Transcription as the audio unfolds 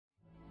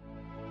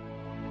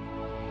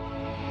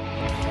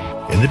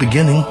In the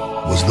beginning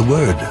was the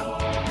Word,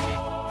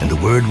 and the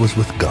Word was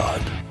with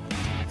God,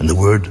 and the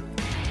Word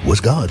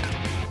was God.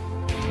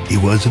 He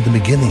was in the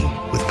beginning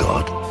with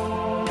God.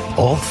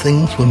 All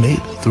things were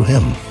made through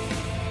him,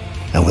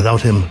 and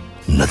without him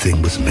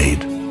nothing was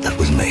made that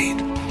was made.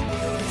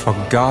 For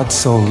God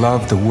so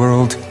loved the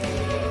world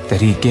that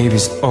he gave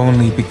his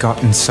only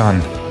begotten Son,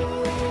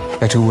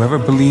 that whoever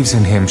believes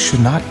in him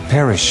should not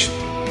perish,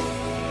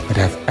 but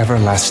have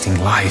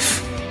everlasting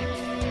life.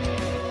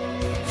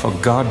 For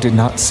God did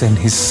not send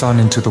his Son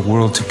into the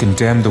world to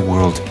condemn the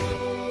world,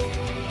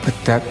 but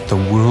that the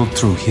world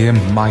through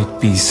him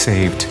might be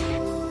saved.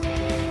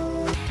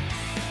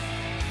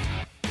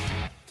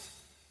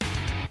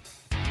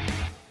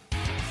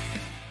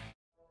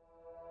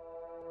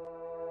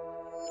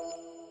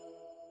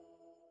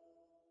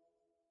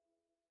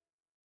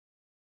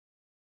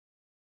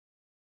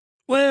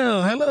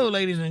 Well, hello,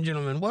 ladies and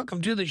gentlemen.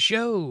 Welcome to the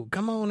show.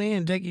 Come on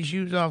in, take your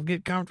shoes off,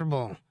 get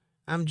comfortable.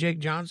 I'm Jake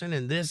Johnson,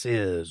 and this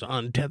is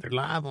Untethered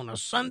Live on a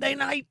Sunday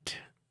night.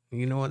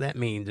 You know what that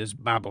means. It's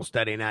Bible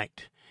study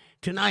night.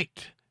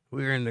 Tonight,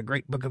 we're in the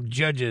great book of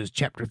Judges,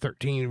 chapter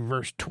 13,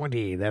 verse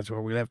 20. That's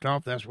where we left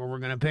off. That's where we're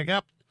going to pick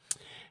up.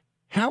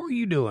 How are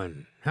you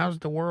doing? How's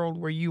the world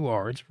where you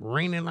are? It's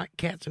raining like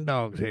cats and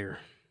dogs here.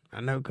 I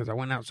know, because I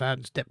went outside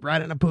and stepped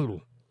right in a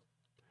poodle.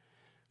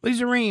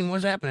 Lisa Reen,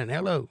 what's happening?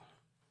 Hello.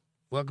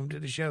 Welcome to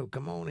the show.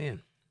 Come on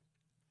in.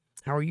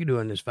 How are you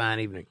doing this fine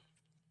evening?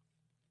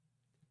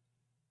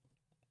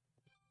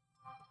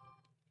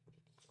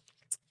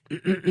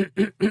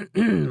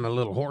 I'm a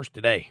little hoarse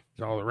today.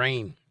 It's all the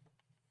rain.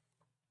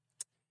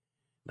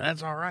 But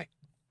that's all right.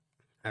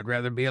 I'd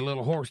rather be a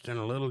little horse than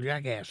a little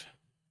jackass.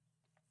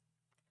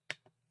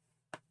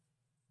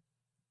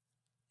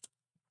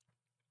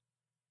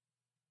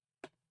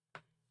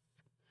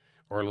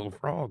 Or a little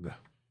frog.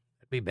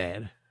 That'd be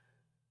bad.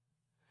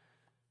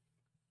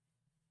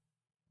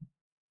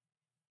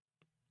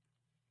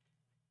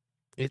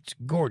 It's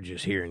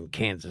gorgeous here in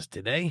Kansas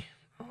today.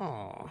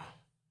 Oh,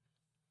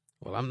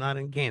 well, I'm not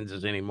in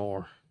Kansas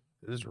anymore.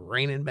 It's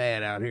raining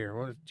bad out here.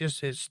 Well,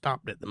 it's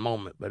stopped at the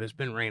moment, but it's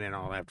been raining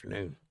all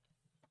afternoon.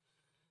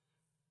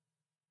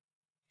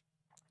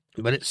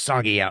 But it's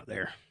soggy out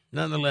there,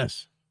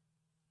 nonetheless.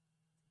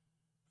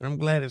 But I'm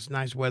glad it's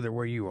nice weather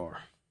where you are.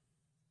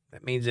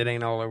 That means it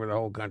ain't all over the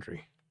whole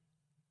country.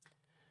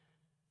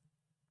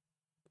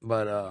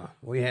 But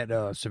we had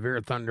severe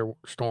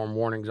thunderstorm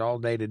warnings all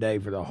day today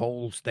for the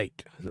whole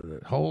state. So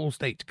the whole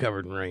state's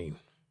covered in rain.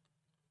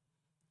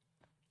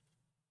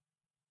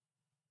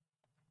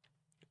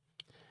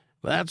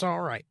 But that's all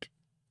right.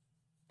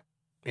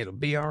 It'll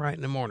be all right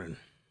in the morning.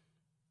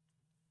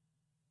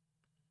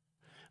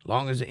 As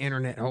long as the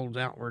internet holds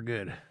out, we're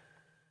good. Of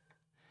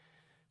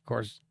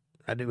course,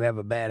 I do have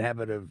a bad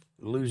habit of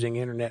losing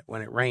internet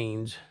when it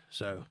rains,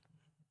 so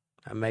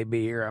I may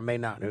be here, I may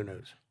not, who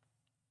knows.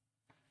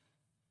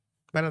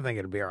 But I think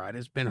it'll be all right.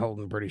 It's been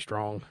holding pretty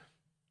strong.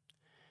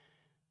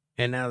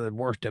 And now the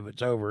worst of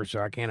it's over, so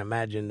I can't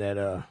imagine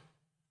that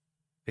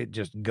it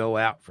just go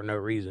out for no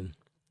reason.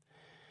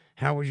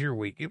 How was your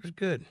week? It was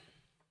good.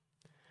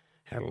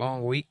 Had a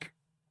long week.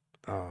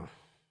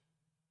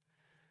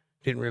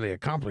 Didn't really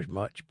accomplish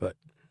much, but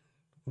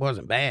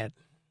wasn't bad.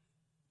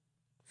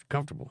 It's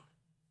comfortable.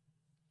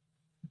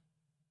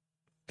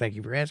 Thank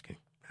you for asking.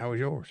 How was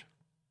yours?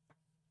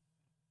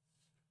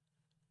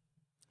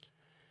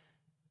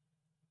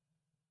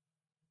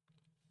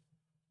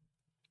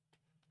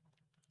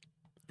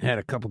 Had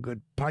a couple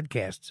good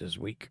podcasts this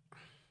week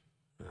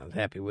I was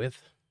happy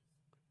with.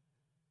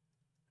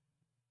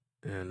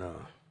 And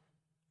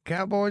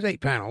Cowboys 8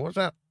 panel, what's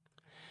up?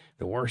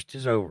 The worst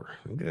is over.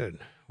 Good.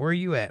 Where are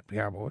you at,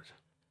 Cowboys?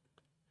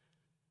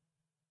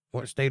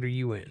 What state are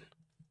you in?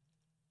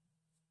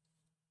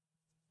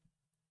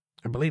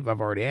 I believe I've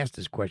already asked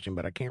this question,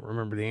 but I can't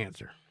remember the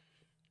answer.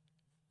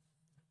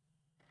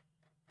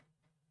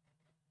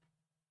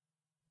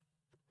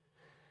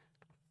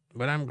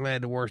 But I'm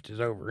glad the worst is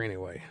over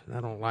anyway.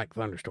 I don't like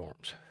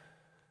thunderstorms.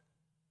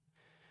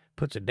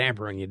 Puts a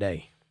damper on your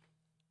day.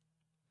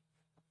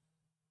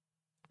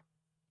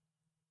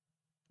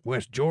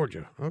 West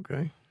Georgia.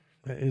 Okay.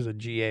 That is a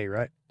GA,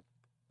 right?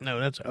 No,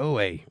 that's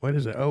OA. What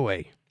is it,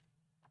 OA?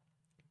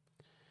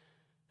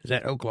 Is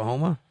that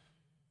Oklahoma?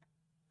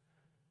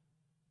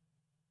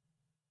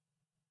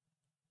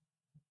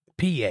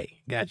 PA.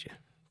 Gotcha.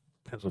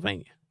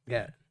 Pennsylvania.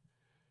 Got it.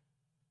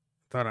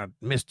 Thought I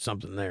missed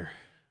something there.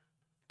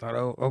 Thought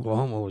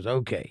Oklahoma was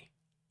okay.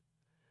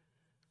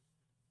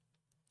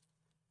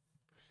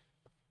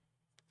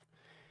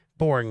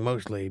 Boring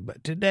mostly,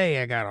 but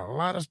today I got a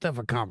lot of stuff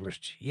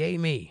accomplished. Yay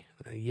me.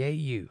 Yay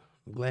you.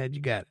 I'm glad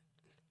you got it.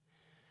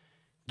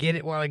 Get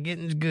it while the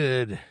getting's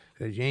good,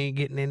 because you ain't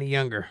getting any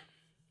younger.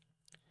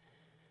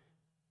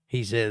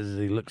 He says as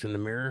he looks in the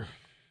mirror.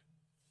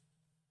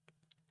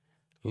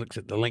 Looks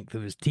at the length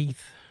of his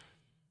teeth.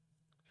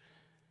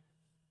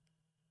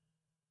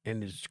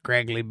 And his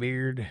scraggly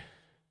beard.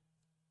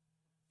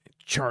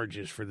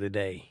 Charges for the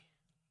day.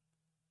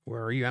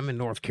 Where are you? I'm in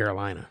North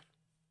Carolina.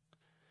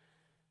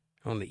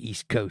 On the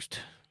East Coast.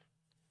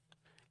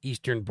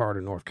 eastern part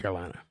of North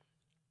Carolina.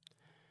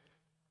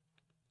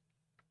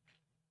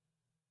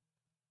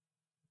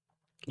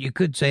 You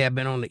could say I've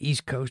been on the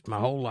East Coast my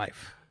whole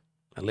life.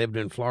 I lived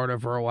in Florida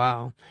for a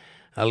while.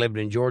 I lived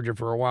in Georgia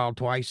for a while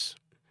twice.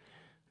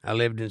 I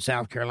lived in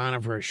South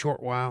Carolina for a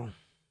short while.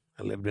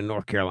 I lived in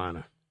North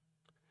Carolina.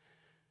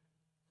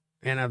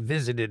 And I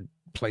visited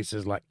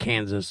places like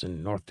Kansas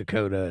and North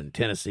Dakota and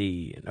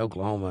Tennessee and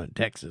Oklahoma and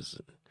Texas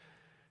and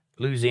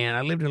Louisiana.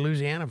 I lived in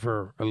Louisiana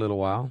for a little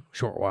while,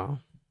 short while.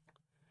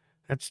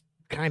 That's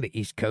kind of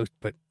East Coast,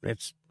 but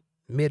it's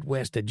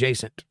Midwest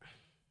adjacent.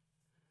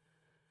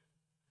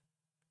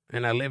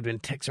 And I lived in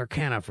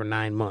Texarkana for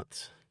 9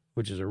 months,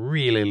 which is a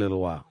really little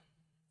while.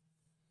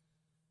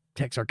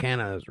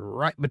 Texarkana is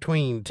right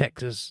between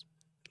Texas,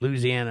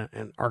 Louisiana,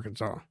 and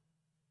Arkansas.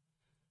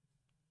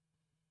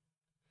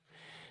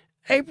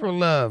 April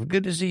Love,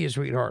 good to see you,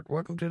 sweetheart.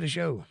 Welcome to the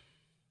show.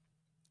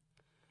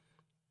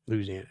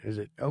 Louisiana, is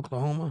it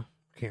Oklahoma?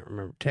 I can't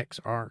remember.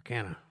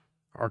 Texarkana,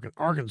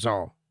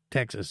 Arkansas,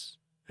 Texas,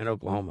 and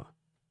Oklahoma.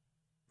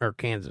 Or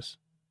Kansas.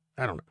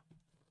 I don't know.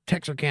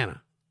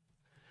 Texarkana.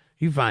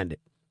 You find it.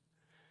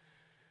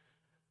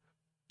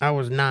 I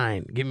was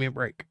 9. Give me a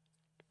break.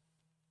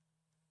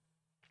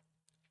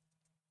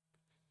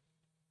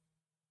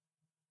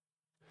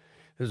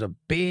 There's a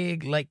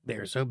big lake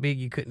there, so big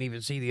you couldn't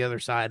even see the other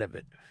side of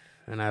it.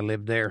 And I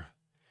lived there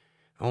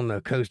on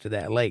the coast of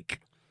that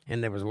lake.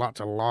 And there was lots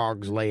of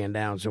logs laying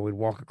down, so we'd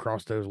walk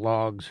across those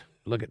logs,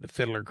 look at the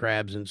fiddler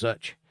crabs and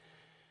such.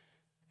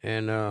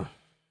 And I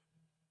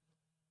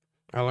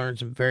learned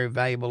some very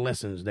valuable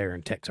lessons there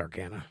in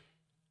Texarkana.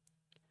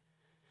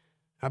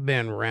 I've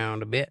been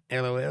around a bit,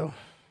 LOL.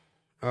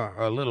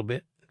 A little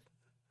bit.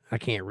 I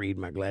can't read.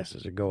 My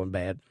glasses are going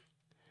bad.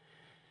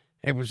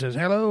 April says,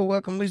 hello,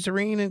 welcome Lisa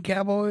Reen and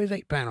Cowboys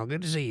 8 Panel.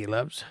 Good to see you,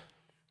 loves.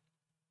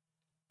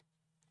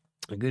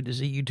 Good to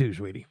see you too,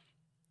 sweetie.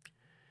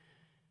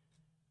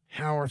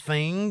 How are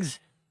things?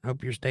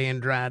 Hope you're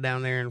staying dry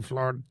down there in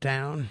Florida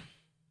town.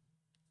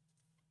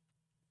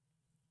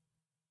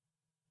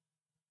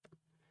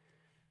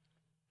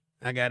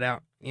 I got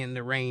out in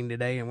the rain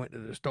today and went to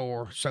the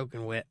store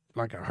soaking wet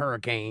like a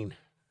hurricane.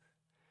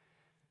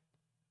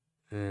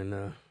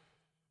 And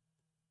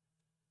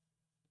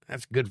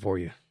that's good for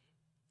you.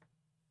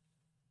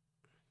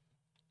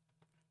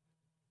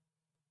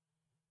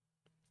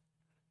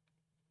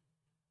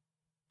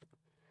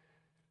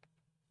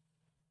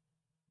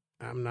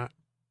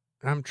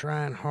 I'm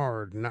trying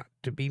hard not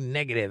to be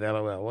negative,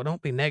 LOL. Well,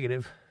 don't be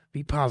negative.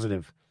 Be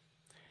positive.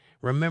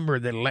 Remember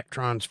that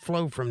electrons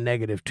flow from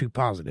negative to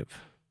positive.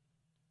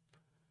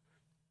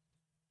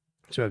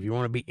 So if you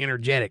want to be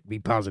energetic, be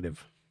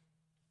positive.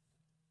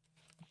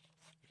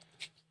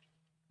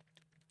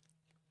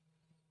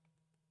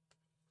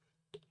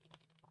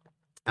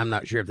 I'm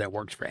not sure if that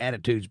works for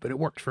attitudes, but it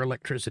works for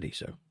electricity,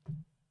 so.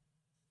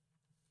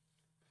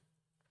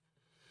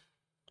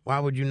 Why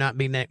would you not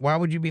be why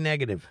would you be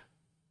negative?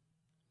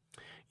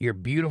 You're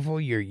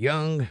beautiful, you're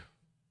young,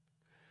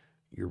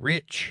 you're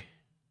rich,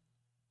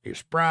 you're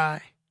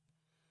spry,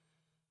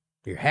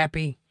 you're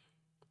happy.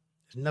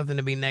 There's nothing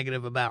to be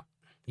negative about.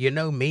 You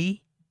know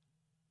me?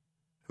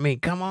 I mean,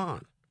 come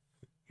on.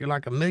 You're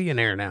like a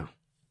millionaire now.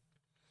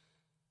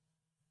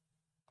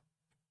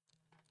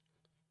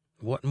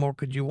 What more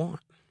could you want?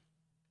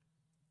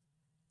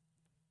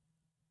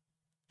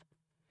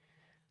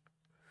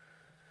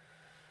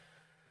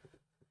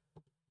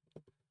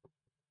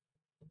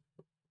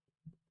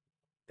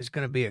 It's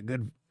going to be a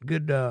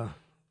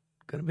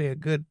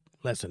good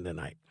lesson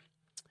tonight.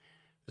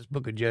 This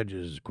book of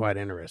Judges is quite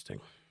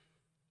interesting.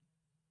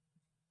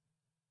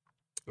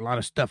 A lot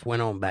of stuff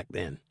went on back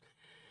then.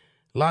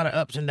 A lot of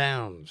ups and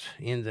downs,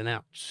 ins and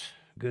outs,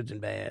 goods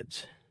and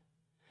bads.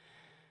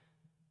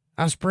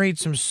 I sprayed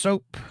some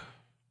soap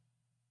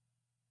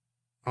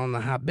on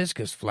the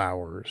hibiscus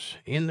flowers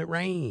in the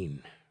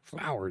rain.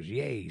 Flowers,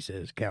 yay,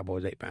 says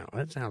Cowboys 8 Panel.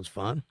 That sounds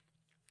fun.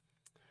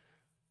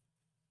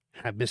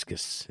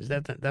 Hibiscus. Is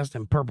that's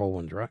them purple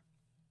ones, right?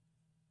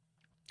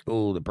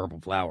 Oh, the purple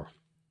flower.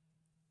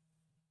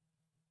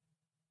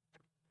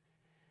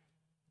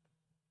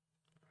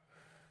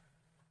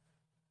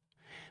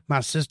 My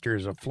sister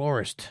is a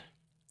florist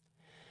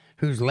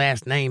whose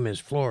last name is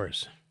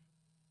Flores.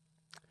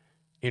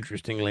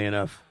 Interestingly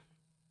enough.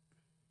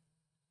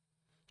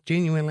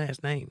 Genuine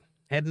last name.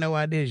 Had no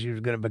idea she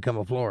was going to become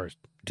a florist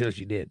until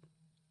she did.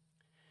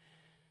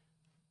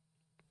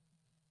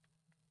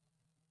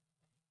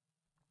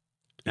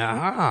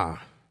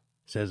 Aha,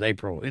 says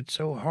April. It's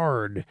so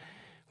hard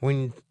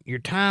when your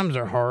times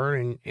are hard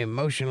and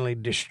emotionally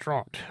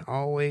distraught.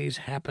 Always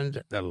happens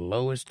at the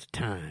lowest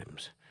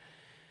times.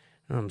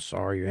 I'm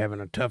sorry you're having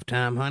a tough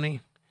time,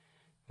 honey.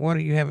 What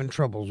are you having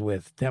troubles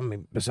with? Tell me,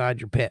 besides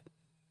your pet.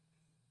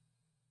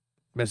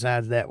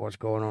 Besides that, what's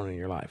going on in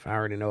your life? I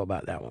already know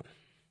about that one.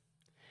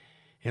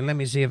 And let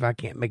me see if I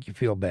can't make you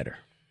feel better.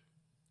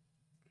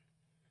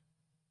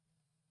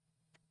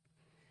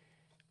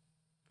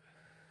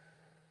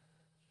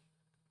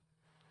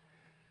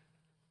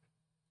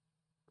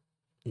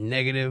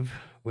 Negative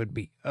would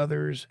be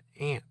others'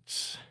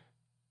 ants.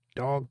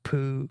 dog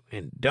poo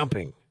and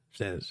dumping,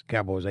 says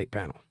Cowboys 8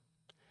 panel.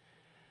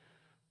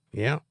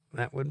 Yeah,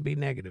 that wouldn't be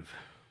negative.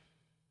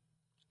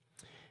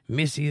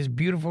 Missy is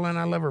beautiful and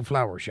I love her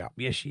flower shop.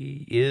 Yes,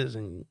 she is,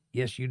 and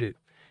yes, you do.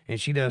 And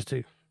she does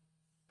too.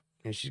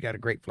 And she's got a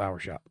great flower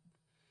shop.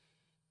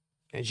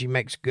 And she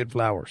makes good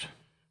flowers.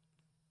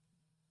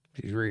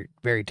 She's very,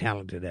 very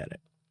talented at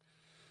it.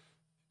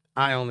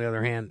 I, on the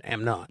other hand,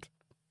 am not.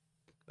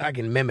 I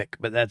can mimic,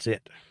 but that's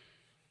it.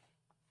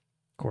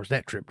 Of course,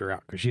 that tripped her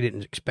out because she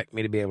didn't expect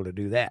me to be able to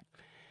do that.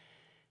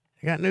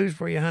 I got news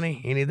for you,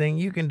 honey. Anything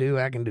you can do,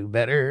 I can do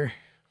better.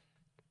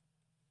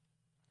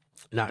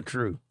 Not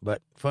true,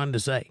 but fun to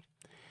say.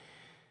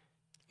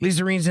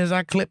 Lisa Reen says,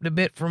 I clipped a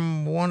bit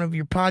from one of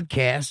your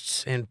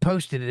podcasts and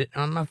posted it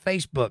on my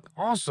Facebook.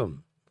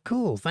 Awesome.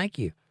 Cool. Thank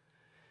you.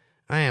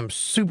 I am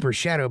super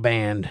shadow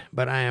banned,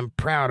 but I am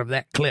proud of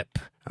that clip.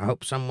 I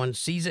hope someone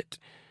sees it.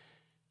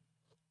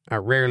 I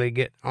rarely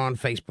get on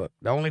Facebook.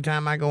 The only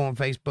time I go on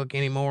Facebook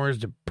anymore is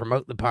to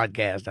promote the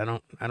podcast.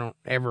 I don't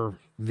ever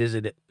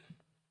visit it.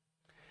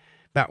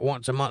 About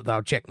once a month,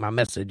 I'll check my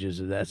messages,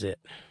 and that's it.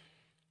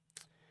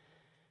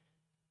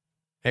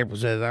 April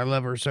says, I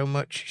love her so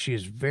much. She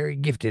is very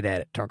gifted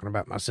at it, talking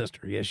about my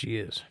sister. Yes, she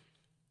is.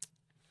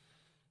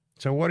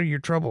 So what are your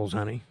troubles,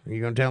 honey? Are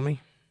you going to tell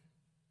me?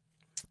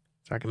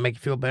 So I can make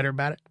you feel better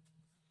about it?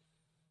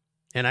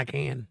 And I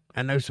can.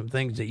 I know some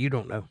things that you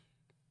don't know.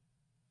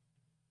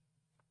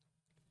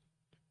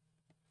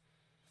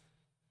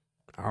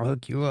 I'll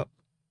hook you up,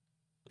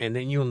 and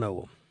then you'll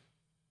know them.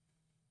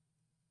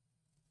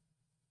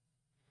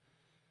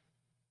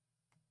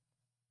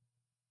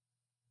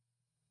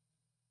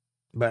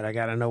 But I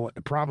got to know what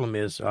the problem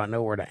is so I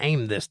know where to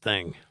aim this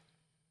thing.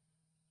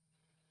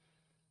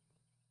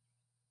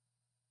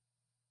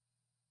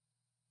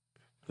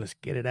 Let's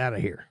get it out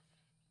of here.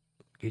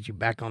 Get you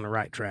back on the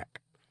right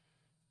track.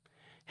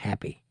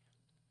 Happy.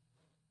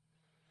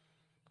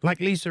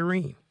 Like Lisa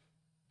Reen,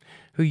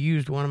 who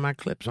used one of my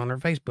clips on her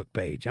Facebook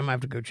page. I'm going to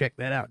have to go check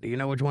that out. Do you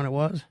know which one it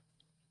was?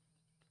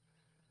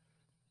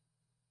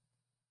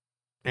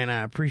 And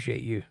I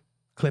appreciate you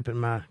clipping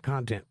my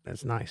content.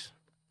 That's nice.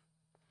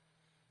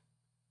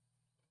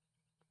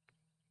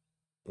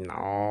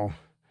 No,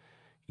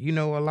 you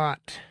know a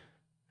lot.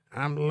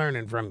 I'm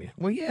learning from you.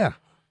 Well, yeah,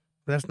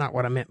 that's not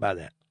what I meant by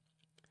that.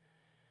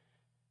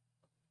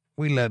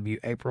 We love you,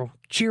 April.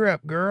 Cheer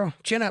up, girl.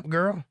 Chin up,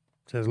 girl,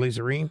 says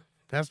Lisa Reen.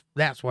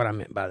 That's what I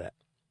meant by that.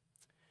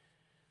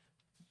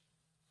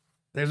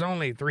 There's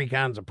only 3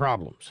 kinds of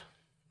problems.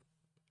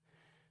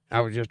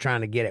 I was just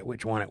trying to get at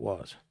which one it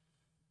was.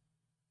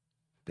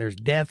 There's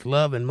death,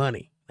 love, and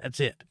money. That's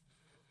it.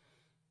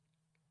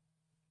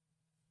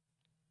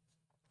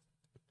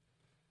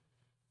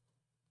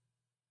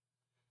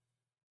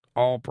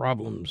 All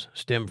problems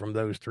stem from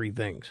those 3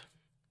 things.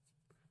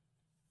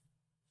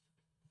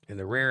 In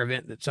the rare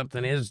event that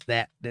something is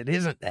that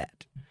isn't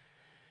that,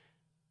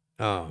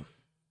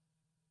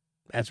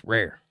 that's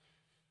rare.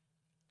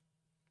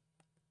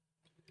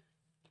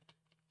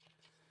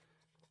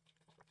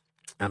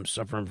 I'm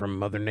suffering from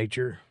Mother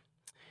Nature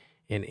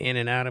and in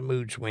and out of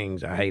mood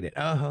swings. I hate it.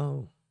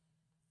 Oh.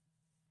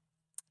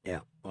 Yeah,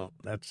 well,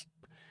 that's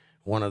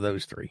one of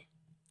those 3.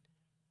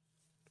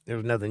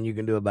 There's nothing you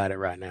can do about it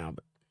right now,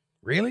 but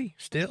really?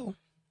 Still?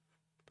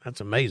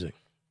 That's amazing.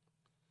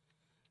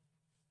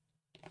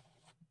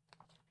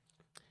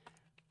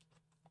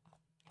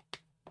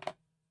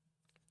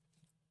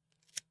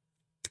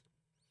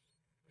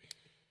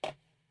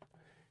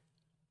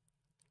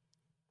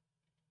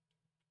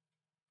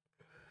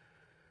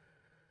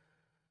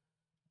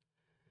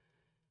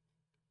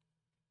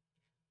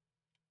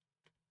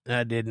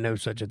 I didn't know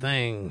such a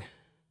thing,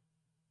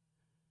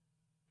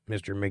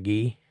 Mr.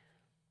 McGee.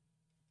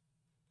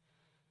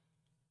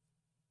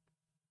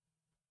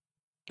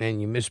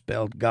 And you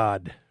misspelled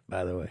God,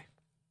 by the way.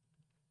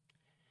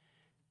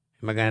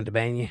 Am I going to have to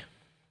ban you?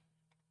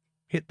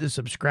 Hit the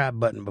subscribe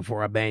button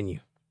before I ban you.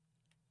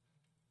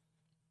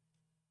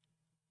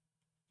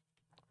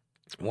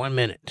 1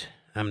 minute.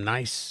 I'm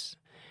nice.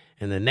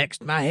 And the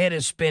next, my head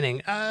is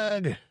spinning.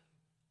 Ugh.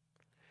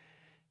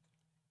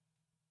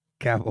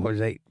 Cowboys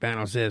 8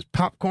 panel says,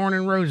 popcorn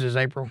and roses,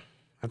 April.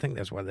 I think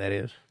that's what that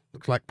is.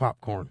 Looks like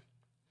popcorn.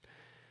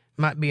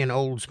 Might be an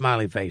old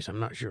smiley face. I'm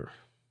not sure.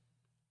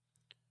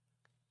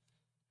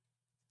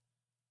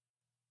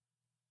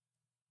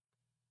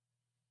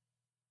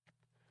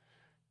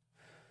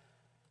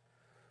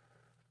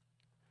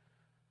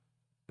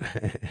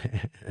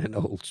 An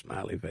old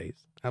smiley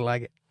face. I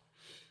like it.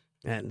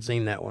 I hadn't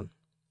seen that one.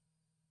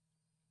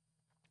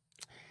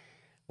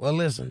 Well,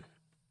 listen.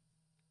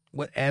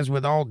 As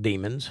with all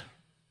demons,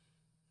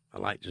 the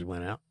light just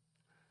went out.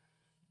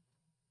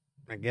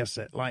 I guess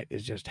that light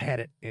has just had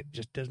it. It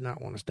just does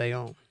not want to stay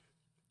on.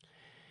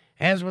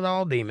 As with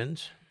all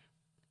demons,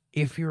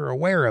 if you're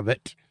aware of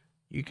it,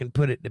 you can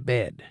put it to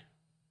bed.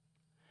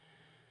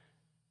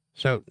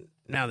 So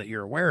now that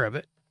you're aware of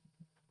it,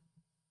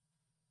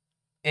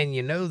 and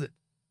you know that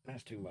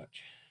that's too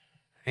much,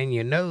 and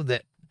you know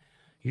that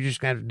you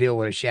just got to deal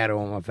with a shadow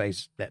on my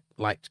face, that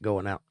light's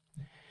going out.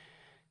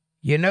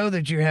 You know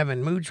that you're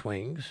having mood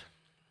swings.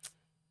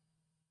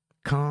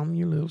 Calm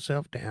your little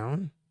self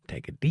down.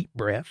 Take a deep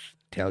breath.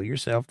 Tell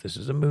yourself this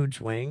is a mood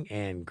swing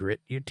and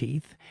grit your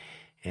teeth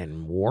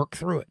and work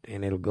through it,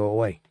 and it'll go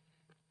away.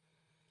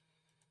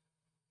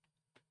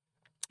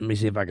 Let me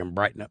see if I can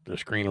brighten up the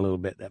screen a little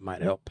bit. That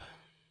might help.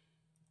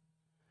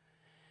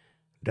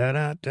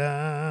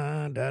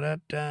 Da-da-da,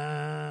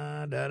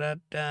 da-da-da,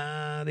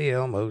 da-da-da, the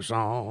Elmo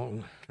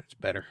song. That's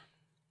better.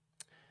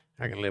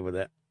 I can live with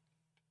that.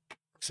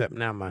 Except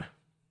now my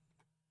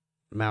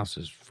mouse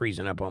is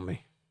freezing up on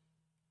me.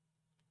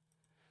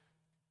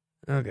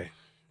 Okay.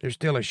 There's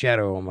still a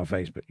shadow on my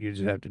face, but you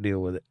just have to deal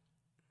with it.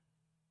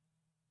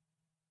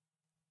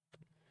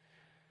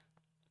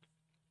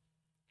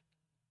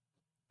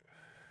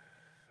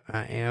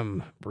 I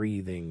am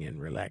breathing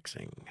and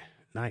relaxing.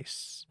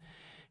 Nice.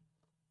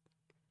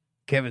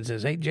 Kevin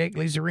says, hey, Jake,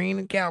 Lisa Reen,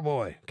 and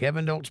Cowboy.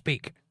 Kevin, don't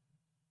speak.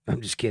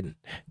 I'm just kidding.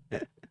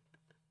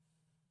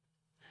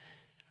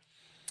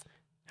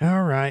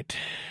 All right.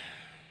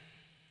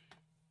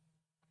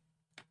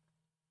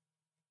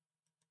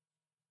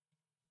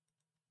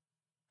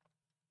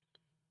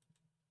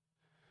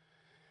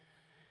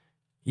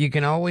 You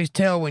can always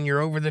tell when you're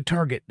over the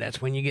target.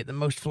 That's when you get the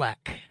most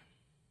flack.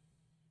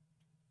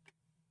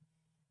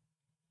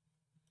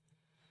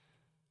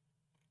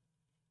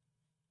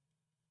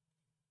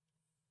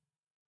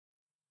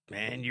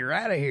 And you're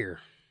out of here.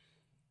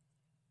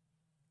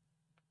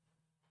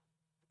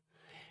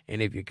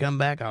 And if you come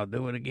back, I'll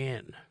do it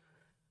again.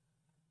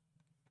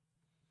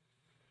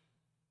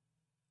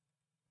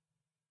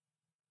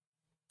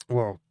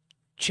 Well,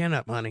 chin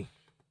up, honey.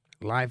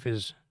 Life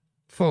is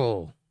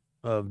full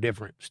of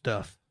different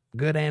stuff,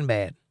 good and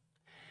bad.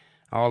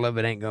 All of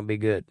it ain't going to be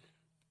good.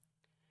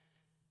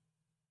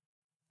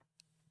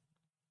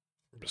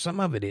 Some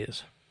of it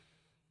is.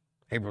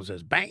 April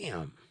says,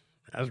 bam.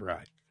 That's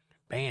right.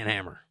 Band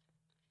hammer.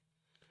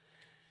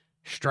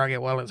 Strike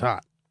it while it's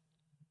hot.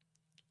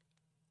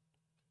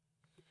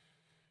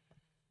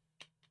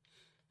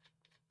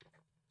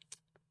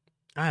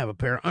 I have a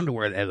pair of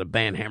underwear that has a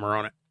band hammer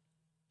on it.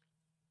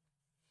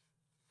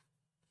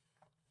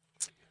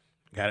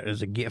 Got it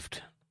as a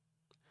gift.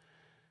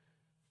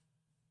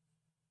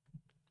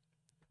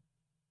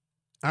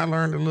 I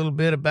learned a little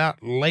bit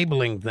about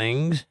labeling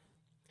things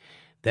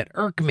that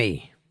irk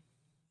me.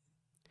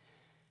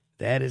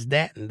 That is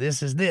that, and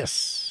this is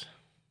this.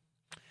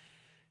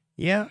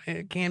 Yeah,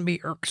 it can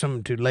be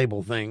irksome to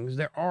label things.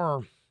 There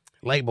are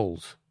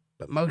labels,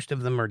 but most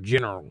of them are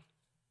general.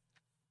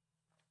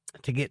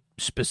 To get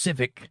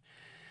specific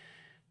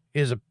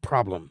is a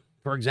problem.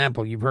 For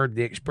example, you've heard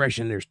the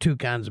expression, there's two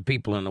kinds of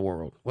people in the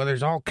world. Well,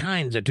 there's all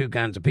kinds of two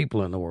kinds of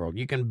people in the world.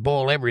 You can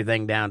boil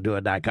everything down to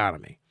a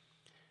dichotomy.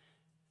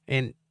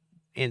 And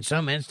in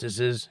some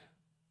instances,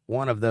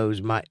 one of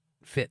those might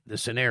fit the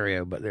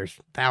scenario, but there's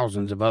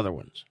thousands of other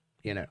ones,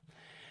 you know.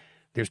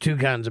 There's two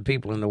kinds of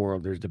people in the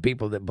world. There's the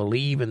people that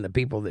believe and the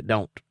people that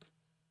don't.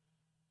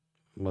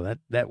 Well,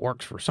 that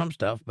works for some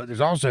stuff, but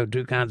there's also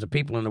two kinds of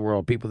people in the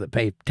world, people that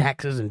pay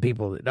taxes and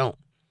people that don't.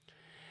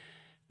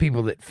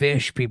 People that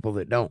fish, people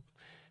that don't.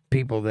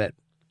 People that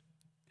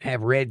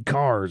have red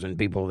cars and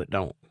people that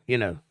don't, you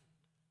know.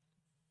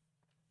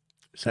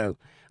 So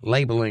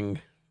labeling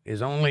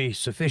is only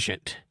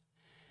sufficient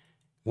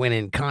when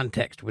in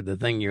context with the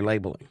thing you're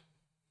labeling.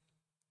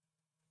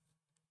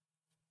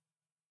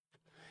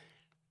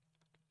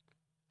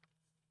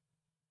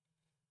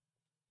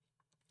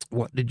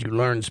 What did you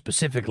learn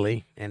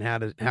specifically, and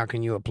how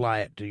can you apply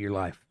it to your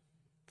life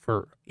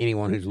for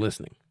anyone who's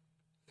listening?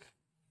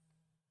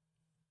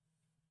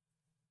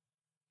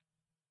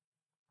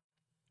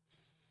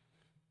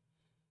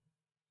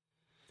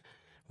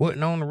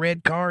 Wouldn't own a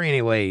red car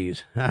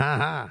anyways. Ha ha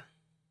ha.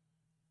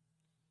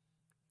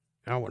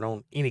 I wouldn't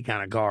own any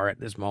kind of car at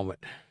this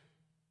moment.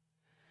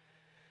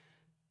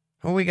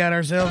 Well, we got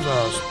ourselves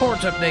a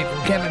sports update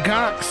from Kevin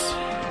Cox.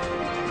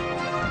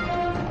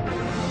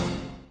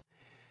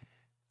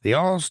 The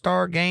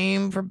All-Star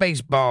game for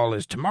baseball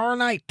is tomorrow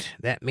night.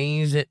 That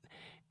means that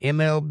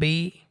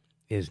MLB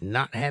is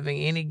not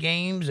having any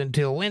games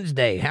until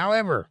Wednesday.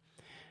 However,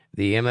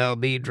 the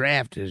MLB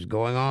draft is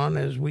going on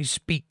as we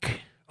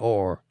speak,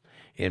 or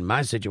in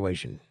my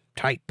situation,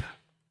 type.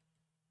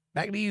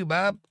 Back to you,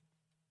 Bob.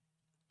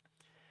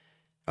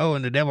 Oh,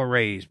 and the Devil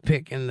Rays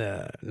pick in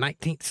the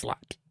 19th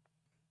slot.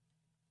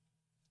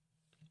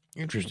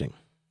 Interesting.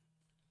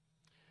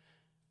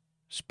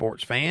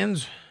 Sports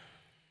fans,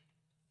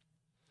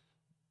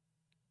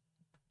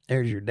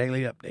 there's your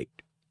daily update.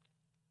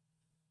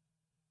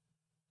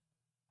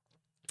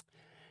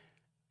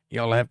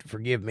 Y'all have to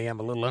forgive me. I'm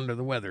a little under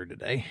the weather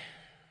today.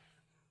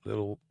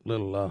 Little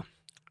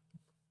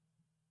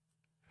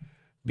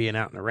being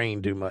out in the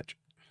rain too much.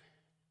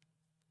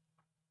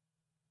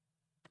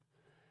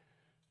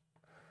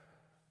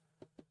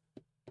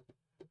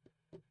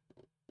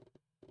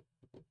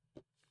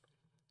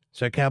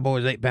 So,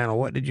 Cowboys 8 panel,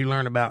 what did you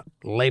learn about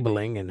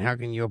labeling and how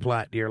can you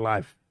apply it to your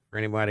life for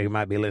anybody who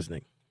might be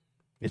listening?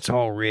 It's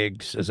all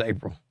rigged, says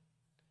April.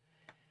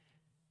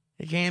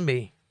 It can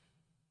be.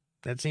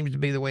 That seems to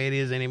be the way it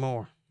is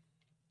anymore.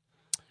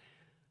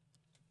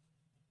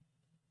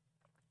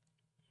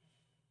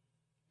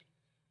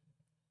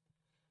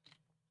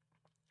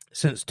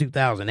 Since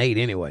 2008,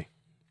 anyway.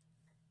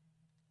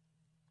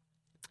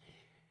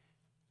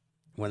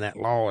 When that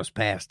law was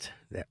passed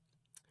that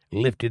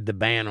lifted the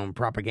ban on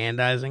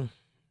propagandizing,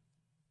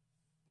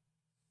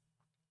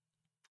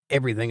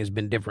 everything has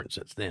been different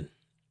since then.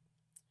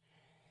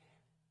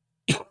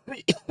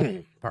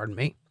 Pardon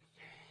me.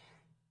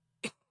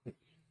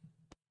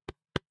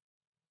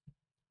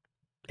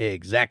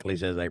 Exactly,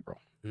 says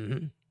April.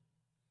 Mm-hmm.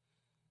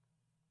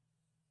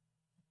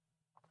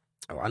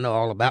 Oh, I know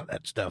all about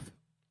that stuff.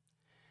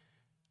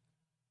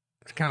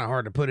 It's kind of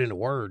hard to put into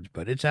words,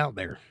 but it's out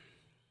there.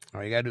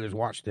 All you got to do is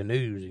watch the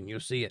news, and you'll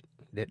see it.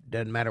 It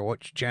doesn't matter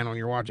which channel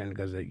you're watching,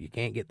 because you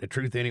can't get the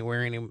truth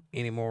anywhere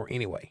anymore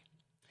anyway.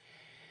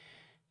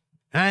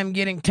 I'm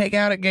getting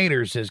takeout at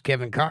Gators, says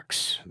Kevin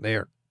Cox.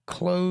 They're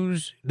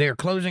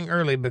closing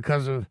early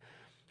because of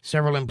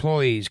several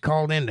employees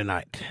called in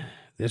tonight.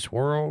 This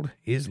world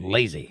is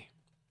lazy.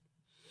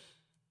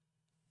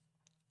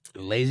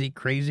 Lazy,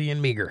 crazy,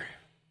 and meager.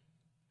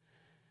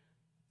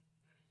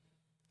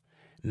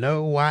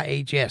 No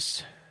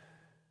YHS.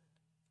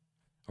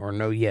 Or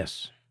no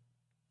yes.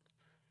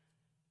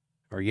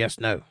 Or yes,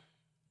 no.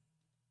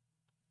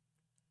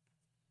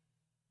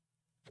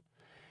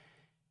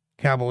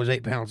 Cowboys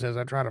 8 Pound says,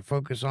 I try to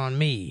focus on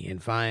me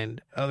and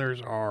find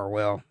others are,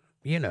 well,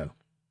 you know,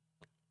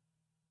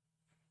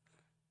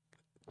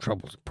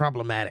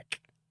 problematic.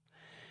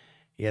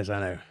 Yes, I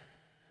know.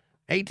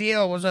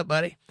 ATL, what's up,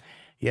 buddy?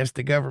 Yes,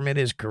 the government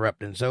is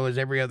corrupt, and so is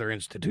every other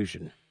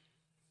institution.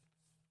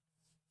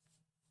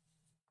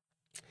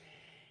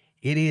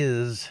 It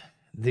is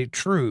the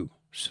true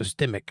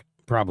systemic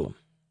problem.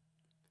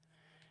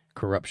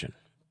 Corruption.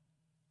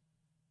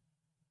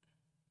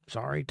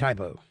 Sorry,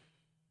 typo.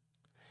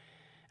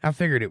 I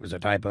figured it was a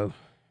typo.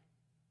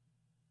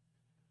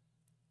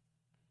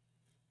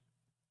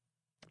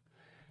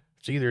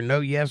 It's either no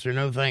yes or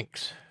no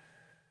thanks.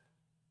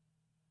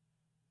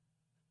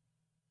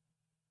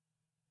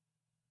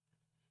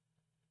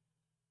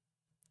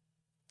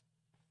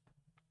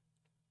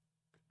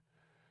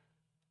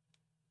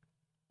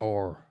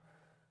 Or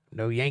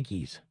no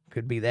Yankees.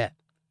 Could be that.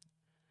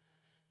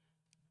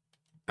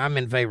 I'm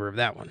in favor of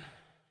that one.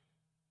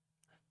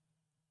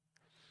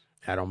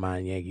 I don't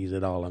mind Yankees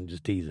at all. I'm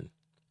just teasing.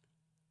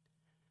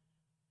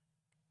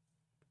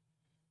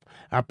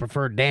 I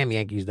prefer damn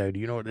Yankees, though. Do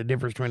you know what the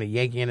difference between a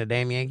Yankee and a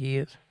damn Yankee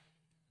is?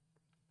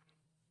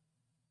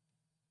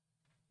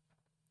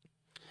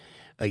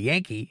 A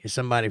Yankee is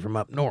somebody from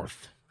up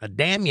north. A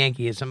damn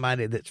Yankee is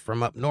somebody that's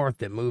from up north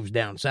that moves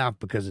down south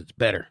because it's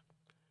better.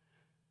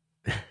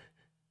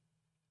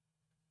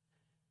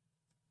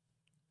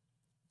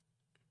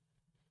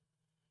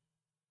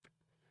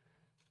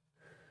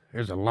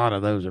 There's a lot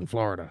of those in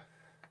Florida,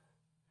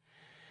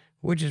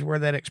 which is where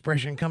that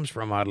expression comes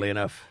from, oddly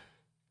enough.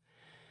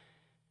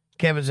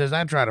 Kevin says,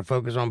 I try to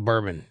focus on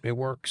bourbon. It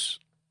works.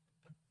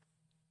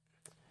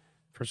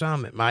 For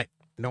some, it might.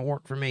 It don't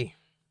work for me.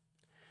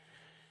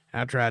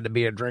 I tried to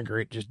be a drinker.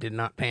 It just did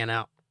not pan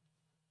out.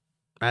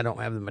 I don't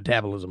have the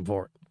metabolism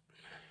for it.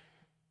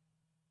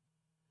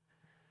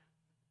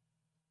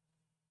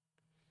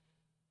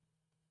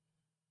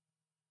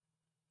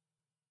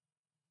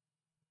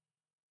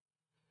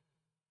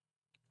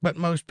 But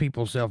most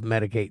people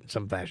self-medicate in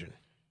some fashion.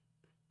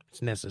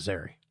 It's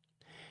necessary.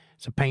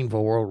 It's a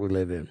painful world we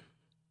live in.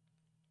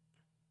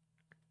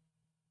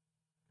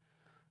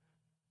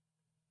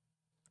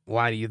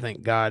 Why do you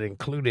think God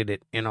included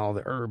it in all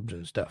the herbs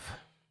and stuff?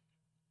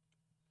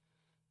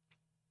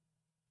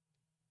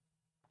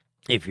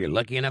 If you're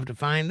lucky enough to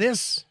find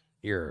this,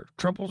 your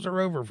troubles are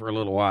over for a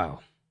little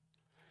while.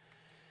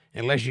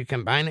 Unless you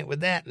combine it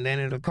with that, and then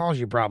it'll cause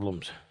you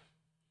problems.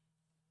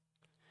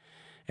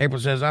 April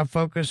says, I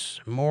focus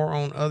more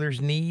on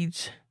others'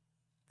 needs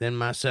than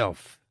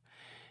myself,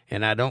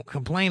 and I don't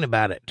complain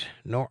about it,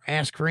 nor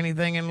ask for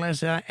anything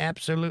unless I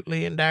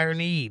absolutely in dire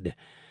need.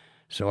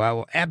 So I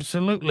will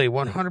absolutely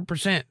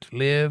 100%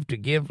 live to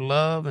give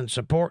love and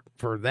support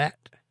for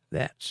that.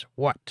 That's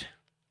what.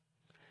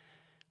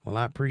 Well,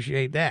 I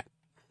appreciate that,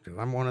 because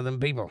I'm one of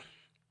them people.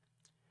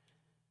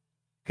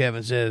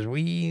 Kevin says,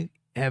 we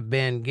have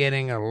been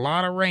getting a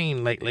lot of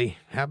rain lately.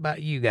 How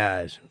about you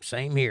guys?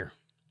 Same here.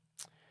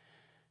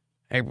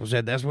 April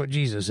said, that's what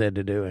Jesus said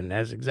to do, and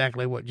that's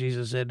exactly what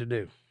Jesus said to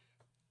do.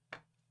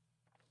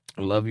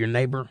 Love your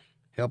neighbor,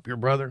 help your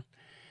brother,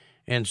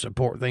 and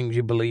support things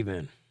you believe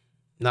in.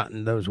 Not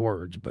in those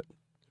words, but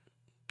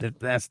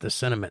that's the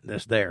sentiment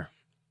that's there.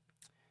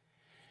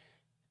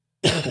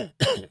 All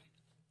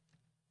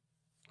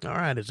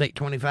right, it's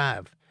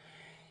 8:25.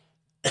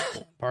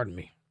 Pardon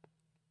me.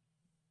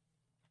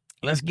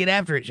 Let's get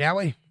after it, shall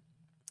we?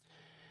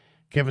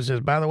 Kevin says,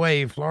 by the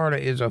way, Florida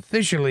is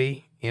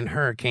officially in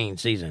hurricane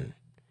season.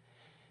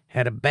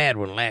 Had a bad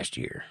one last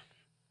year.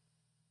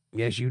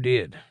 Yes, you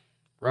did.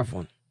 Rough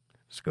one.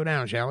 Let's go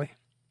down, shall we?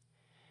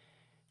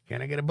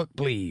 Can I get a book,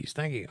 please?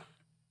 Thank you.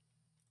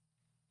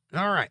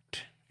 All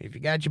right. If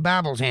you got your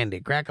Bibles handy,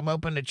 crack them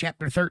open to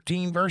chapter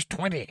 13, verse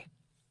 20.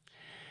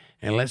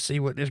 And let's see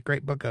what this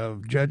great book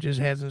of Judges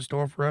has in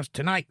store for us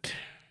tonight.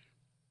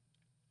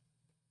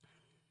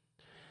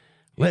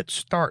 Let's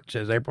start,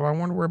 says April. I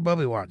wonder where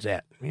Bubby Watt's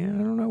at. Yeah, I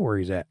don't know where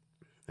he's at.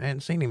 I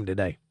hadn't seen him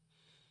today.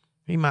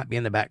 He might be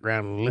in the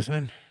background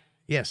listening.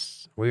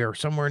 Yes, we are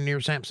somewhere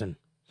near Samson.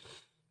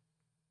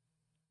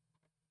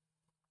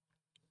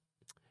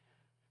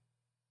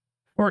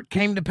 For it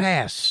came to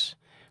pass,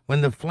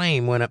 when the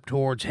flame went up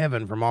towards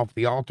heaven from off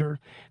the altar,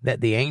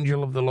 that the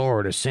angel of the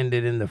Lord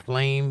ascended in the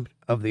flame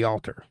of the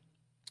altar.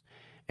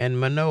 And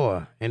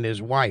Manoah and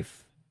his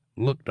wife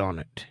looked on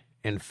it,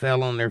 and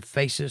fell on their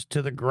faces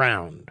to the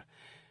ground.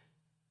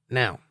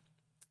 Now,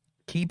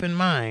 keep in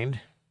mind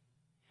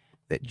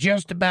that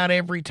just about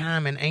every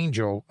time an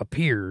angel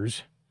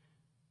appears,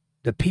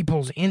 the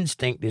people's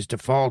instinct is to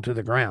fall to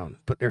the ground,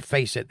 put their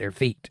face at their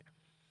feet.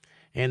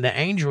 And the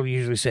angel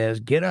usually says,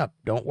 get up,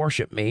 don't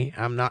worship me.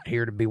 I'm not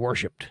here to be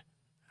worshiped.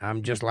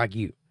 I'm just like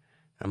you.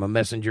 I'm a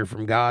messenger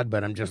from God,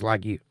 but I'm just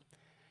like you.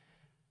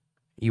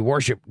 You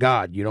worship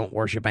God, you don't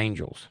worship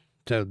angels.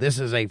 So this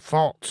is a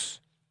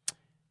false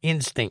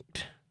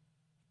instinct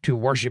to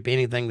worship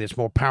anything that's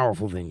more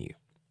powerful than you.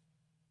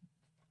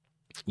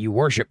 You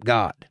worship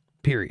God,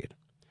 period.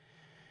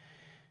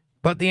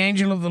 But the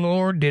angel of the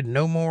Lord did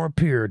no more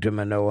appear to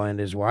Manoah and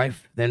his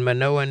wife. Then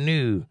Manoah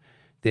knew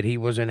that he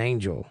was an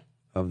angel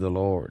of the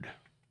Lord.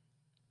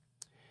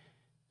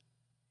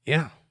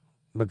 Yeah,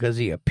 because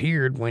he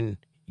appeared when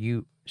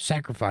you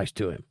sacrificed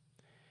to him.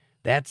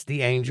 That's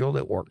the angel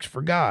that works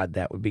for God.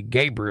 That would be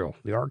Gabriel,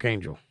 the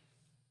archangel.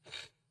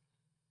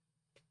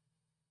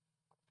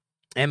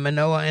 And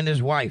Manoah and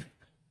his wife.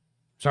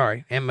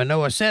 And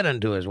Manoah said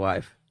unto his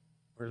wife,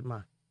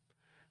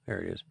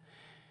 there it is.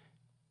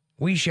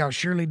 We shall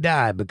surely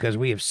die because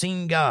we have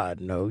seen God.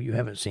 No, you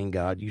haven't seen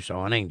God. You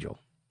saw an angel.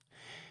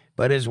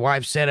 But his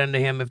wife said unto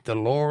him, if the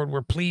Lord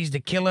were pleased to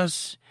kill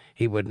us,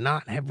 he would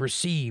not have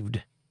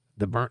received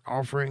the burnt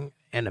offering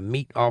and a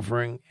meat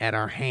offering at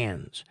our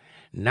hands.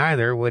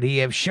 Neither would he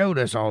have showed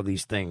us all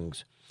these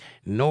things,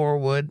 nor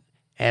would,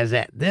 as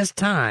at this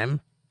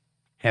time,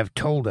 have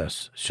told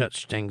us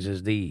such things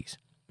as these.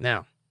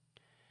 Now,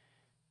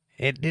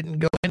 it didn't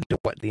go into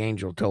what the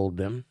angel told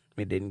them.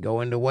 It didn't go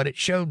into what it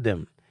showed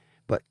them.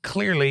 But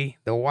clearly,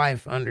 the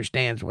wife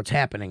understands what's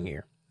happening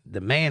here. The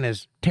man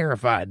is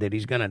terrified that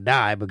he's going to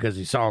die because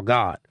he saw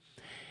God.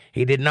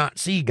 He did not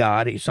see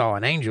God. He saw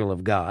an angel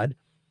of God.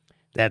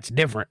 That's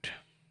different.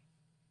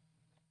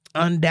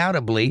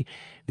 Undoubtedly,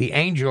 the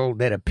angel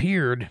that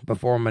appeared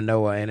before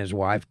Manoah and his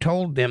wife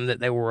told them that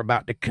they were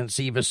about to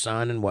conceive a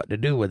son and what to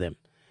do with him,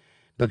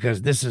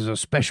 because this is a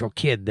special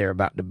kid they're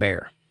about to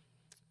bear.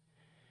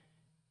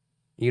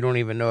 You don't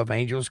even know if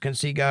angels can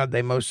see God.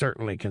 They most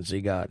certainly can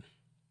see God.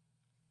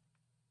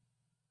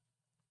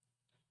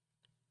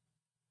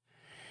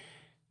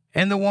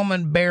 And the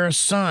woman bare a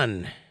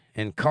son,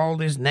 and called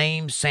his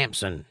name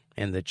Samson.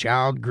 And the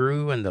child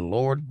grew, and the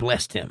Lord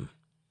blessed him.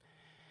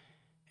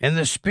 And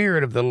the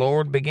Spirit of the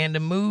Lord began to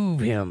move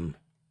him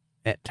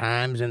at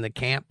times in the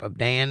camp of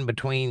Dan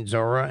between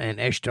Zorah and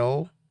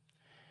Eshtaol,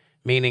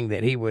 meaning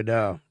that he would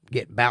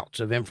get bouts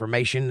of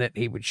information that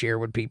he would share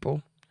with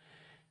people,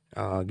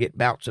 get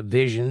bouts of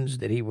visions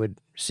that he would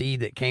see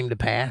that came to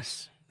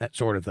pass, that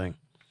sort of thing.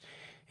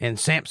 And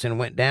Samson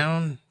went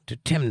down to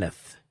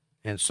Timnath,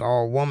 and saw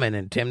a woman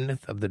in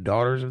Timnath of the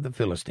daughters of the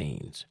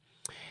Philistines.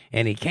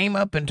 And he came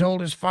up and told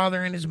his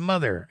father and his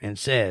mother, and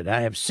said,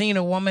 I have seen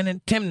a woman in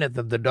Timnath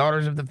of the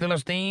daughters of the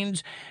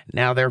Philistines.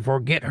 Now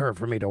therefore get her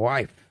for me to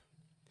wife.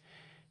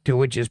 To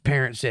which his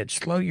parents said,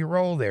 slow your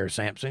roll there,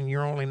 Samson.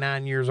 You're only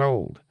 9 years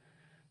old.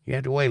 You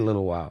have to wait a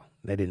little while.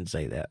 They didn't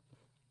say that.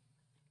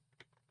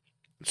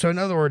 So in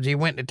other words, he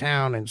went to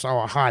town and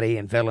saw a hottie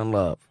and fell in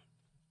love.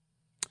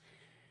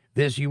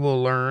 This, you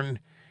will learn,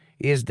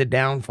 is the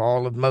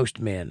downfall of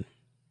most men,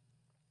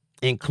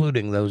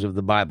 including those of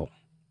the Bible.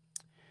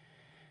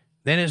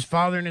 Then his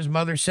father and his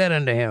mother said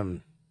unto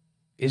him,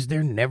 is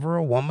there never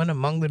a woman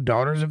among the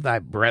daughters of thy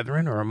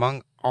brethren, or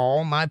among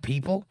all my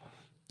people,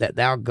 that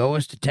thou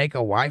goest to take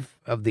a wife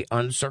of the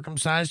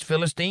uncircumcised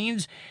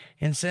Philistines?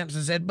 And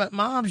Samson said, but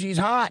Mom, she's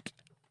hot.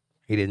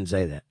 He didn't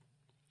say that.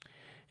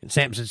 And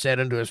Samson said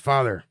unto his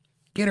father,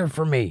 get her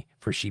for me,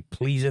 for she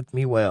pleaseth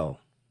me well.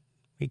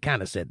 He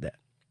kind of said that.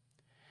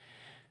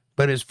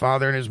 But his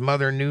father and his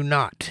mother knew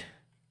not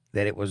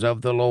that it was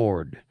of the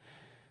Lord,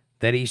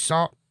 that he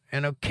sought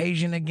an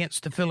occasion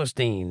against the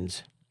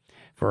Philistines.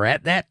 For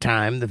at that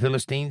time the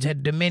Philistines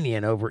had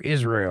dominion over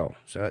Israel.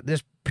 So at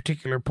this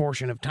particular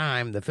portion of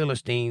time, the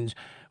Philistines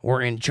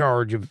were in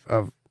charge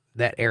of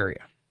that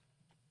area.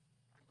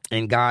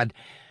 And God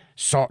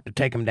sought to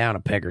take them down a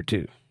peg or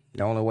two.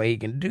 The only way he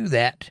can do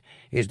that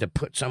is to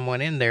put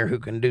someone in there who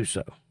can do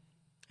so.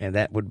 And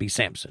that would be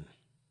Samson.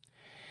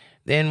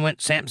 Then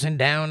went Samson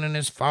down and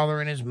his father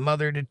and his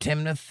mother to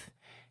Timnath,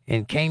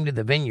 and came to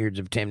the vineyards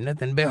of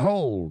Timnath, and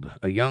behold,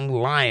 a young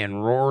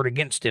lion roared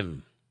against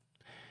him.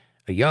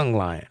 A young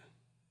lion,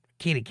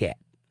 kitty cat.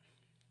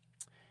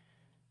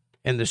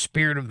 And the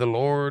Spirit of the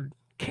Lord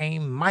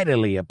came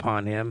mightily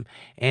upon him,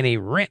 and he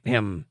rent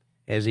him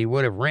as he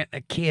would have rent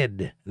a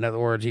kid. In other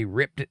words, he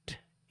ripped it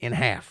in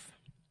half,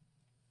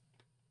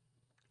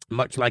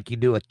 much like you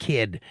do a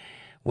kid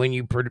when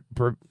you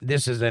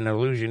this is an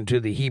allusion to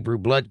the Hebrew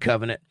blood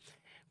covenant,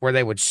 where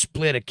they would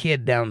split a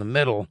kid down the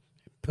middle,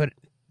 put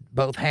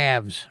both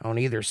halves on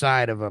either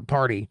side of a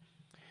party,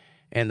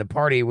 and the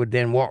party would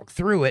then walk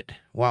through it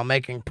while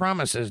making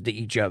promises to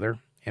each other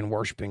and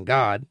worshiping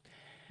God.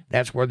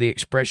 That's where the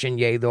expression,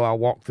 yea, though I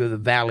walk through the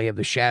valley of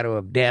the shadow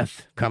of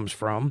death, comes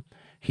from.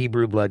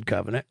 Hebrew blood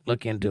covenant.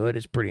 Look into it.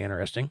 It's pretty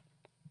interesting.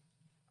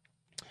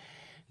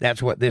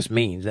 That's what this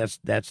means.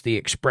 That's the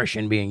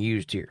expression being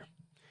used here.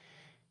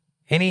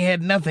 And he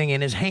had nothing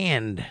in his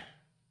hand,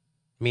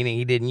 meaning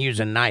he didn't use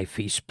a knife.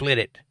 He split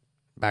it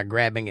by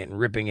grabbing it and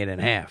ripping it in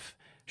half.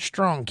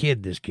 Strong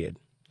kid, this kid.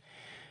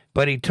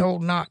 But he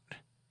told not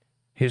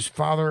his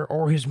father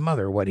or his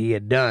mother what he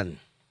had done.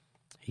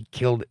 He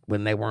killed it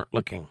when they weren't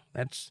looking.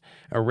 That's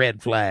a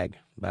red flag,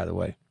 by the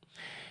way.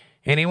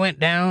 And he went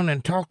down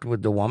and talked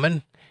with the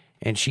woman,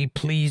 and she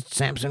pleased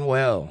Samson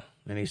well.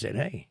 And he said,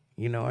 hey,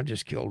 I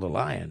just killed a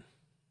lion.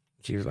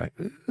 She was like,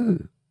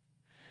 ooh.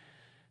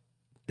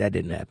 That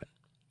didn't happen.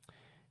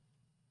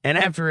 And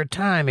after a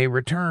time he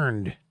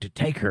returned to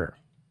take her,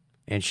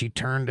 and she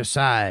turned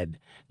aside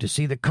to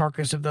see the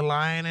carcass of the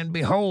lion, and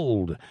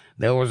behold,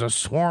 there was a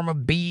swarm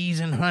of bees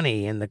and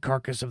honey in the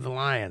carcass of the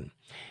lion,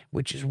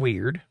 which is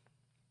weird.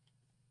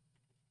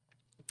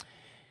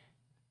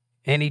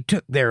 And he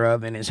took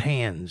thereof in his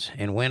hands,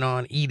 and went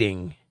on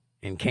eating,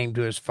 and came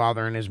to his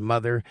father and his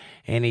mother,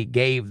 and he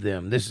gave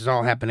them. This is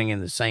all happening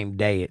in the same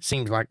day. It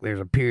seems like there's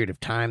a period of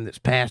time that's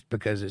passed,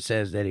 because it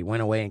says that he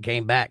went away and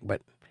came back,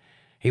 but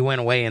he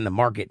went away in the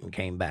market and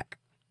came back.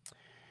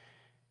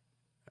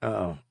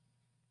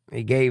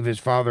 He gave his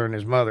father and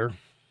his mother,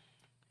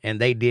 and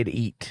they did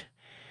eat.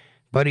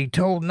 But he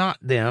told not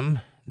them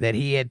that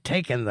he had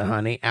taken the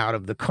honey out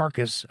of the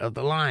carcass of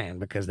the lion,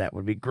 because that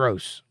would be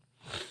gross.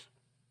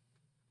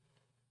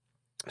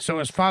 So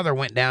his father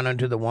went down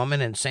unto the woman,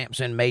 and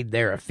Samson made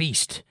there a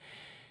feast.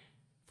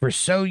 For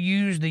so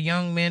used the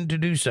young men to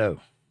do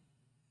so.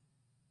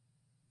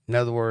 In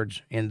other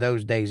words, in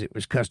those days it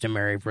was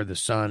customary for the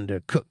son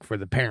to cook for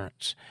the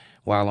parents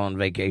while on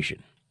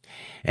vacation.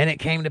 And it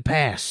came to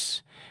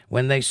pass,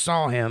 when they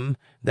saw him,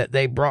 that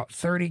they brought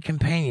 30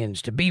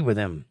 companions to be with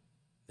him.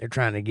 They're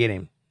trying to get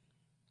him.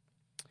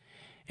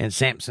 And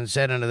Samson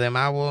said unto them,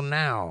 I will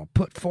now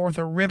put forth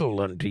a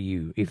riddle unto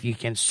you, if you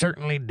can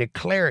certainly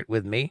declare it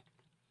with me.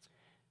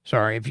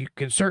 If you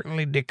can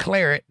certainly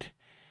declare it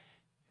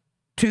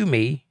to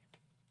me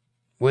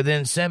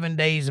within 7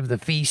 days of the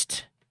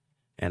feast,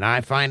 and I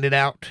find it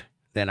out,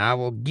 then I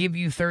will give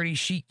you 30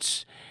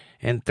 sheets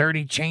and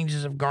 30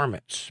 changes of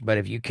garments. But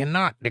if you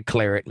cannot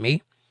declare it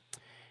me,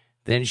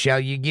 then shall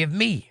you give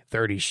me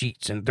 30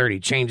 sheets and 30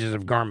 changes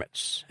of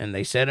garments. And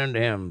they said unto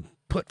him,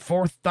 Put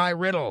forth thy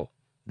riddle,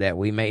 that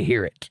we may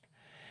hear it.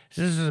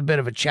 So this is a bit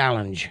of a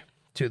challenge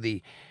to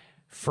the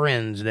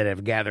friends that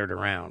have gathered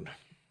around.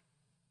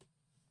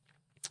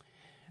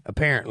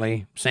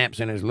 Apparently,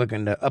 Samson is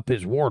looking to up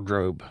his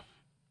wardrobe.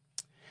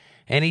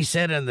 And he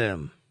said unto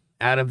them,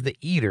 Out of the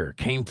eater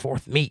came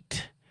forth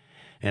meat,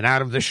 and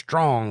out of the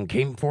strong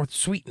came forth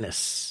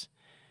sweetness.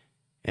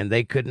 And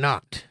they could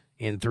not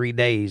in 3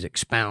 days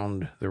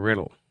expound the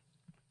riddle.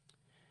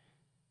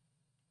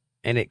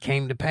 And it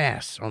came to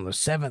pass on the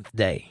 7th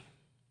day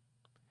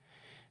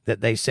that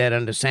they said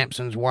unto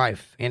Samson's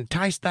wife,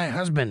 Entice thy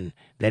husband,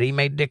 that he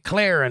may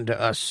declare unto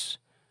us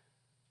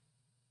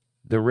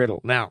the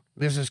riddle. Now,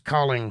 this is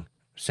calling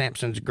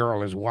Samson's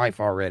girl his wife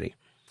already.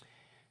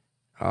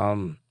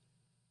 Let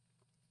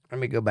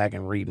me go back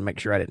and read and make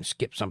sure I didn't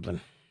skip something.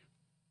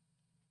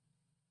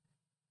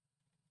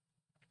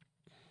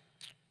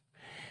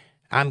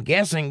 I'm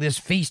guessing this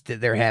feast that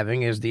they're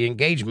having is the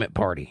engagement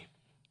party.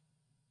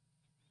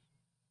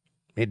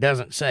 It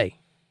doesn't say.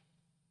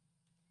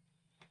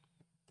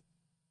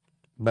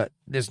 But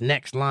this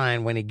next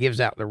line, when he gives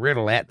out the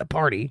riddle at the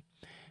party,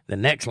 the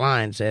next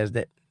line says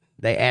that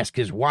they ask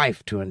his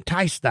wife to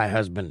entice thy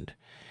husband,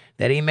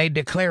 that he may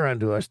declare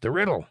unto us the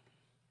riddle.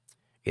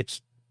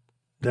 It's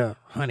the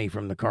honey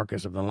from the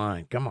carcass of the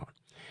lion. Come on.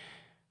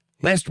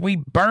 Lest we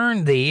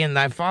burn thee in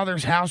thy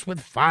father's house with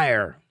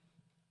fire.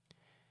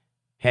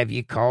 Have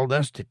ye called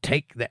us to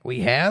take that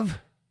we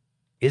have?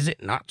 Is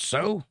it not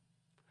so?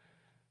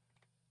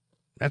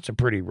 That's a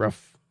pretty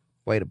rough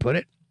way to put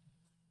it.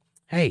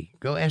 Hey,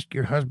 go ask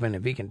your husband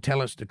if he can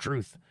tell us the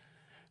truth,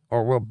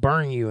 or we'll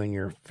burn you and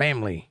your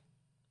family.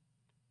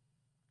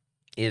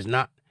 Is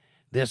not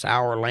this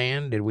our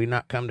land? Did we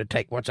not come to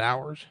take what's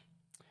ours?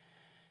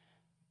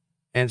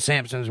 And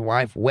Samson's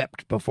wife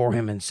wept before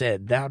him and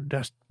said, Thou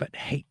dost but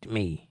hate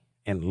me,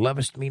 and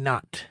lovest me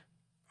not.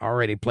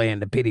 Already playing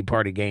the pity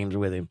party games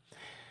with him.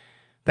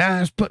 Thou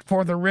hast put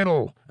forth a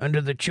riddle unto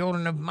the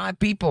children of my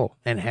people,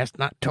 and hast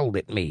not told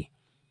it me.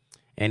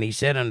 And he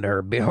said unto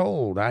her,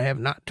 Behold, I have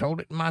not told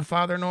it my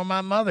father nor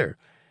my mother.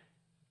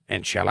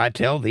 And shall I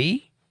tell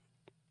thee?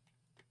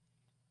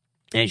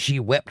 And she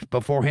wept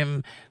before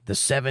him the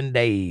 7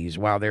 days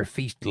while their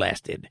feast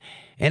lasted.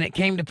 And it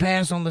came to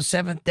pass on the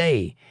 7th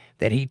day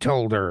that he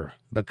told her,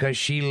 because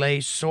she lay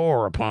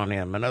sore upon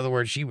him. In other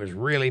words, she was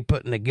really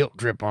putting the guilt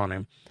trip on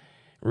him,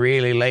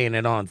 really laying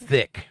it on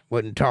thick.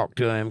 Wouldn't talk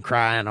to him,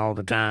 crying all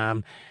the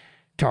time,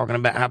 talking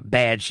about how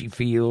bad she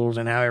feels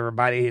and how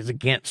everybody is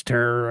against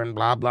her and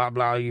blah, blah,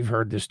 blah. You've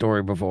heard this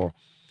story before.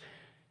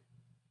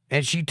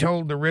 And she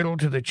told the riddle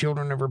to the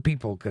children of her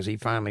people, because he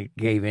finally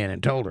gave in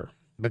and told her,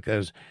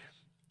 because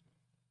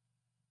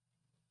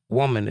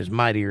woman is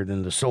mightier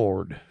than the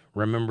sword.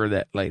 Remember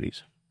that,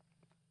 ladies.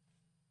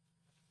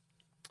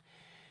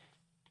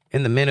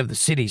 And the men of the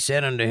city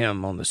said unto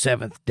him on the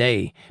 7th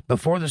day,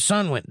 before the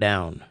sun went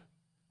down,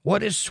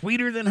 what is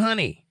sweeter than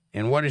honey,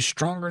 and what is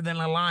stronger than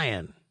a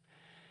lion?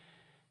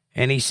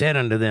 And he said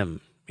unto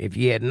them, if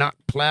you had not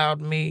plowed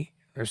with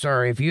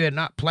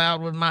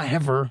my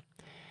heifer,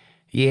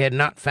 ye had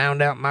not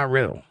found out my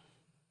riddle.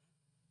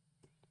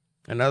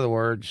 In other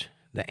words,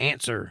 the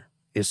answer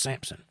is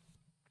Samson.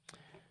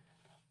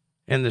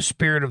 And the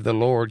Spirit of the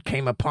Lord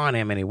came upon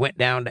him, and he went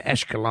down to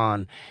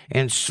Ashkelon,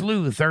 and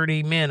slew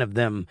 30 men of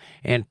them,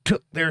 and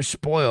took their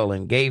spoil,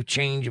 and gave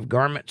change of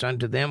garments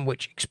unto them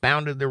which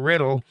expounded the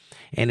riddle,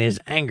 and his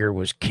anger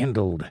was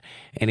kindled,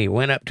 and he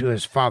went up to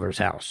his father's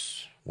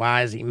house.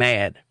 Why is he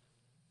mad?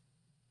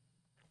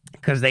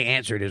 Because they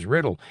answered his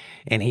riddle,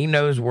 and he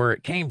knows where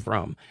it came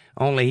from,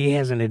 only he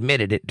hasn't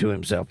admitted it to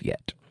himself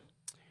yet.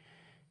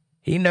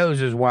 He knows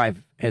his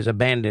wife has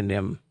abandoned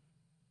him,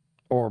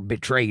 or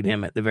betrayed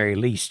him at the very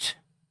least.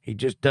 He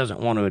just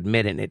doesn't want to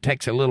admit it, and it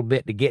takes a little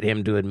bit to get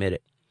him to admit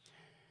it.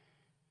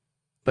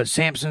 But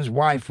Samson's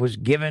wife was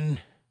given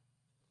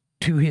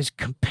to his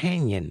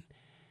companion,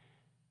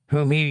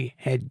 whom he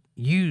had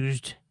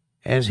used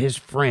as his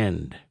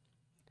friend.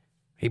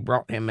 He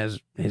brought him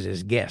as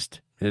his guest,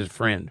 his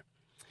friend.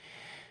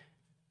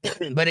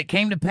 But it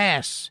came to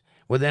pass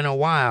within a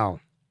while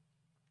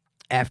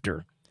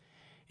after,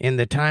 in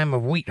the time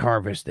of wheat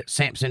harvest, that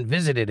Samson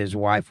visited his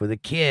wife with a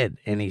kid,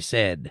 and he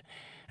said,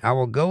 I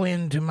will go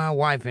in to my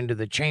wife into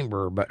the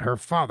chamber, but her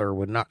father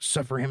would not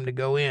suffer him to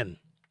go in.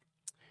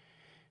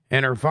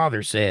 And her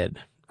father said,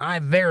 I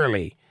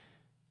verily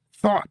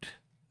thought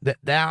that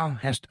thou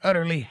hast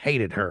utterly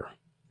hated her.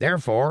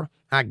 Therefore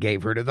I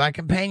gave her to thy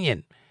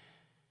companion.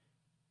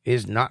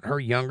 Is not her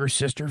younger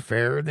sister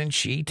fairer than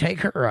she?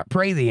 Take her, I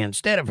pray thee,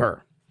 instead of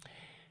her.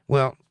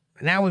 Well,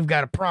 now we've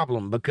got a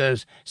problem,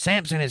 because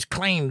Samson has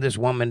claimed this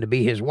woman to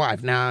be his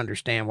wife. Now I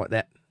understand what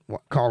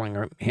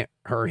calling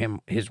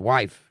his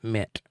wife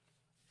meant.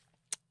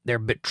 They're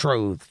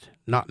betrothed,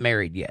 not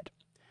married yet.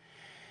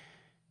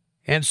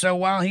 And so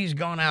while he's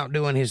gone out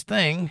doing his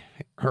thing,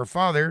 her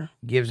father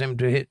gives him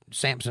to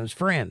Samson's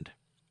friend.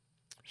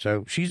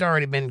 So she's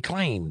already been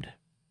claimed,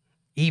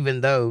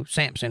 even though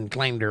Samson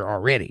claimed her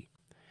already.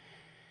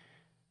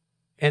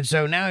 And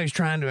so now he's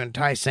trying to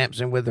entice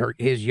Samson with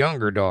his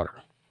younger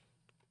daughter,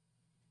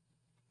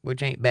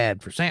 which ain't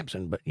bad for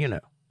Samson, but you know.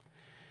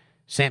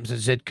 Samson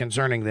said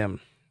concerning them,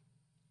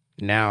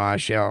 Now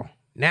shall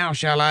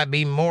I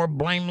be more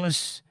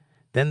blameless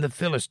than the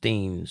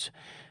Philistines,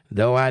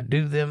 though I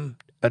do them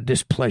a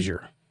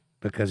displeasure,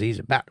 because he's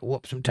about to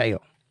whoop some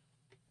tail.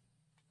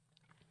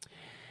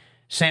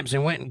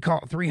 Samson went and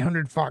caught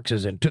 300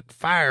 foxes, and took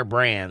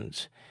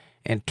firebrands,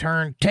 and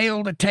turned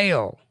tail to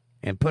tail,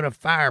 and put a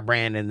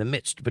firebrand in the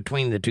midst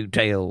between the two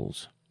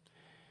tails.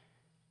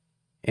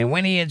 And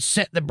when he had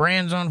set the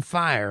brands on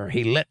fire,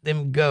 he let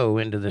them go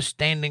into the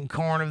standing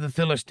corn of the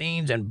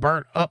Philistines, and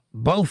burnt up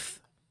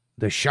both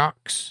the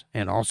shocks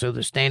and also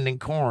the standing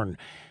corn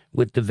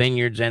with the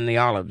vineyards and the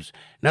olives.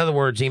 In other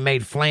words, he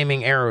made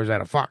flaming arrows out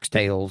of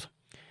foxtails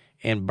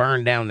and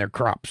burned down their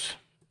crops,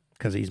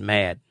 because he's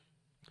mad.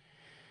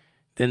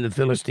 Then the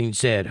Philistines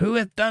said, Who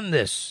hath done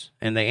this?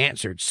 And they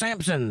answered,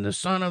 Samson, the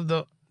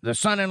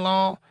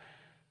son-in-law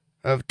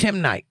of the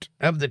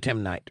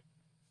Timnite.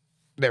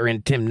 They're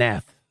in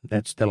Timnath.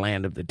 That's the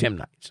land of the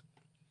Timnites.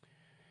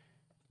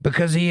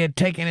 Because he had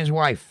taken his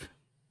wife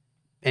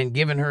and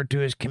given her to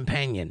his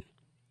companion.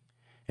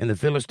 And the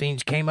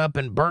Philistines came up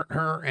and burnt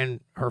her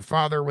and her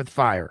father with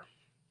fire.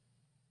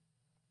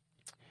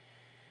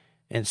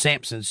 And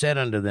Samson said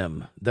unto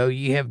them, Though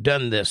ye have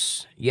done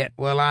this, yet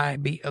will I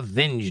be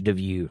avenged of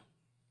you.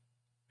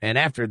 And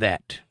after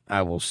that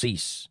I will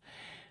cease.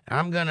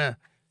 I'm going to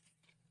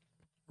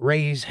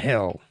raise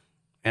hell,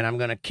 and I'm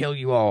going to kill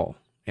you all.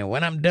 And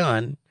when I'm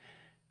done,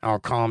 I'll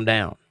calm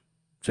down.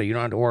 So you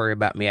don't have to worry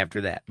about me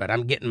after that. But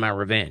I'm getting my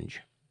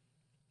revenge.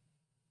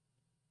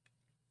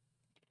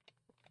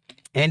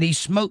 And he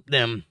smote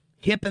them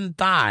hip and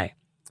thigh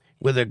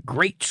with a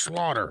great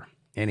slaughter.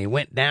 And he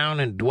went down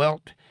and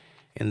dwelt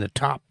in the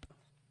top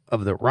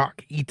of the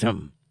rock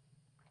Etam.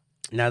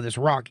 Now this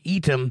rock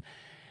Etam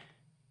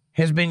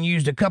has been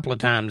used a couple of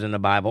times in the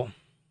Bible.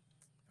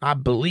 I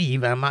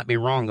believe, I might be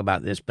wrong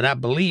about this, but I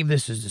believe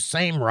this is the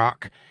same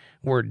rock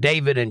where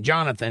David and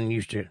Jonathan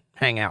used to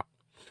hang out.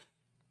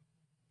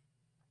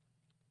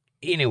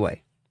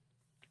 Anyway,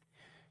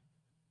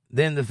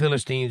 then the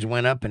Philistines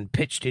went up and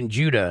pitched in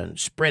Judah and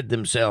spread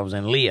themselves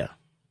in Leah.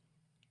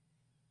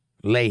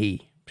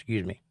 Lehi,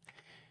 excuse me.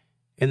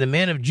 And the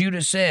men of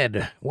Judah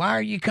said, Why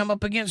are ye come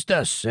up against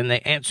us? And they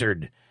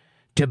answered,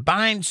 To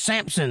bind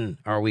Samson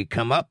are we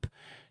come up,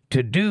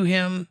 to do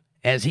him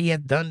as he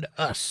hath done to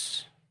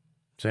us.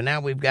 So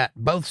now we've got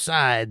both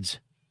sides.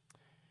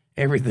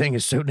 Everything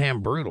is so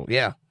damn brutal.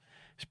 Yeah,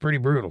 it's pretty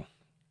brutal.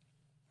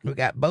 We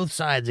got both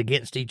sides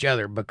against each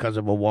other because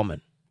of a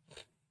woman.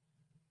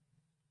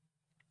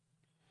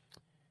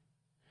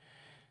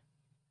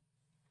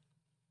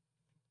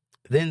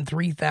 Then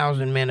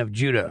 3,000 men of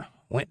Judah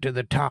went to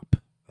the top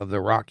of the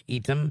rock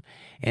Etham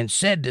and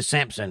said to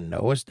Samson,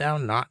 Knowest thou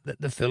not that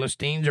the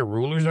Philistines are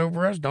rulers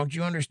over us? Don't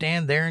you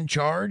understand they're in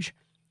charge?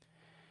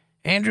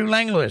 Andrew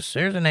Langlois,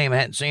 there's a name I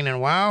hadn't seen in a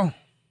while.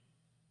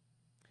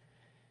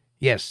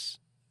 Yes.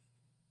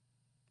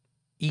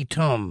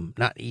 Etam,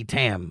 not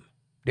Etam.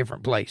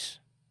 Different place.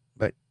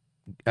 But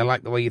I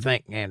like the way you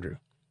think, Andrew.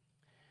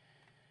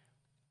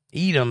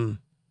 Edom,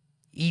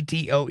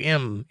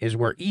 Etom, is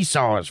where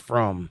Esau is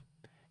from.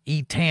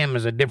 Etam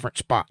is a different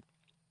spot.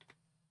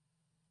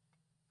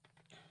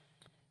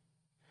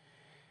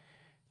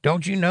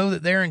 Don't you know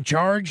that they're in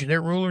charge?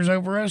 They're rulers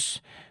over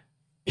us?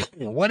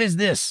 What is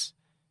this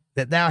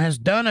that thou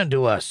hast done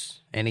unto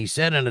us? And he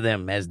said unto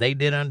them, As they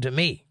did unto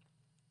me,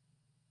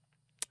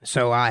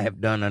 so I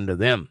have done unto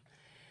them.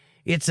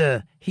 It's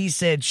a he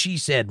said, she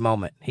said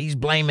moment. He's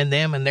blaming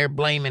them and they're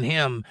blaming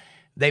him.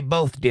 They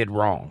both did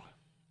wrong.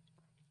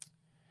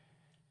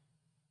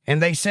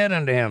 And they said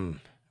unto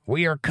him,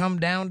 We are come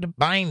down to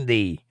bind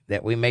thee,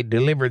 that we may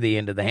deliver thee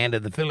into the hand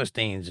of the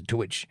Philistines. To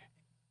which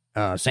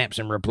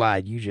Samson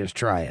replied, You just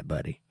try it,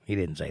 buddy. He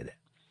didn't say that.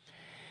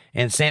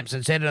 And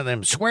Samson said unto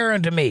them, Swear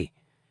unto me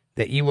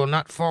that ye will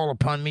not fall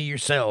upon me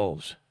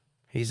yourselves.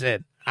 He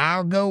said,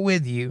 I'll go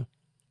with you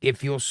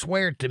if you'll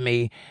swear to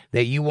me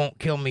that you won't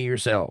kill me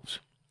yourselves,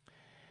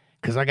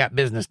 because I got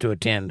business to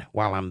attend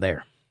while I'm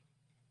there.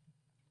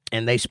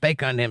 And they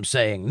spake unto him,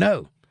 saying,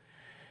 No,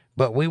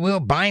 but we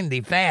will bind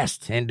thee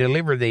fast and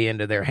deliver thee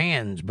into their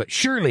hands, but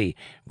surely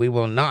we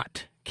will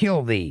not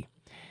kill thee.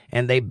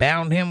 And they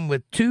bound him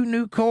with 2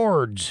 new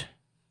cords,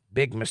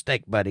 big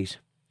mistake, buddies,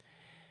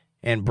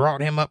 and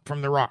brought him up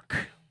from the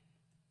rock.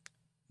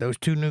 Those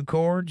 2 new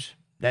cords,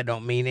 that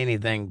don't mean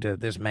anything to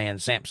this man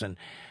Samson,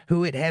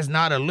 who it has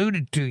not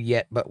alluded to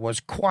yet, but was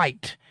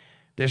quite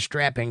the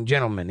strapping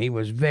gentleman. He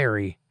was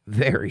very,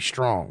 very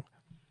strong.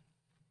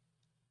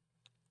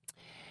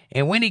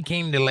 And when he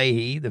came to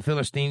Lehi, the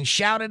Philistines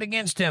shouted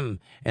against him,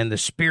 and the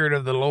Spirit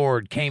of the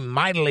Lord came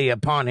mightily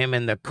upon him,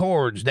 and the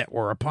cords that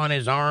were upon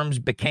his arms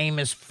became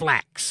as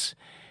flax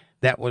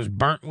that was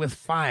burnt with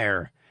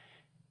fire,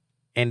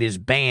 and his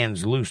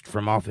bands loosed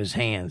from off his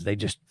hands. They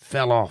just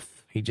fell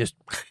off. He just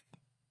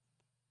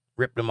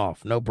ripped them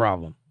off, no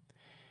problem.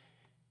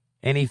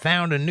 And he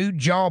found a new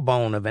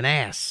jawbone of an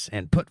ass,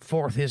 and put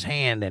forth his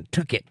hand, and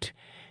took it,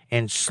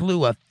 and slew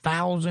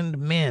 1,000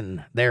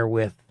 men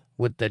therewith,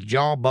 with the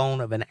jawbone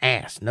of an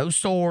ass. No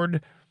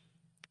sword,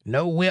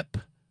 no whip,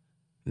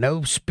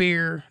 no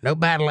spear, no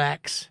battle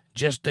axe,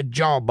 just a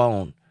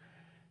jawbone.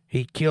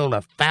 He killed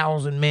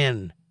 1,000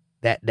 men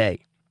that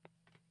day.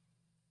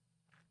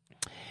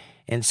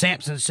 And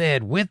Samson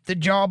said, With the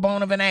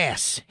jawbone of an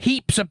ass,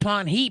 heaps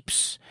upon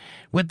heaps,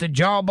 with the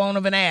jawbone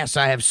of an ass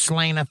I have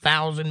slain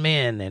 1,000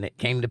 men. And it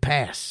came to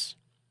pass,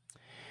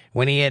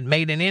 when he had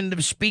made an end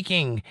of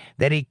speaking,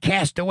 that he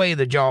cast away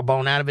the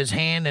jawbone out of his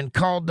hand, and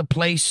called the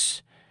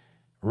place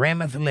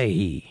Ramath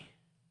Lehi,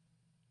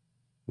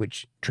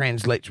 which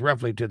translates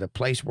roughly to the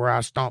place where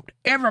I stomped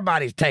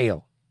everybody's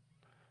tail.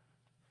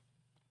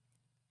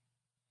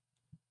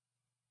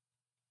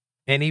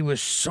 And he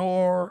was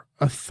sore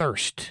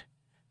athirst,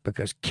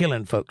 because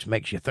killing folks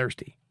makes you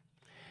thirsty.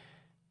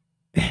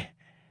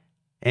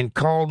 And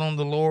called on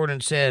the Lord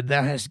and said,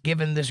 Thou hast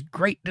given this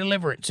great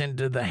deliverance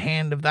into the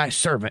hand of thy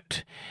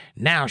servant.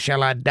 Now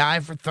shall I die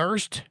for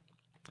thirst,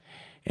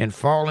 and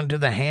fall into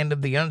the hand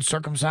of the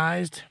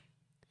uncircumcised?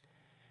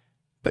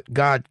 But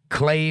God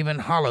clave an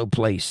hollow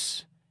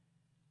place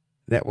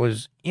that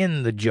was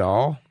in the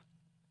jaw,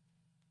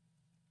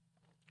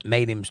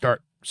 made him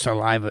start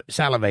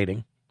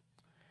salivating.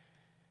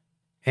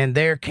 And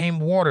there came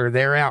water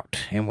thereout,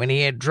 and when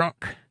he had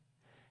drunk,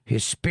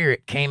 his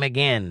spirit came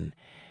again,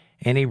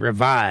 and he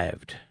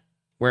revived.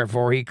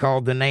 Wherefore he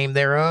called the name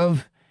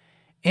thereof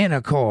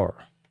Enachor,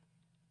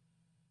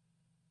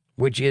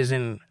 which is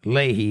in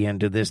Lehi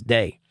unto this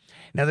day.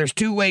 Now there's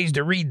 2 ways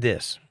to read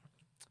this.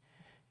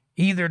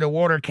 Either the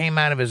water came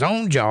out of his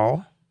own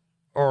jaw,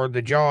 or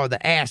the jaw of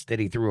the ass that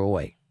he threw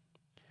away.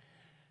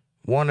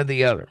 One or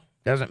the other.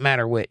 Doesn't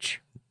matter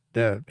which.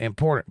 The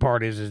important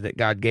part is that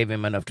God gave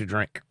him enough to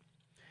drink,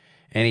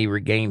 and he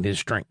regained his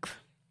strength.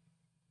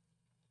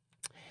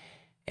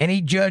 And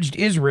he judged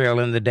Israel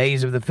in the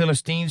days of the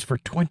Philistines for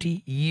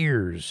 20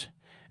 years.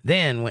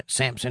 Then went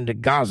Samson to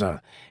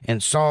Gaza,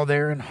 and saw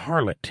there an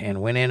harlot,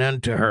 and went in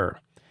unto her.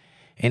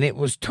 And it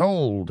was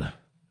told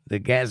the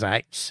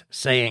Gazites,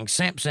 saying,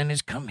 Samson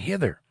is come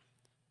hither.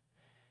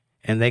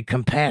 And they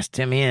compassed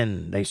him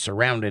in, they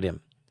surrounded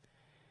him,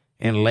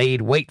 and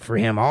laid wait for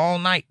him all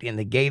night in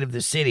the gate of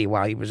the city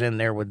while he was in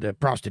there with the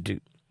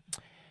prostitute.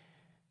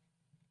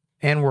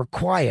 and were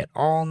quiet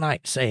all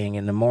night, saying,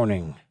 in the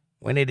morning,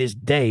 when it is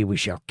day, we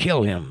shall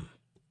kill him.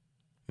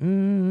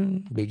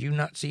 Did you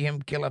not see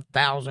him kill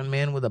 1,000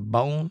 men with a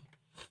bone?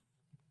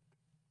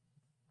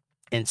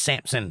 And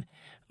Samson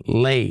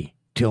lay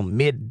till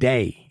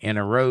midday and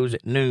arose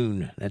at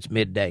noon, that's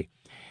midday,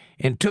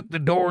 and took the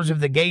doors of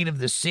the gate of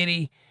the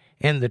city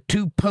and the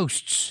 2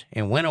 posts,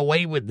 and went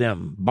away with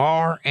them,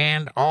 bar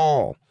and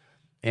all,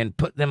 and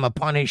put them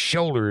upon his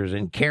shoulders,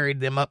 and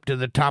carried them up to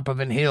the top of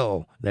an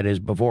hill that is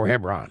before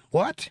Hebron.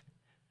 What?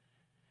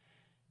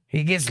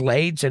 He gets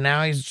laid, so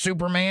now he's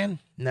Superman?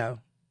 No.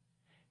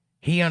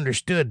 He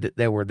understood that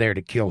they were there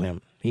to kill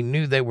him. He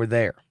knew they were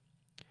there.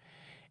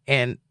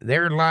 And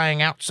they're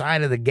lying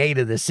outside of the gate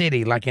of the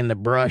city, like in the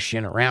brush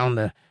and around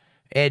the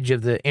edge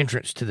of the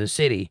entrance to the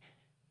city,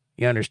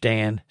 you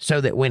understand? So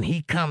that when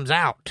he comes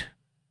out,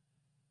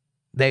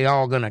 they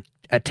all going to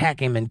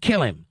attack him and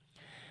kill him.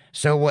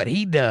 So what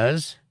he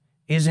does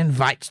is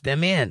invites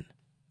them in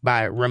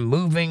by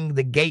removing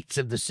the gates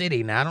of the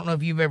city. Now, I don't know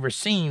if you've ever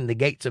seen the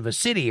gates of a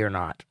city or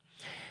not,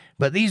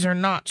 but these are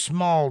not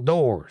small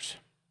doors.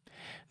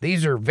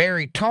 These are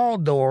very tall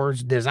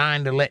doors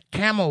designed to let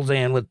camels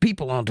in with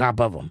people on top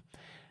of them.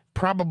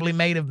 Probably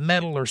made of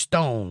metal or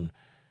stone.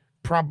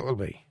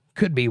 Probably.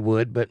 Could be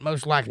wood, but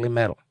most likely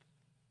metal.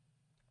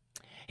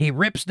 He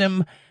rips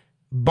them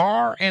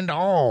bar and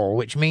all,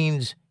 which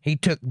means he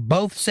took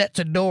both sets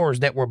of doors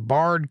that were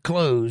barred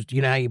closed.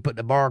 You know how you put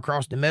the bar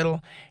across the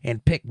middle?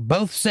 And picked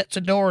both sets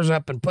of doors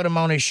up and put them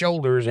on his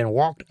shoulders and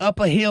walked up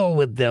a hill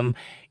with them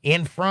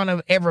in front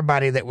of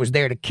everybody that was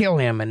there to kill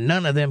him, and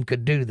none of them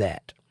could do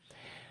that.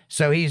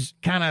 So he's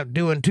kind of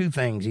doing 2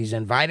 things. He's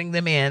inviting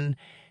them in,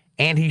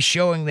 and he's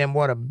showing them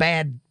what a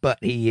bad butt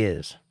he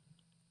is.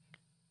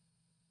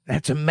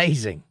 That's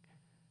amazing.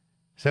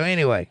 So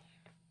anyway,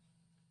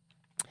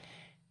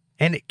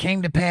 and it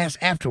came to pass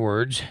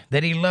afterwards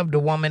that he loved a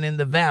woman in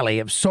the valley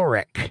of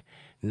Sorek,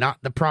 not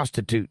the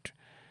prostitute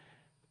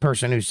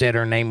person who said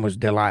her name was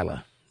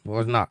Delilah. It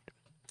was not.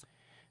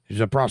 She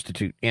was a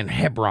prostitute in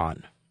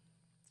Hebron.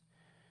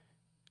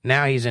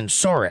 Now he's in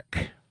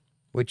Sorek,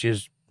 which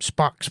is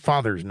Spock's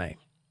father's name,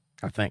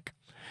 I think,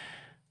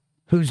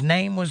 whose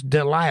name was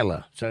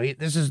Delilah. So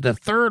this is the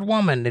 3rd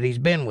woman that he's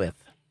been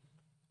with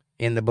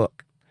in the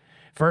book.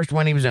 First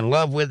one he was in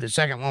love with. The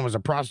second one was a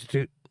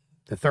prostitute.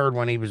 The 3rd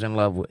one he was in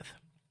love with.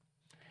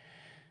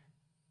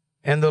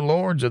 And the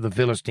lords of the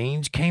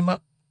Philistines came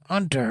up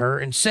unto her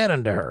and said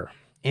unto her,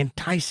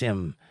 entice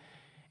him,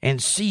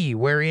 and see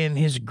wherein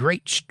his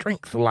great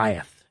strength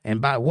lieth,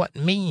 and by what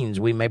means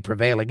we may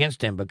prevail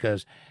against him,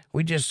 because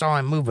we just saw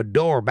him move a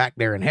door back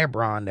there in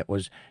Hebron that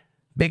was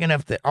big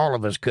enough that all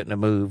of us couldn't have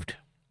moved.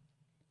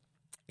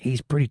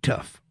 He's pretty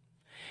tough.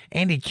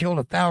 And he killed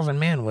 1,000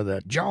 men with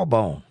a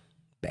jawbone.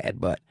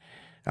 Bad butt.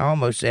 I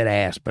almost said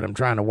ass, but I'm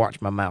trying to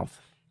watch my mouth,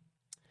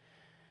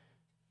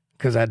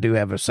 because I do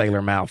have a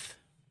sailor mouth.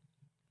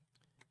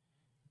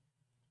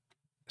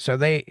 So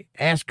they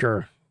ask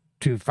her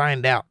to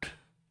find out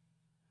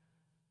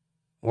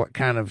what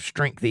kind of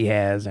strength he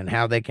has and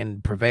how they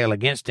can prevail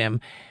against him,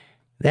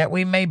 that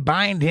we may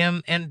bind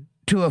him and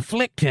to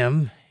afflict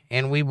him,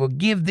 and we will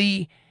give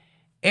thee,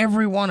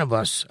 every one of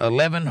us,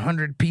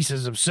 1,100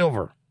 pieces of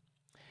silver.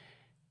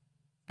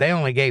 They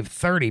only gave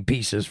 30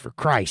 pieces for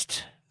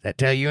Christ. That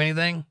tell you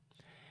anything?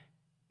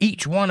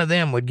 Each one of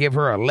them would give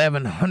her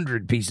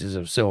 1,100 pieces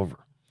of silver.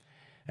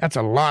 That's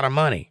a lot of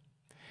money.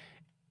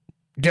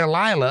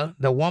 Delilah,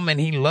 the woman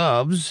he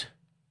loves,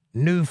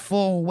 knew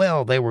full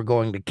well they were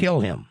going to kill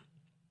him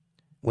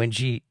when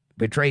she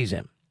betrays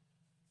him,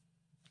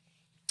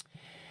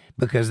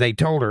 because they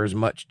told her as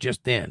much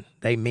just then.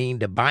 They mean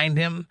to bind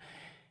him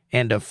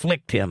and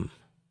afflict him.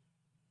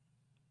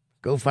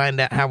 Go find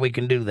out how we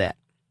can do that.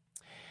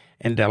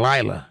 And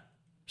Delilah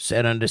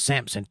said unto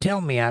Samson, tell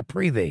me, I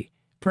pray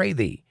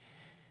thee,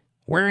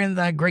 wherein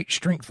thy great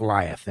strength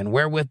lieth, and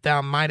wherewith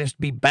thou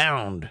mightest be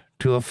bound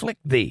to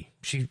afflict thee.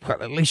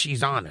 Well, at least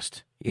she's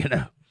honest, you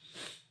know.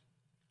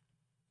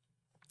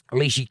 At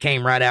least she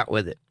came right out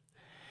with it.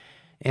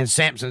 And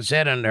Samson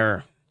said unto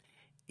her,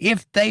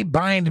 if they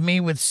bind me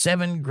with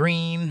 7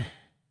 green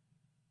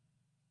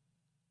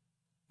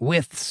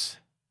withs,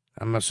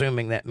 I'm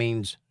assuming that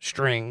means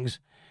strings,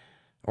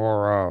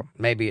 or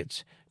maybe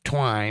it's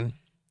twine,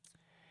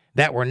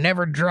 that were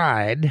never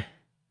dried,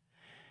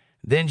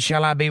 then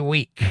shall I be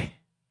weak,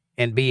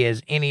 and be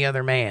as any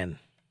other man,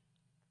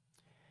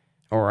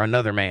 or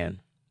another man.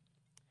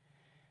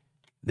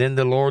 Then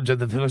the lords of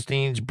the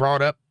Philistines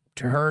brought up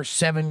to her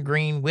 7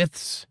 green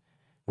withs,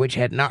 which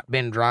had not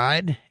been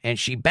dried, and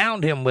she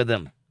bound him with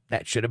them.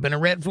 That should have been a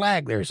red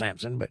flag there,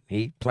 Samson, but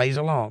he plays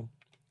along.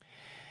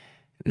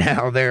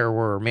 Now there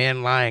were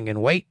men lying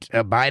in wait,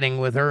 abiding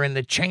with her in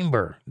the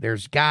chamber.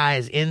 There's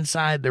guys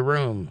inside the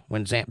room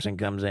when Samson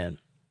comes in.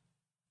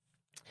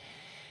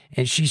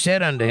 And she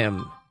said unto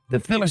him, the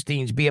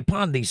Philistines be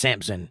upon thee,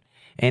 Samson.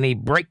 And he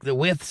brake the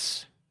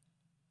withs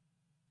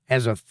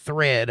as a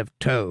thread of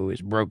tow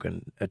is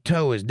broken. A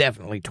tow is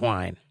definitely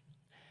twine.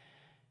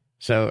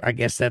 So I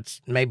guess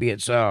maybe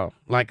it's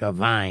like a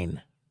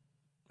vine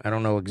I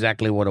don't know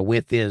exactly what a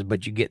width is,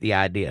 but you get the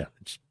idea.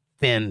 It's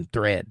thin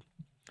thread.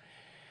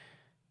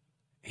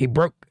 He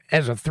broke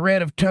as a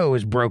thread of tow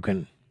is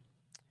broken,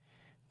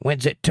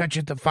 whence it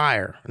toucheth the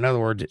fire. In other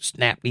words, it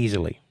snapped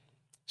easily.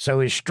 So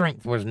his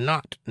strength was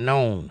not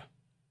known.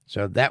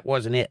 So that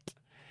wasn't it.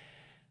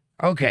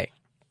 Okay.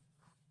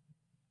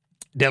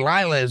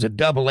 Delilah is a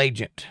double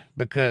agent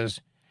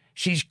because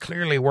she's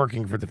clearly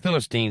working for the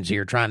Philistines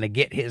here, trying to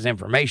get his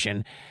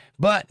information.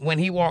 But when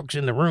he walks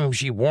in the room,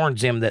 she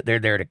warns him that they're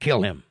there to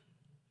kill him.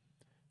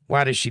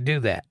 Why does she do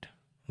that?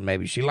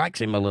 Maybe she likes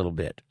him a little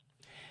bit.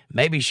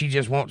 Maybe she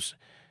just wants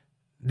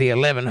the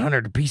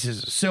 1,100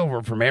 pieces of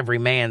silver from every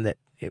man that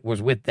it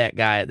was with that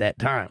guy at that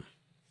time.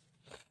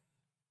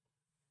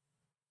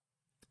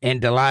 And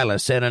Delilah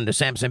said unto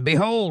Samson,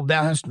 Behold,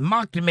 thou hast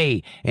mocked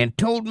me and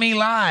told me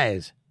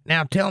lies.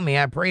 Now tell me,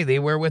 I pray thee,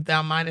 wherewith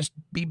thou mightest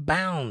be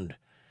bound.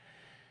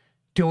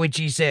 To which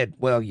he said,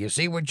 Well, you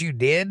see what you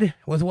did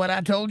with what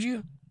I told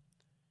you?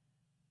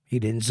 He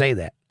didn't say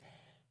that.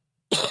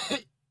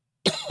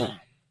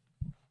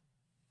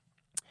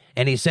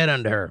 And he said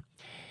unto her,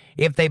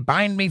 If they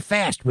bind me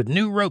fast with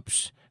new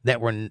ropes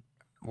that were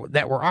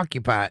never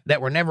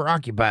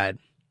occupied,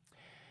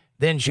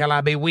 then shall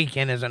I be weak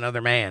and as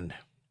another man.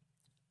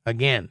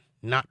 Again,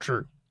 not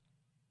true.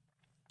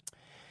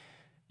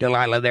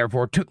 Delilah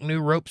therefore took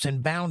new ropes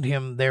and bound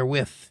him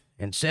therewith,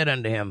 and said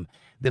unto him,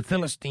 The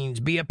Philistines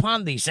be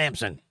upon thee,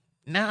 Samson.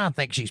 Now I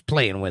think she's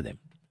playing with him.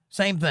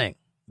 Same thing.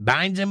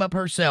 Binds him up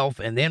herself,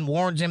 and then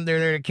warns him they're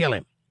there to kill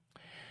him.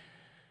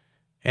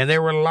 And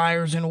there were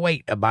liars in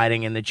wait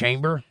abiding in the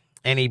chamber,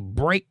 and he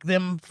brake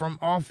them from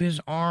off his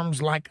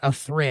arms like a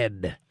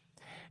thread.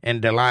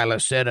 And Delilah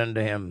said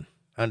unto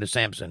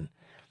Samson,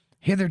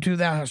 Hitherto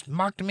thou hast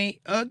mocked me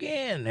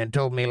again, and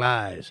told me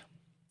lies.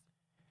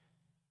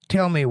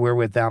 Tell me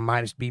wherewith thou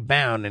mightest be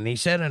bound. And he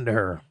said unto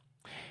her,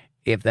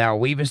 If thou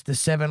weavest the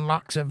 7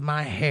 locks of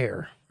my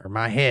hair, or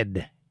my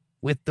head,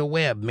 with the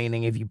web,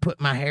 meaning if you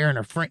put my hair in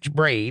a French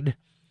braid,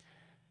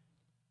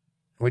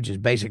 which is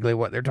basically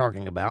what they're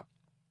talking about,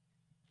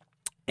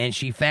 and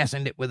she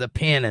fastened it with a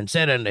pin, and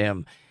said unto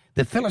him,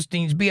 The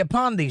Philistines be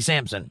upon thee,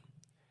 Samson.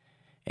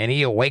 And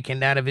he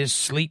awakened out of his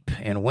sleep,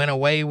 and went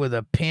away with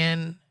a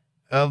pin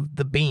of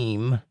the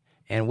beam,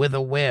 and with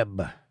a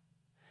web.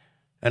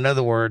 In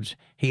other words,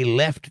 he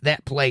left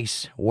that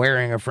place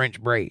wearing a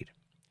French braid.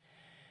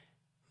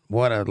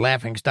 What a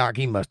laughingstock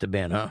he must have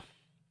been, huh?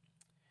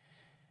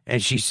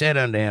 And she said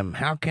unto him,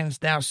 How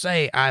canst thou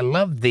say, I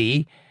love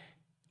thee,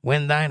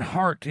 when thine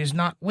heart is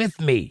not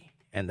with me?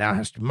 And thou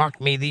hast mocked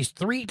me these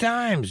 3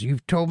 times.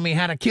 You've told me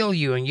how to kill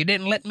you, and you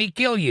didn't let me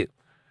kill you.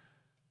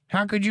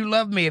 How could you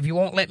love me if you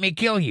won't let me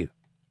kill you?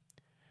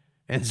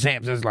 And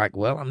Samson's like,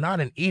 Well, I'm not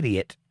an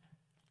idiot.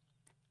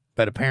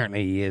 But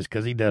apparently he is,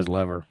 because he does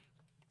love her.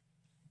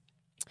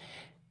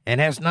 And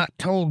hast not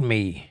told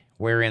me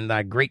wherein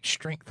thy great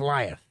strength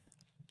lieth.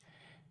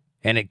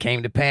 And it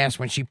came to pass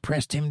when she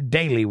pressed him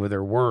daily with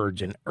her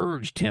words, and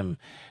urged him,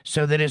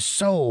 so that his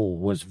soul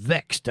was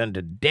vexed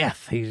unto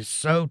death. He's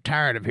so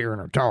tired of hearing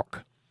her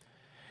talk,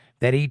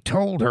 that he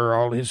told her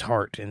all his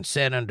heart, and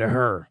said unto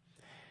her,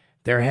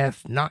 There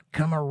hath not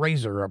come a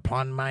razor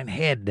upon mine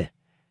head.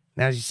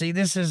 Now, you see,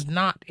 this is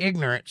not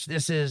ignorance.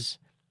 This is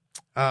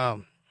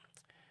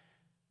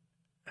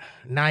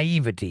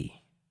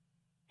naivety.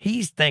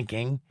 He's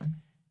thinking,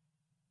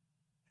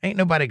 ain't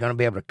nobody going to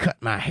be able to cut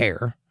my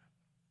hair,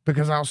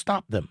 because I'll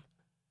stop them.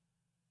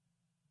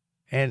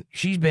 And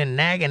she's been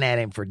nagging at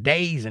him for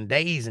days and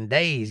days and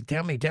days.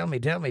 Tell me.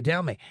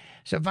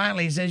 So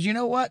finally he says, You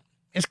know what?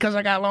 It's because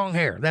I got long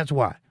hair. That's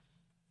why.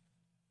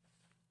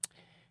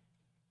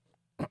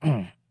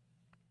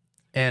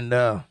 And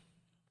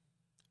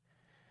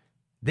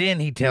then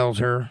he tells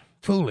her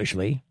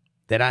foolishly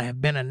that I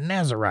have been a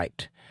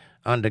Nazarite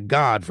unto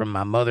God from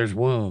my mother's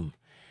womb.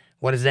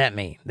 What does that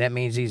mean? That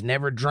means he's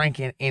never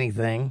drank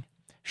anything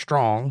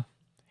strong.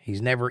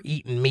 He's never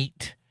eaten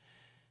meat.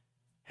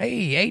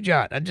 Hey,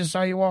 Ajot, I just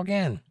saw you walk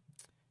in.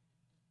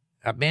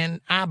 I've been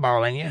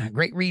eyeballing you.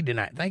 Great read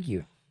tonight. Thank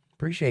you.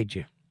 Appreciate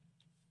you.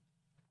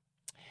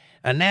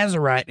 A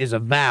Nazarite is a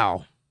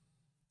vow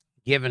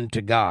given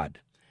to God.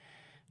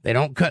 They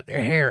don't cut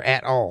their hair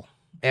at all,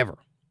 ever.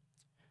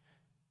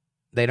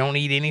 They don't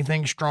eat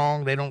anything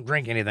strong. They don't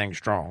drink anything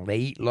strong. They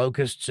eat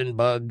locusts and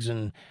bugs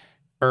and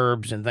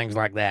herbs and things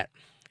like that.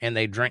 And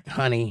they drink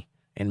honey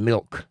and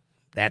milk.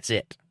 That's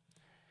it.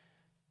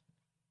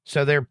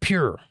 So they're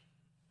pure,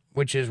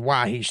 which is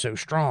why he's so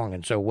strong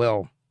and so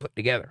well put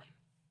together.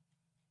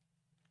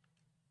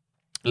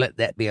 Let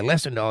that be a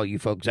lesson to all you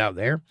folks out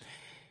there,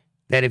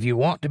 that if you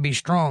want to be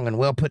strong and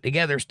well put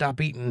together, stop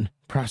eating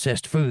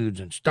processed foods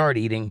and start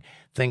eating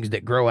things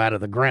that grow out of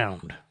the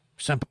ground.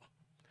 Simple,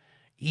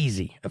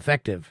 easy,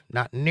 effective,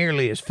 not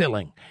nearly as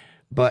filling,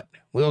 but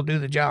will do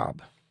the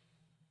job.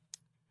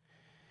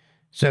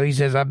 So he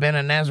says, I've been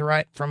a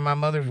Nazarite from my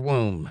mother's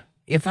womb.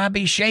 If I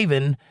be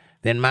shaven,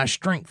 then my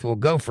strength will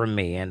go from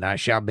me, and I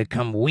shall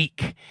become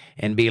weak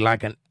and be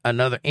like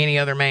any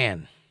other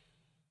man.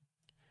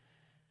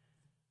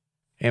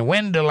 And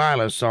when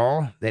Delilah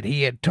saw that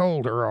he had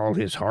told her all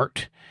his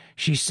heart,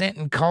 she sent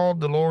and called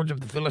the lords of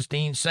the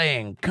Philistines,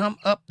 saying, Come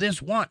up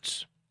this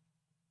once,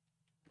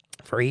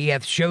 for he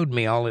hath showed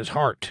me all his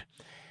heart.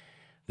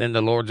 Then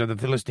the lords of the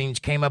Philistines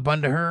came up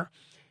unto her,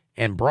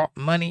 and brought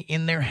money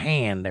in their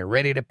hand. They're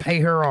ready to pay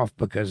her off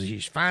because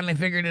she's finally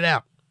figured it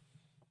out.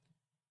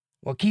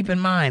 Well, keep in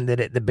mind that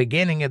at the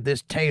beginning of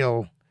this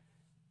tale,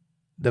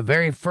 the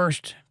very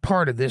first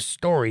part of this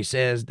story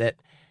says that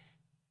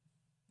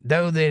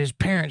though that his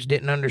parents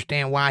didn't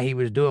understand why he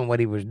was doing what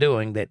he was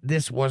doing, that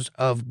this was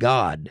of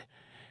God,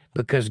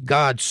 because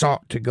God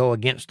sought to go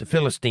against the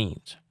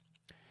Philistines.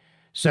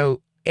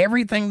 So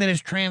everything that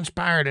has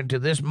transpired into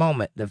this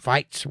moment, the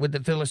fights with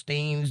the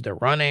Philistines, the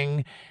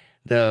running,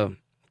 the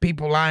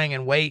people lying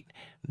in wait,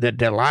 the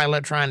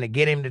Delilah trying to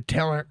get him to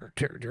tell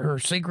her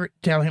secret,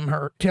 tell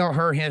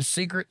her his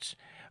secrets,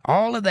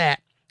 all of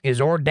that is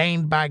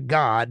ordained by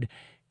God,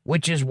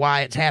 which is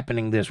why it's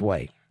happening this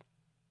way.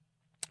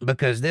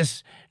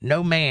 Because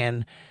no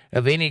man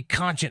of any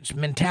conscience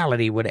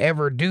mentality would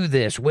ever do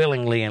this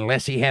willingly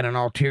unless he had an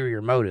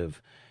ulterior motive.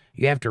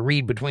 You have to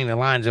read between the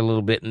lines a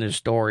little bit in this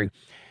story,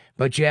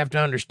 but you have to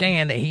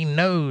understand that he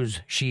knows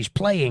she's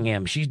playing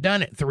him. She's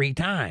done it 3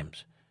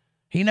 times.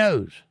 He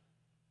knows.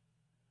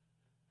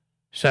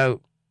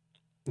 So,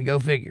 go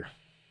figure.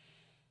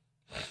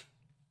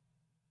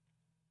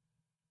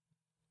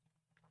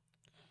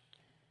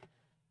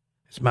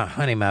 It's my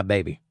honey, my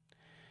baby.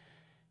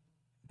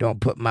 Don't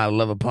put my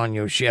love upon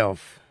your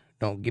shelf.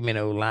 Don't give me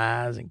no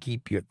lies and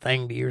keep your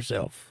thing to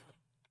yourself.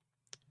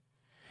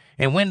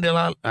 And when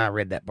Delilah, I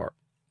read that part.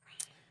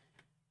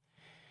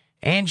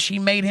 And she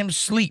made him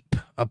sleep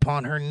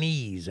upon her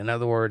knees. In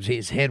other words,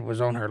 his head was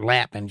on her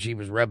lap and she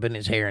was rubbing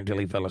his hair until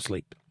he fell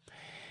asleep.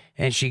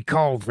 And she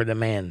called for the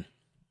man.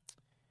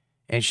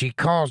 And she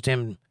caused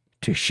him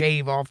to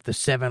shave off the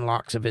 7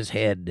 locks of his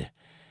head.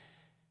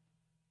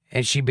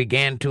 And she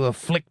began to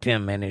afflict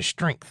him, and his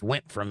strength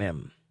went from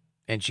him.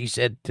 And she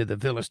said to the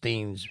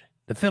Philistines,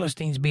 the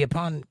Philistines be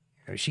upon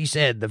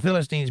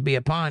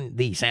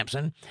thee,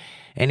 Samson.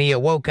 And he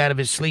awoke out of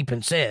his sleep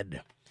and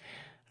said,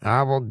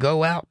 I will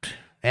go out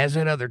as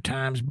at other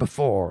times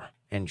before,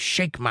 and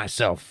shake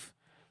myself.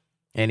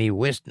 And he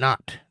wist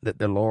not that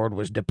the Lord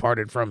was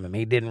departed from him.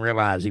 He didn't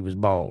realize he was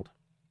bald.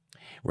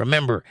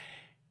 Remember,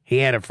 he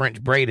had a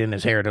French braid in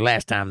his hair the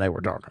last time they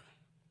were talking.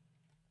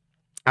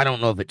 I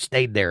don't know if it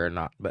stayed there or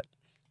not, but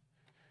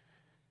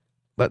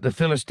the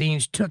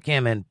Philistines took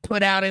him and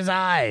put out his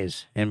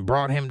eyes and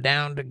brought him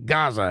down to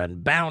Gaza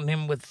and bound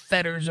him with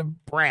fetters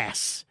of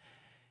brass.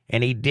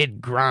 And he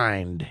did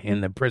grind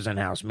in the prison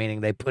house,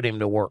 meaning they put him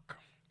to work.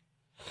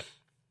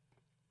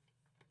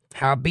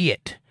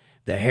 Howbeit,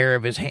 the hair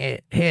of his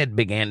head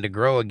began to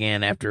grow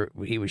again after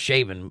he was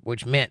shaven,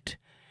 which meant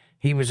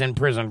he was in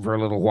prison for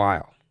a little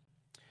while.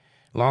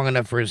 Long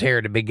enough for his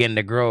hair to begin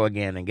to grow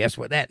again, and guess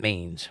what that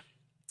means?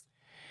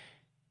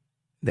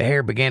 The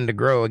hair began to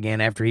grow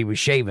again after he was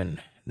shaven.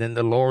 Then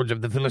the lords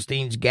of the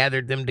Philistines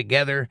gathered them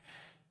together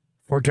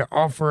for to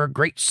offer a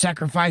great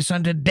sacrifice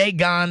unto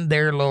Dagon,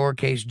 their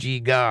lowercase g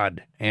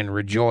god, and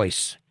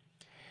rejoice.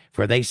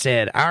 For they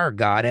said, Our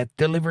God hath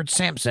delivered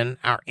Samson,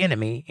 our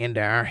enemy,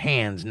 into our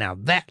hands. Now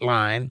that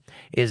line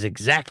is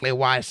exactly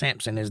why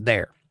Samson is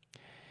there,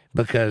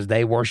 because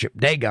they worship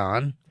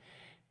Dagon,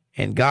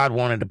 and God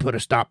wanted to put a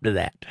stop to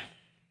that.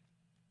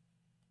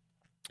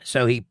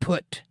 So he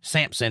put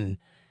Samson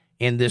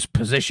in this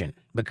position,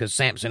 because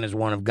Samson is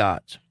one of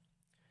God's.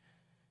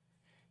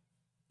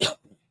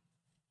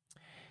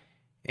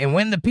 And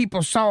when the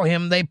people saw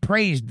him, they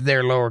praised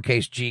their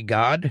lowercase g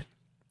God.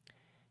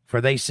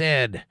 For they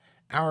said,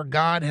 Our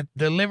God hath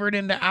delivered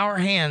into our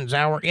hands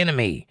our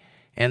enemy,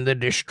 and the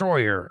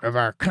destroyer of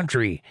our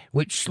country,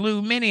 which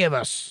slew many of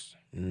us.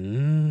 I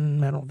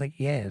don't think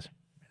he has.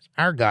 It's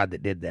our God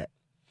that did that.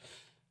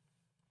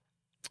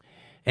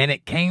 And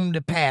it came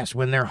to pass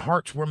when their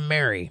hearts were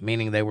merry,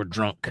 meaning they were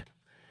drunk,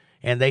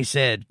 and they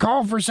said,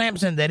 Call for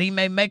Samson that he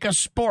may make us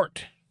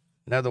sport.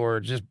 In other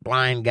words, this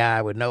blind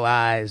guy with no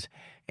eyes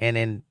and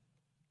in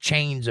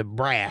chains of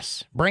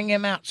brass. Bring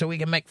him out so we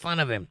can make fun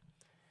of him.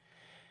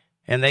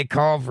 And they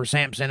called for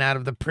Samson out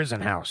of the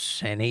prison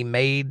house, and he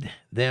made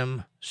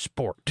them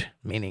sport,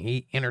 meaning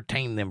he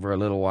entertained them for a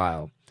little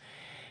while.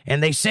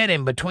 And they set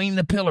him between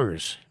the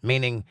pillars,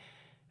 meaning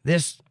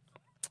this,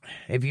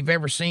 if you've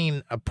ever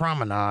seen a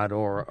promenade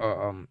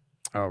or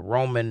a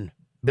Roman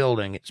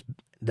building, it's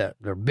the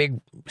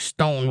big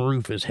stone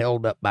roof is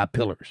held up by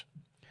pillars.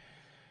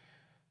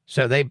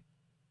 So they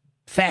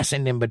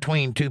fastened him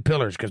between 2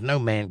 pillars, because no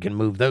man can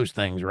move those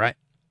things, right?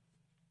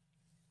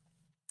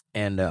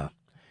 And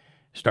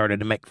started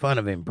to make fun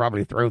of him,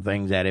 probably throw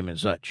things at him and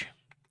such.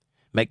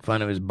 Make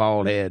fun of his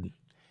bald head.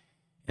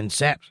 And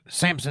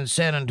Samson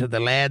said unto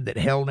the lad that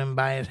held him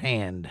by his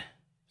hand,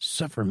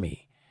 Suffer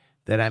me,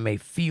 that I may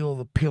feel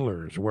the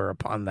pillars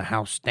whereupon the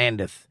house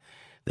standeth,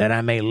 that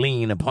I may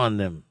lean upon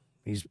them.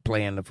 He's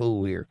playing the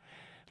fool here.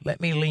 Let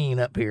me lean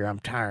up here. I'm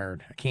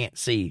tired. I can't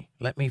see.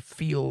 Let me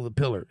feel the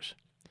pillars.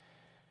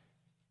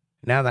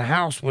 Now the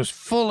house was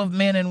full of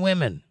men and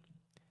women,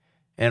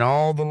 and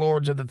all the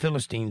lords of the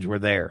Philistines were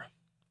there,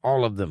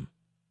 all of them.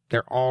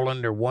 They're all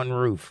under one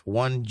roof,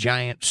 one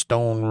giant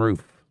stone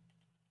roof.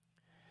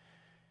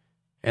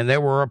 And there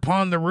were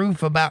upon the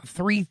roof about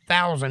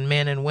 3,000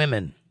 men and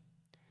women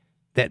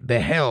that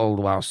beheld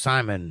while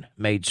Simon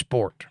made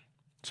sport.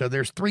 So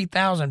there's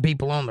 3,000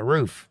 people on the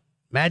roof.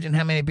 Imagine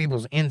how many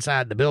people's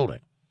inside the building.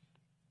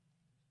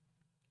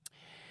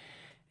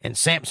 And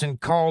Samson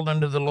called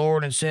unto the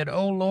Lord and said,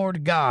 O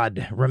Lord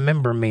God,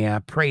 remember me, I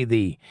pray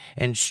thee,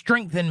 and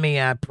strengthen me,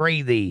 I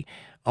pray thee,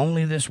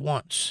 only this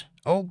once,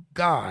 O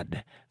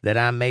God, that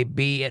I may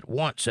be at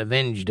once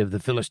avenged of the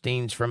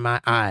Philistines from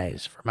my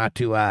eyes, for my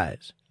two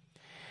eyes.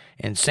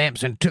 And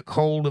Samson took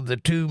hold of the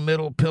two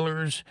middle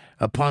pillars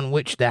upon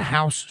which the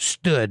house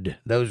stood.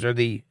 Those are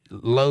the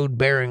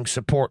load-bearing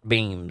support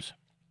beams.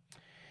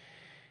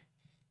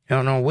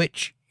 And on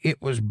which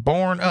it was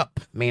borne up,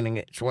 meaning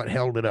it's what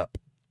held it up.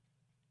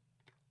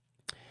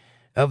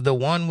 Of the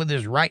one with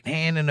his right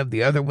hand and of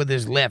the other with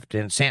his left.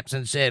 And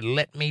Samson said,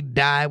 Let me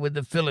die with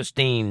the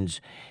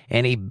Philistines.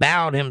 And he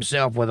bowed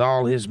himself with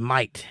all his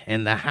might,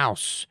 and the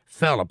house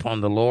fell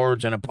upon the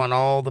lords and upon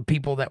all the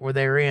people that were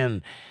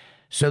therein.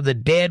 So the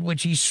dead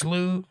which he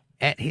slew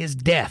at his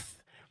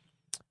death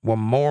were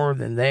more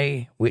than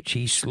they which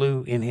he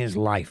slew in his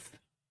life,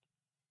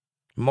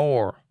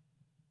 more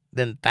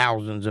than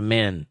thousands of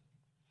men.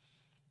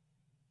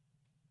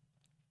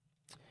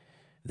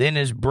 Then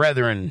his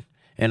brethren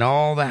and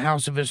all the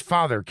house of his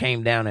father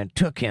came down and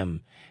took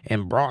him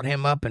and brought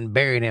him up and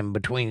buried him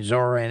between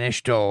Zorah and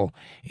Eshtaol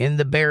in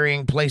the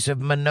burying place of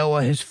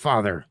Manoah his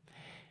father.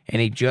 And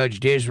he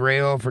judged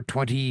Israel for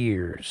 20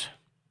 years.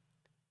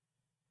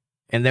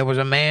 And there was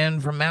a man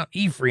from Mount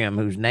Ephraim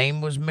whose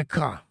name was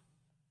Micah.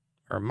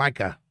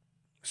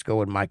 Let's go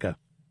with Micah.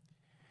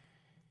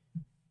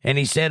 And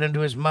he said unto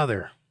his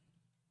mother,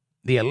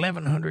 The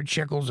 1,100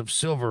 shekels of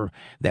silver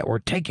that were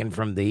taken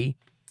from thee,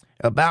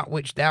 about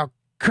which thou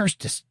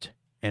cursedst,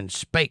 and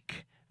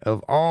spake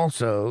of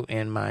also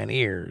in mine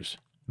ears,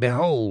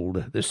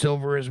 behold, the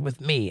silver is with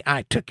me,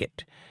 I took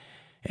it.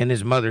 And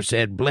his mother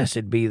said,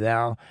 Blessed be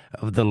thou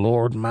of the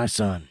Lord my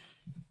son.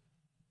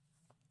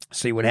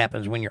 See what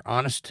happens when you're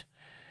honest?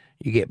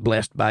 You get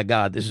blessed by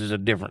God. This is a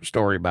different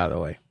story, by the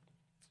way.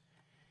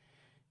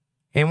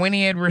 And when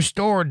he had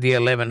restored the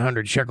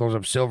 1,100 shekels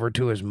of silver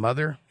to his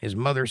mother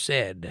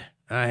said,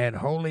 I had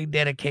wholly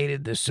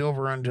dedicated the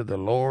silver unto the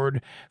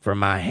Lord from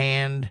my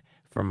hand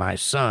for my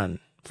son,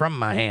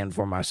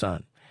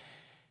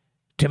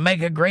 to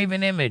make a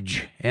graven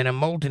image and a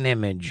molten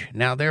image.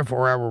 Now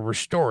therefore I will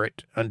restore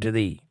it unto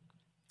thee.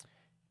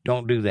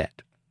 Don't do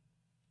that.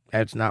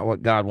 That's not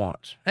what God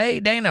wants. Hey,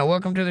 Dana,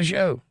 welcome to the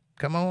show.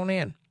 Come on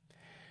in.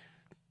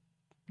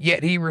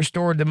 Yet he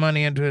restored the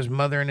money unto his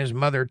mother, and his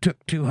mother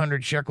took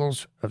 200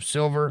 shekels of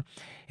silver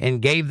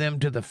and gave them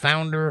to the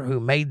founder,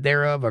 who made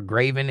thereof a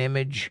graven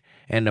image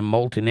and a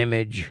molten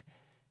image,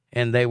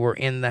 and they were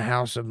in the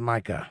house of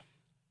Micah.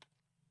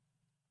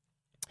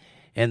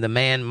 And the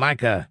man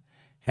Micah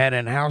had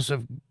an house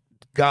of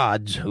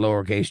gods,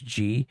 lowercase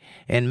g,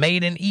 and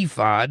made an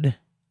ephod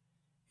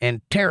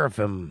and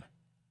teraphim,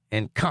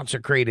 and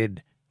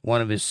consecrated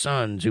one of his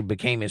sons, who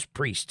became his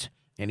priest.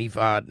 An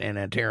ephod and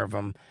a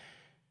teraphim.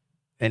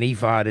 An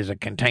ephod is a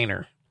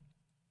container.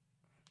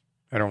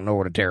 I don't know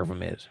what a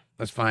teraphim is.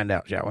 Let's find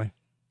out, shall we?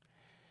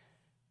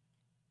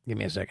 Give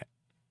me a second.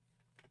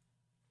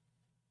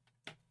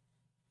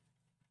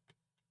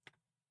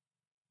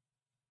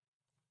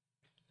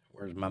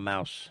 Where's my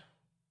mouse?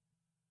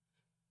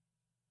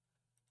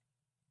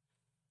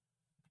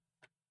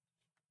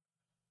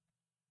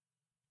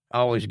 I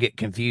always get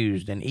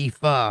confused. An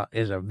ephah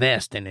is a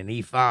vest and an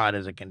ephod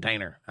is a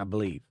container, I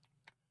believe.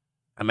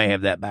 I may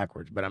have that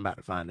backwards, but I'm about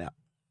to find out.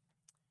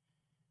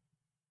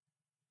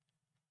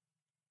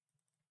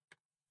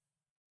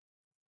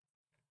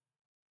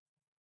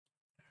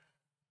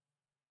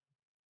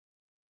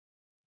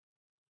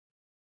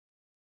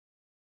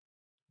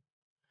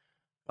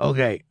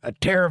 Okay, a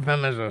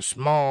teraphim is a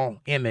small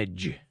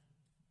image.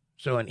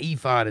 So an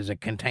ephod is a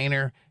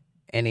container,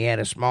 and he had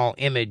a small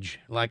image,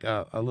 like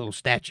a little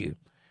statue.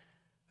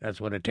 That's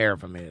what a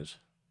teraphim is.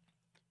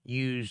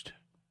 Used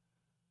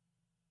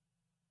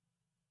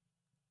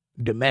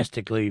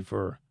domestically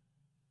for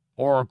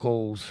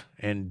oracles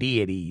and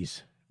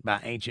deities by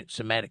ancient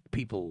Semitic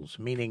peoples,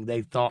 meaning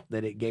they thought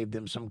that it gave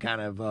them some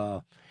kind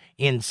of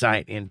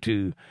insight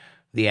into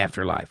the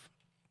afterlife.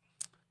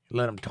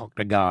 Let them talk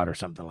to God or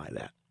something like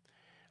that.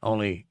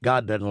 Only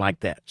God doesn't like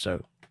that.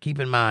 So keep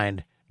in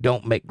mind,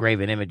 don't make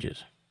graven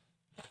images.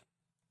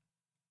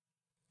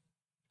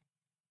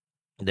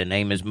 The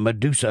name is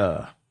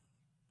Medusa.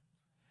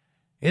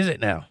 Is it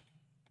now?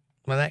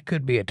 Well, that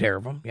could be a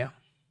teraphim, yeah.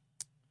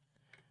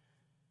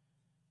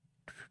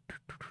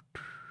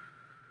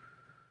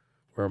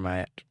 Where am I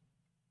at?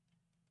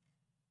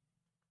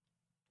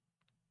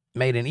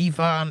 Made an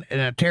ephod and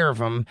a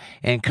teraphim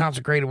and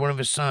consecrated one of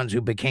his sons,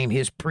 who became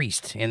his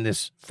priest in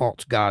this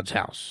false god's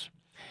house.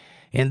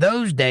 In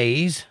those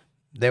days,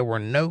 there were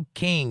no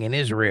king in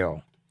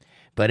Israel,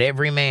 But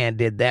every man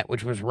did that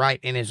which was right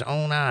in his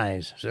own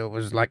eyes. So it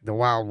was like the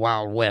wild,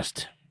 wild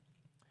west.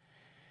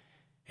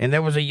 And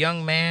there was a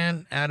young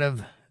man out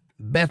of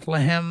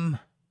Bethlehem,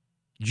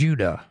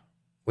 Judah,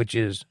 which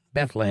is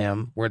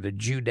Bethlehem, where the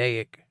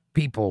Judaic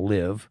people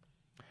live,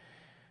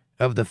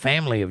 of the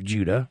family of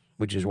Judah,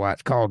 which is why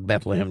it's called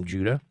Bethlehem,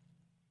 Judah,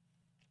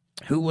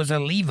 who was a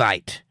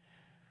Levite.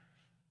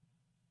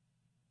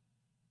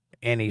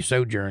 And he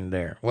sojourned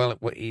there. Well,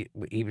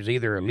 he was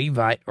either a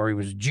Levite or he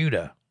was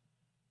Judah.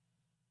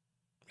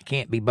 It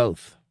can't be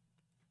both.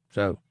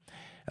 So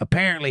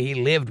apparently he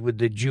lived with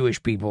the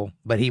Jewish people,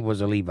 but he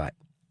was a Levite.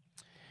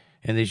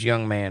 And this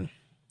young man.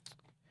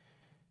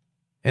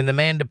 And the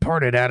man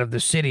departed out of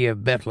the city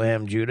of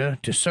Bethlehem, Judah,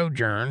 to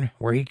sojourn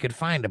where he could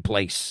find a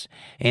place.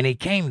 And he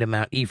came to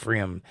Mount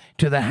Ephraim,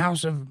 to the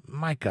house of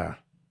Micah,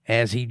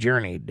 as he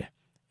journeyed.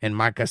 And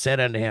Micah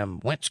said unto him,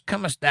 Whence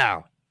comest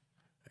thou?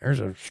 There's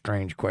a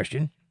strange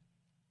question.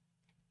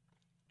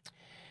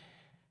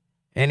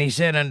 And he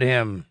said unto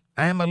him,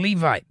 I am a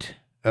Levite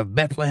of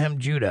Bethlehem,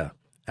 Judah.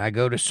 I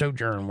go to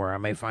sojourn where I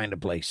may find a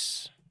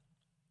place.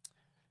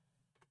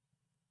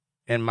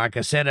 And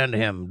Micah said unto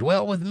him,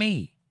 Dwell with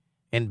me,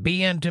 and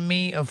be unto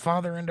me a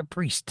father and a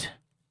priest.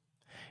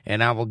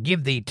 And I will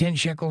give thee 10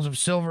 shekels of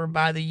silver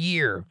by the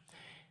year.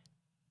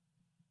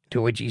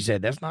 To which he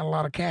said, That's not a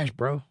lot of cash,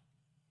 bro.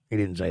 He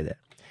didn't say that.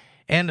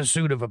 And a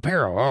suit of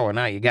apparel. Oh,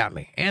 now you got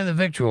me. And the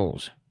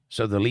victuals.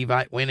 So the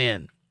Levite went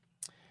in.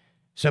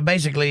 So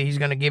basically, he's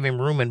going to give him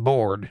room and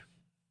board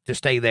to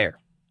stay there.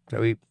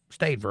 So he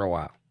stayed for a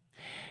while.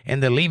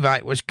 And the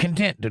Levite was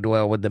content to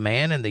dwell with the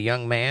man, and the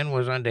young man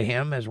was unto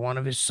him as one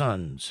of his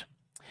sons.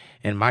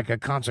 And Micah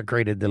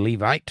consecrated the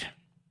Levite,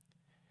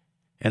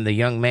 and the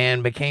young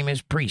man became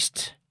his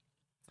priest,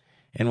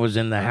 and was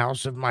in the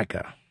house of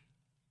Micah.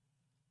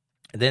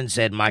 Then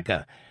said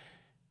Micah,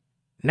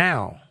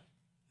 Now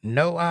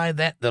know I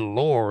that the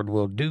Lord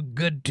will do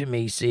good to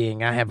me,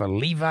 seeing I have a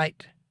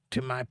Levite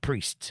to my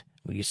priest.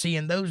 Well, you see,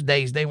 in those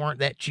days, they weren't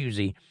that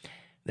choosy.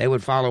 They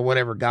would follow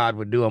whatever God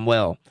would do them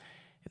well.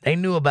 They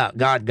knew about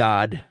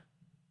God.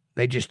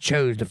 They just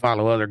chose to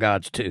follow other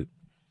gods too.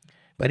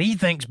 But he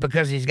thinks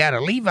because he's got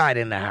a Levite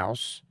in the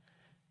house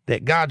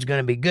that God's going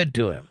to be good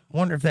to him.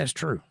 Wonder if that's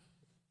true.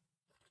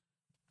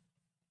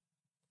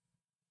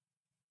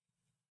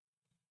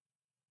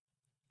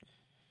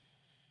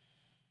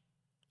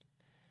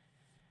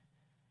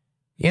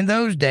 In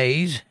those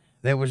days,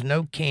 there was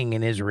no king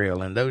in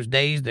Israel. In those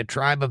days, the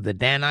tribe of the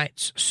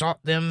Danites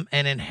sought them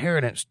an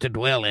inheritance to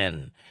dwell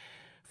in.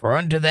 For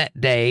unto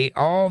that day,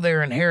 all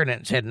their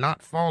inheritance had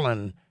not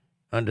fallen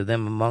unto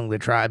them among the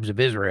tribes of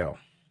Israel.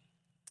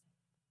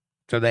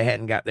 So they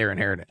hadn't got their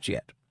inheritance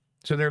yet.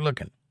 So they're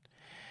looking.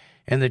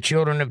 And the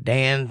children of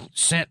Dan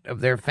sent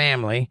of their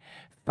family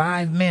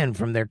 5 men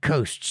from their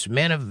coasts,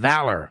 men of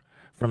valor,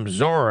 from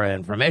Zorah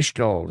and from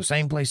Eshtaol, the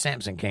same place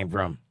Samson came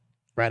from,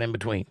 right in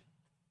between,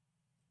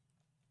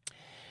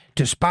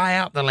 to spy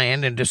out the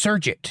land and to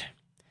search it.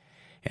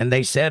 And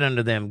they said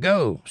unto them,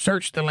 Go,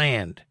 search the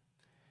land.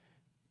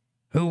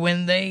 Who,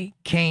 when they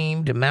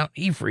came to Mount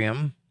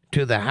Ephraim,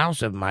 to the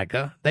house of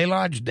Micah, they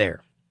lodged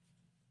there.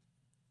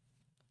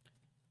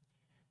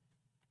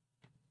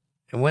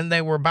 And when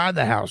they were by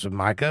the house of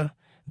Micah,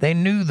 they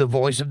knew the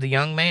voice of the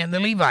young man, the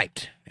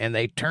Levite. And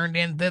they turned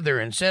in thither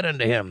and said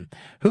unto him,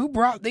 Who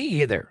brought thee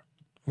hither?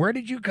 Where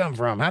did you come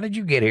from? How did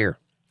you get here?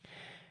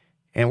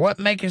 And what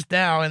makest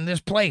thou in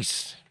this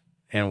place?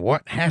 And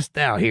what hast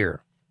thou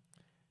here?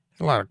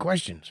 A lot of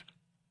questions.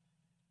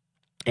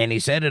 And he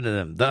said unto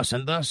them, Thus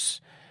and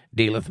thus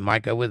dealeth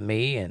Micah with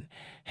me, and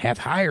hath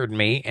hired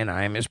me, and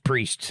I am his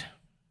priest.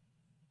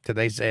 So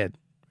they said,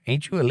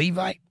 Ain't you a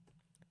Levite?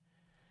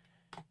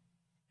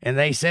 And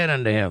they said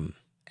unto him,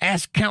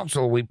 Ask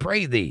counsel, we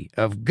pray thee,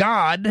 of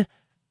God,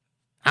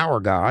 our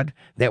God,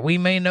 that we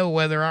may know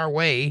whether our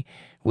way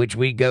which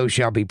we go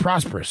shall be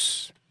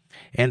prosperous.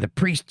 And the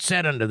priest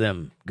said unto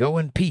them, Go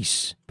in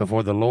peace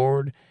before the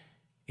Lord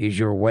is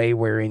your way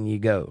wherein ye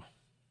go.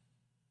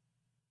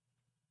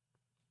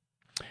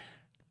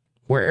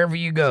 Wherever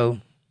you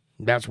go,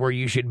 that's where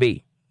you should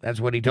be.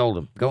 That's what he told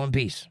them. Go in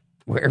peace.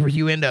 Wherever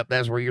you end up,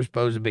 that's where you're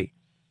supposed to be.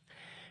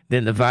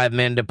 Then the 5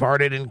 men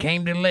departed and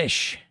came to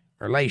Laish,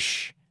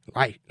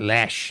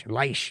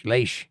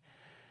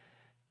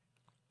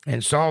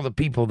 and saw the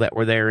people that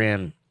were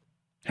therein,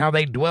 how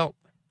they dwelt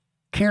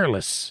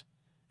careless,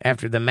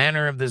 after the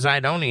manner of the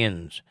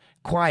Zidonians,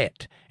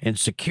 quiet and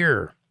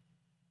secure.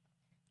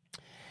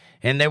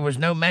 And there was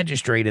no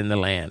magistrate in the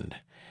land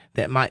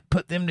that might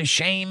put them to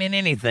shame in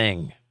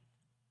anything.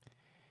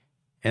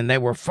 And they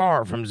were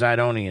far from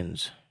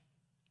Zidonians,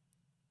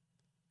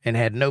 and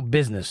had no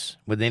business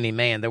with any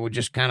man. They were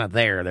just kind of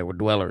there. They were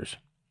dwellers.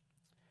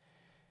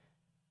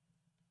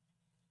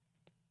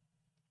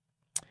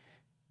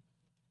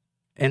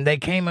 And they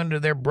came unto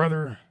their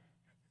brethren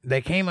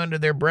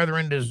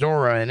to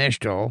Zorah and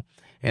Eshtaol,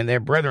 and their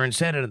brethren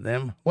said unto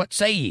them, What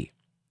say ye?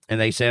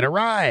 And they said,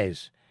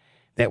 Arise,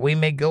 that we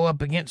may go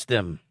up against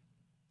them.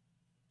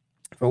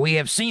 For we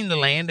have seen the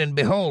land, and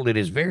behold, it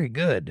is very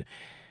good.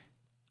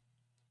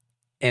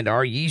 And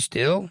are you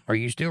still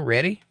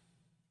ready?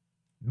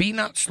 Be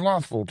not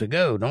slothful to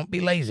go. Don't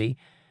be lazy.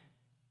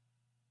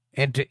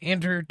 And to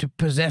enter to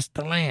possess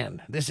the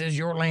land. This is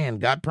your land.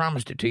 God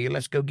promised it to you.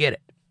 Let's go get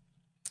it.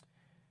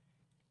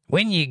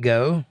 When ye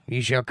go,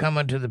 ye shall come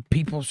unto the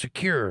people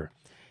secure,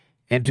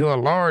 and to a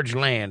large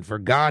land, for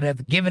God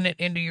hath given it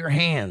into your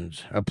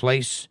hands, a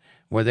place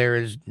where there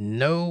is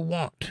no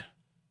want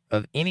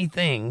of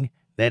anything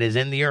that is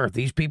in the earth.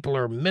 These people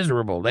are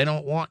miserable. They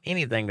don't want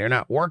anything. They're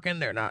not working.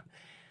 They're not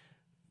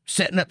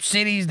setting up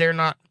cities. They're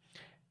not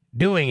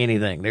doing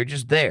anything. They're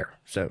just there.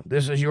 So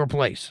this is your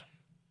place.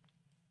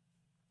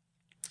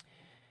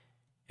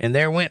 And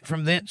there went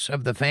from thence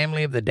of the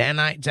family of the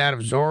Danites out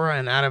of Zorah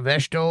and out of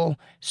Eshtaol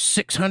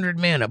 600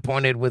 men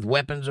appointed with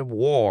weapons of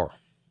war.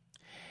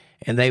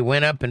 And they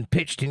went up and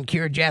pitched in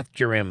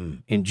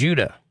Kirjathjearim in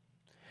Judah.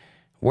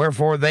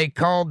 Wherefore they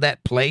called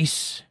that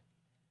place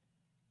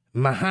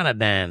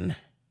Mahanadan.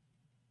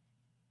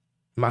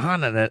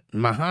 Mahanadan.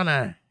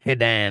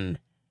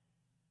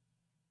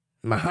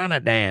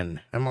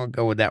 I'm going to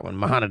go with that one.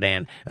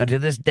 Mahanadan. Unto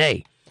this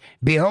day.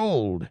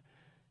 Behold,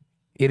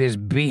 it is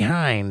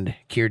behind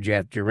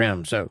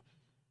Kirjathjearim. So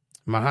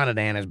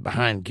Mahanadan is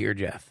behind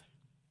Kirjath.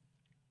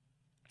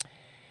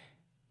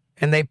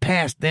 And they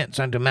passed thence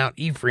unto Mount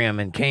Ephraim,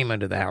 and came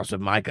unto the house of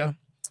Micah,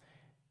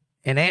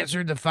 and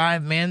answered the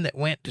 5 men that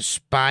went to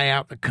spy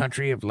out the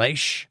country of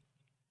Laish,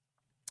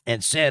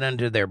 and said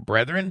unto their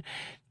brethren,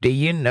 Do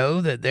ye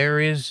know that there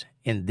is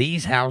in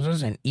these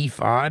houses an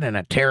ephod, and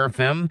a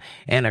teraphim,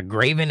 and a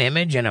graven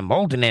image, and a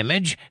molten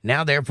image?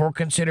 Now therefore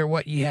consider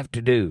what ye have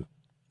to do.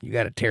 You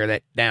got to tear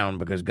that down,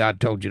 because God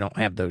told you don't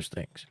have those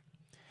things.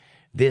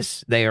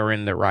 This, they are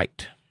in the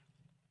right.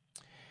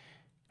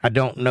 I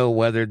don't know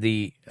whether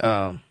the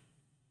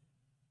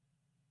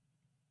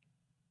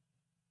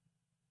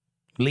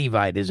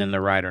Levite is in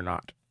the right or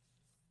not.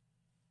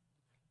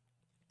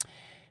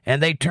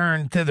 And they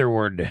turned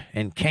thitherward,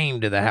 and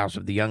came to the house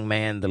of the young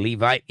man, the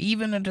Levite,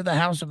 even unto the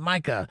house of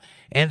Micah,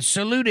 and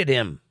saluted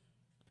him.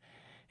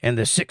 And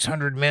the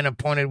 600 men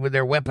appointed with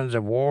their weapons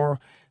of war,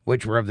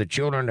 which were of the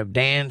children of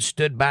Dan,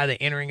 stood by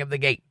the entering of the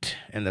gate.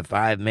 And the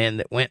 5 men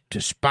that went to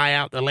spy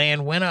out the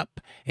land went up,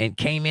 and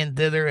came in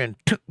thither, and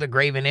took the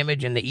graven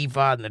image, and the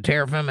ephod, and the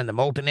teraphim, and the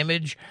molten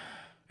image.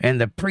 And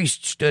the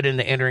priest stood in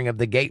the entering of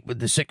the gate with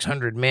the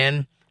 600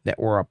 men that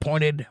were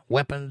appointed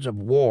weapons of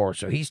war.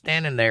 So he's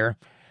standing there,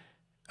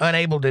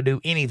 unable to do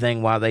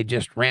anything, while they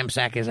just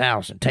ransack his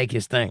house and take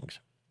his things.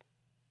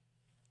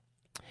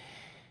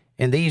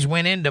 And these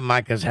went into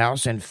Micah's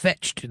house, and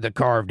fetched the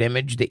carved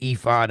image, the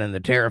ephod, and the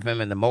teraphim,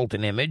 and the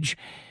molten image.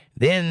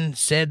 Then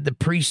said the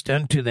priest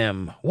unto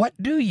them, What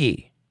do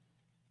ye?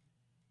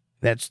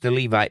 That's the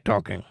Levite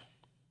talking.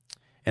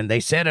 And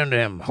they said unto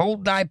him,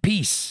 Hold thy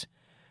peace,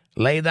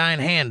 lay thine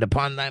hand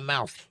upon thy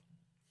mouth,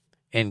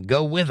 and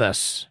go with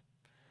us,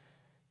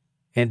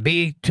 and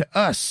be to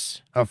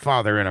us a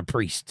father and a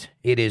priest.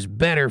 It is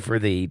better for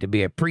thee to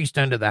be a priest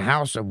unto the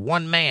house of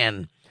one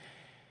man,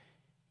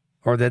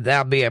 or that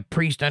thou be a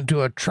priest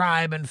unto a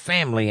tribe and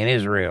family in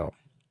Israel.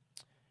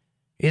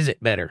 Is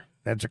it better?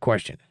 That's a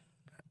question.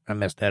 I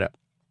messed that up.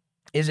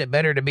 Is it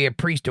better to be a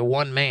priest to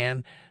one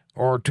man,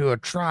 or to a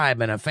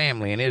tribe and a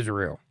family in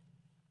Israel?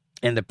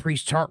 And the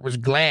priest's heart was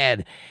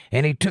glad,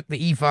 and he took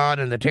the ephod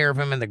and the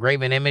teraphim and the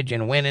graven image,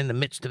 and went in the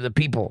midst of the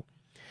people.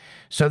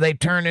 So they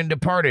turned and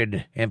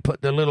departed, and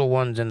put the little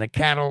ones and the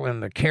cattle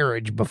and the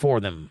carriage before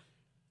them.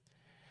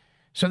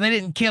 So they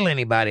didn't kill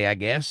anybody, I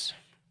guess.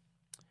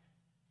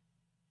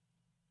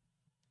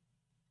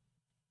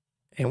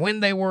 And when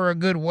they were a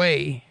good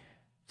way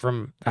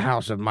from the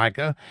house of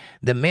Micah,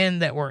 the men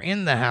that were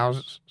in the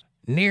house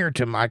near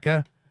to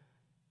Micah,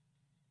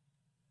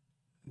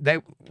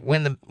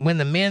 when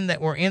the men that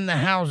were in the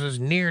houses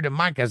near to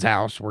Micah's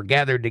house were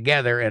gathered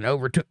together and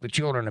overtook the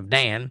children of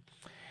Dan,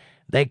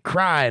 they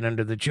cried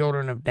unto the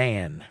children of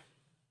Dan.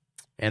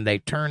 And they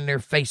turned their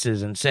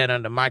faces and said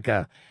unto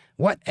Micah,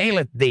 What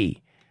aileth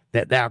thee,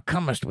 that thou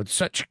comest with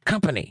such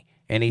company?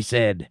 And he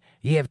said,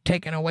 Ye have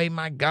taken away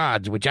my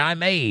gods, which I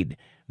made,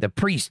 the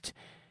priest,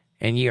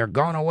 and ye are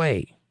gone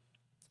away.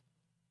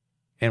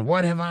 And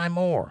what have I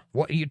more?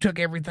 What, you took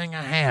everything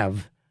I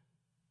have.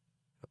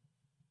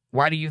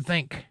 Why do you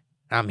think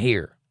I'm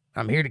here?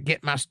 I'm here to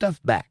get my stuff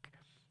back.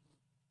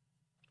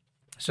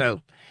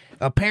 So,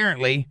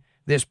 apparently,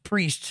 this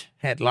priest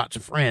had lots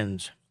of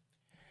friends.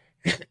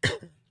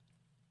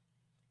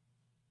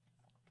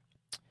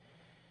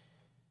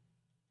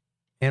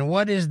 And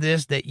what is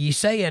this that ye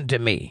say unto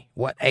me?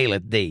 What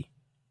aileth thee?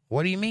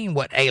 What do you mean,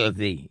 what aileth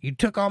thee? You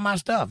took all my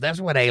stuff.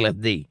 That's what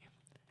aileth thee.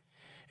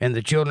 And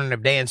the children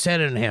of Dan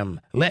said unto him,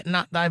 Let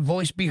not thy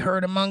voice be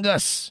heard among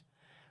us,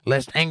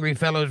 lest angry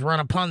fellows run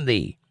upon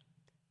thee,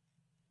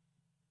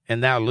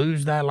 and thou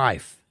lose thy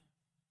life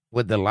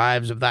with the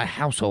lives of thy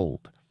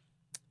household.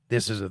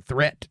 This is a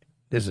threat.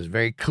 This is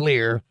very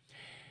clear.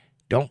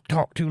 Don't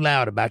talk too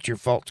loud about your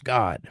false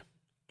god.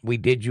 We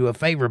did you a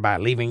favor by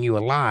leaving you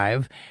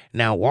alive.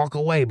 Now walk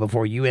away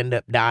before you end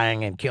up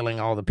dying and killing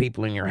all the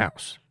people in your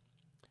house.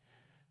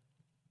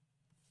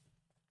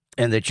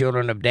 And the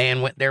children of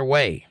Dan went their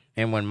way,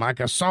 And when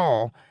Micah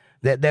saw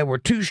that they were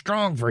too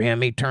strong for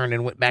him, he turned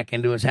and went back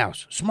into his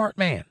house. Smart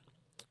man.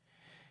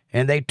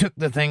 And they took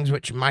the things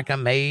which Micah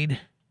made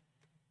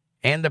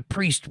and the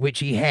priest which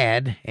he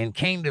had, and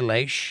came to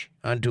Laish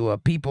unto a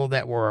people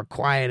that were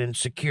quiet and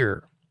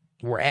secure,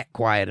 were at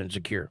quiet and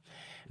secure.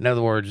 In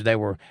other words, they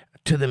were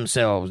to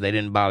themselves. They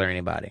didn't bother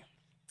anybody.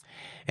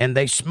 And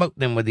they smote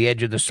them with the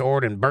edge of the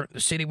sword and burnt the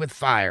city with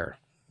fire.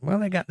 Well,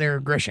 they got their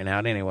aggression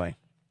out anyway.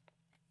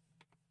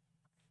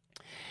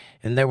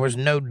 And there was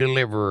no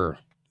deliverer,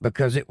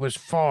 because it was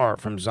far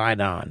from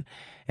Zidon,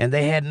 and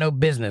they had no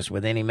business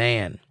with any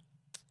man.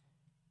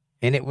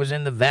 And it was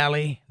in the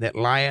valley that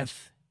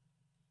lieth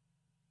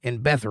in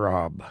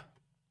Bethrob.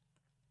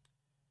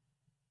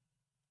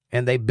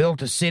 And they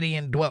built a city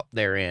and dwelt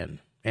therein,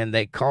 and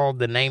they called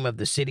the name of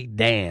the city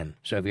Dan.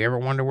 So if you ever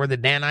wonder where the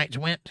Danites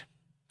went,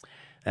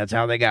 that's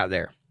how they got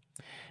there.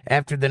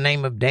 After the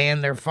name of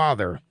Dan their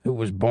father, who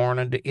was born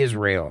unto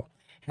Israel.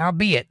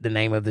 Howbeit the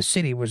name of the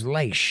city was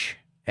Laish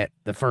at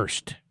the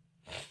first.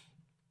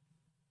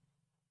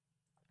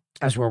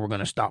 That's where we're going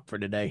to stop for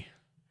today.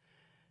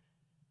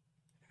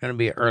 Going to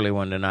be an early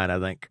one tonight, I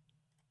think.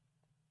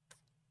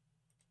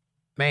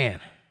 Man,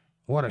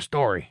 what a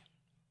story.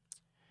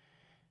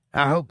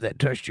 I hope that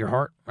touched your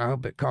heart. I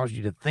hope it caused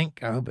you to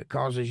think. I hope it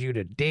causes you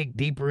to dig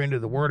deeper into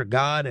the Word of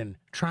God and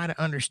try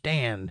to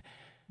understand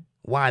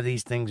why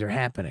these things are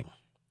happening.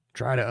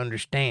 Try to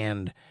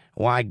understand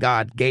why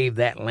God gave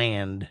that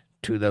land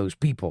to those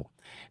people.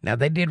 Now,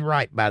 they did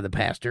right by the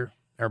pastor,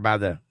 or by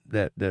the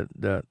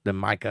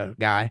Micah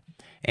guy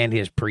and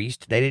his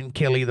priest. They didn't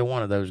kill either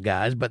one of those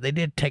guys, but they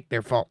did take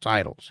their false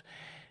idols.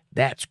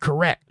 That's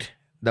correct,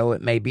 though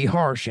it may be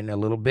harsh and a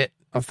little bit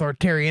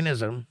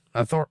authoritarianism.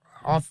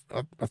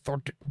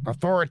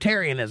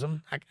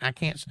 Authoritarianism.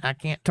 I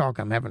can't talk.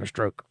 I'm having a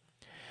stroke.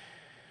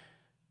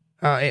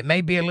 It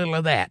may be a little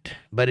of that,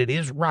 but it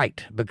is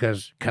right,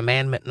 because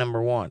commandment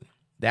number 1,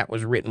 that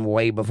was written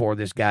way before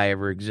this guy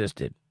ever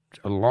existed.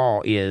 A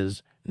law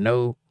is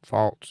no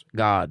false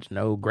gods,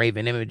 no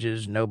graven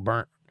images, no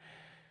burnt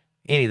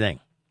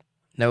anything,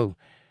 no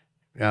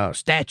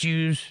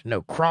statues,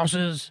 no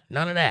crosses,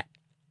 none of that.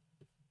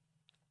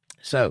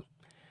 So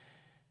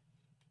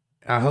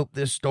I hope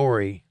this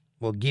story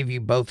will give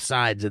you both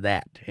sides of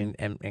that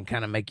and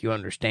kind of make you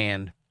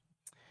understand.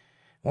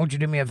 Won't you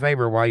do me a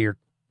favor while you're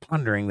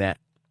pondering that?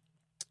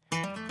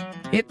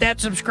 Hit that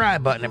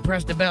subscribe button and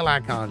press the bell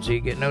icon so you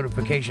get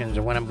notifications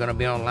of when I'm going to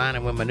be online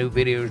and when my new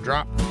videos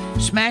drop.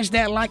 Smash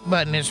that like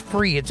button. It's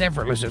free. It's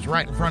effortless. It's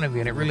right in front of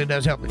you, and it really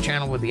does help the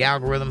channel with the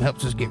algorithm.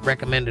 Helps us get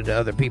recommended to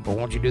other people.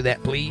 Won't you do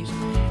that, please?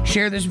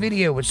 Share this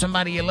video with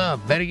somebody you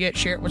love. Better yet,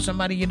 share it with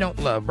somebody you don't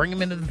love. Bring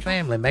them into the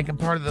family. Make them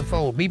part of the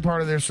fold. Be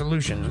part of their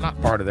solutions,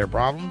 not part of their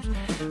problems.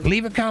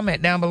 Leave a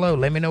comment down below.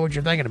 Let me know what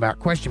you're thinking about.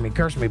 Question me,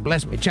 curse me,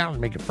 bless me, challenge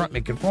me, confront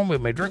me, conform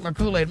with me, drink my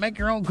Kool-Aid. Make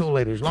your own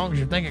Kool-Aid as long as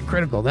you're thinking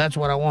critical. That's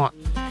what I want.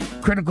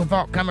 Critical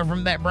thought coming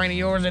from that brain of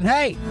yours. And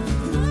hey,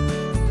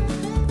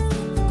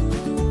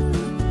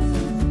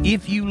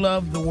 if you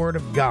love the Word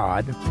of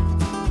God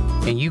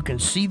and you can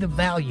see the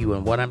value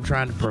in what I'm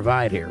trying to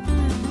provide here,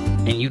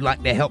 and you'd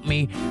like to help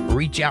me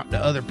reach out to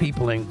other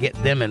people and get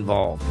them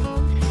involved,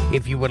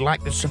 if you would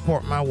like to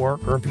support my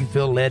work, or if you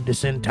feel led to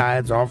send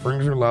tithes,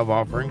 offerings, or love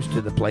offerings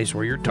to the place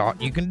where you're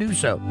taught, you can do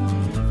so.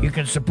 You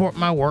can support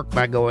my work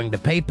by going to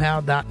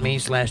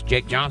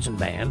paypal.me/Jake Johnson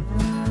Band,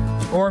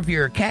 or if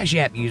you're a Cash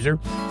App user,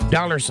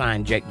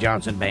 $ Jake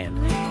Johnson Band.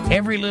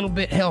 Every little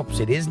bit helps.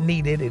 It is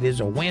needed. It is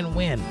a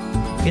win-win.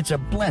 It's a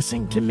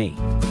blessing to me,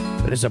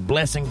 but it's a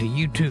blessing to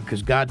you too,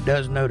 because God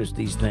does notice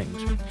these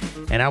things.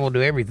 And I will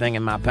do everything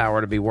in my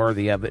power to be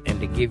worthy of it and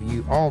to give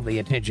you all the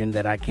attention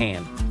that I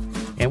can.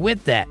 And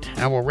with that,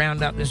 I will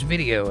round out this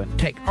video and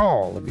take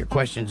all of your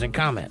questions and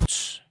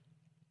comments.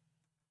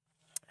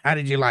 How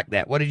did you like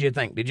that? What did you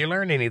think? Did you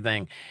learn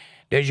anything?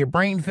 Does your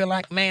brain feel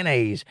like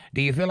mayonnaise?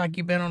 Do you feel like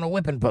you've been on a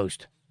whipping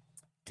post?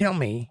 Tell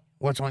me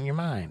what's on your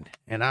mind,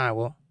 and I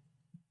will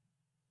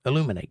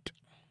illuminate.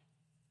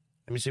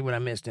 Let me see what I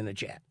missed in the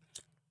chat.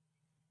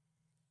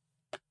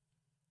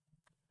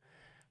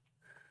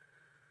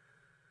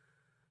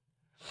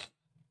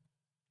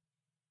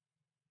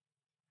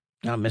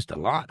 I missed a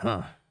lot,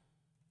 huh?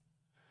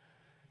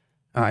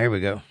 Oh, here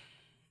we go.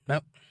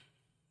 Nope.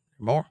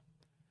 More?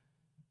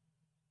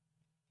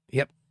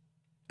 Yep.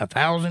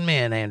 1,000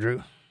 men,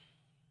 Andrew.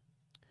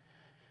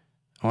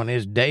 On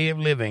his day of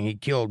living, he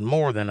killed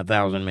more than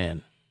 1,000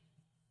 men.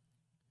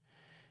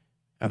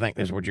 I think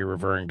that's what you're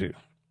referring to.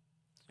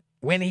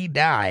 When he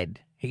died,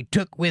 he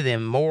took with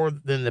him more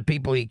than the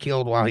people he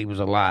killed while he was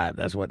alive.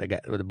 That's what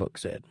the book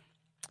said.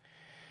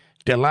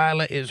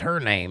 Delilah is her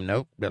name.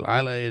 Nope.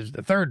 Delilah is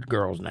the third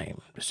girl's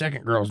name. The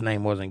second girl's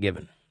name wasn't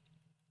given.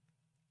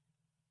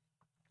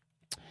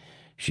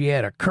 She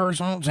had a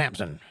curse on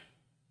Samson.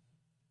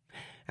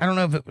 I don't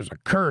know if it was a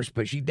curse,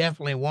 but she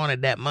definitely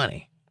wanted that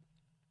money.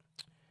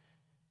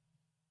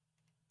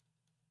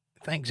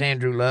 Thanks,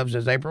 Andrew Love,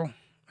 says April.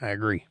 I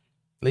agree.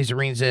 Lisa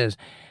Reen says,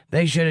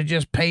 they should have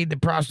just paid the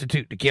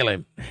prostitute to kill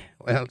him.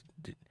 Well,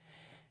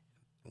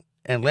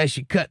 unless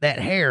you cut that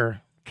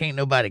hair, can't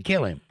nobody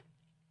kill him.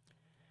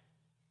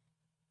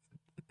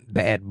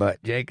 bad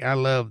butt, Jake. I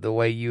love the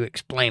way you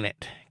explain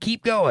it.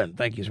 Keep going.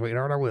 Thank you,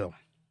 sweetheart. I will.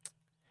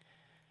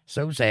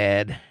 So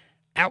sad.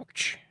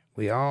 Ouch.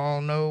 We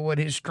all know what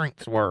his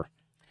strengths were.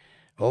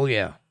 Oh,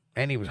 yeah.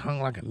 And he was hung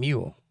like a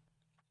mule.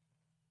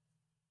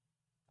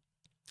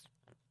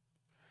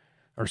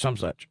 Or some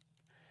such.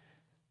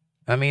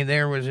 I mean,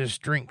 there was his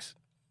strengths.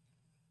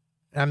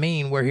 I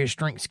mean, where his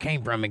strengths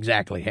came from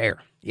exactly. Hair.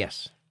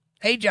 Yes.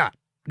 Hey, Jot.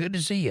 Good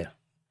to see you.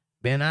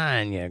 Been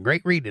eyeing you.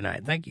 Great read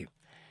tonight. Thank you.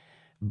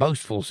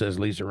 Boastful, says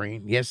Lisa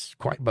Reen. Yes,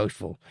 quite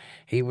boastful.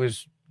 He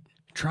was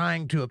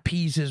trying to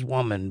appease his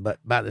woman, but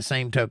by the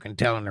same token,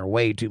 telling her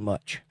way too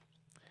much.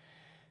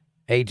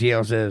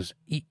 ATL says,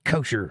 eat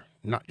kosher,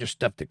 not just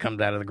stuff that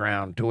comes out of the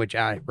ground, to which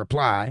I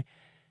reply,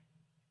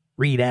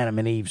 read Adam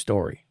and Eve's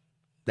story.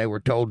 They were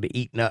told to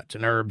eat nuts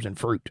and herbs and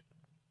fruit.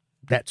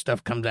 That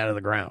stuff comes out of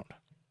the ground.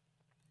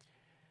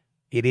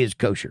 It is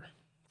kosher,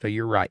 so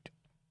you're right.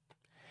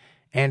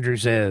 Andrew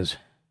says,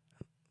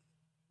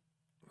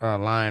 a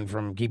line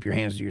from Keep Your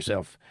Hands to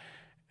Yourself,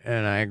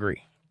 and I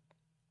agree.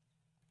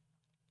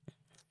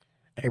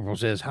 April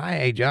says,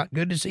 hi, AJOT.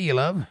 Good to see you,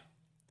 love.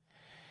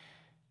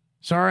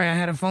 Sorry I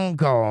had a phone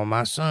call on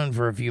my son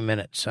for a few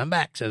minutes. I'm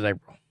back, says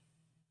April.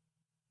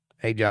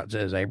 AJOT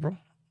says, April.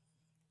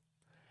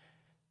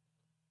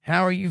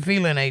 How are you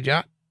feeling,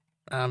 AJOT?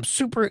 I'm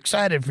super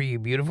excited for you,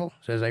 beautiful,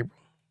 says April.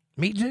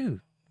 Me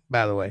too,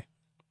 by the way.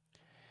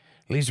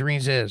 Lisa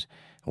Reen says,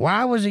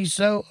 why was he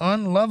so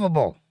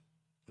unlovable?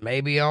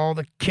 Maybe all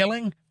the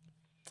killing?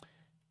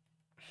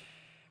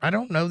 I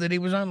don't know that he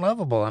was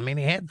unlovable. I mean,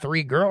 he had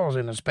 3 girls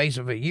in the space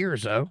of a year or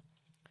so.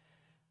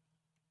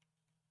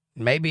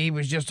 Maybe he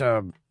was just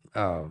a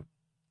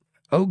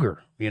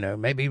ogre, you know.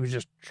 Maybe he was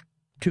just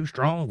too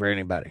strong for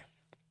anybody.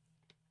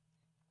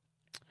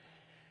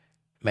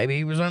 Maybe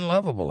he was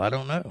unlovable. I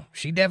don't know.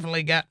 She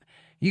definitely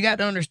you got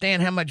to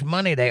understand how much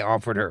money they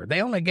offered her.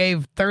 They only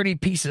gave 30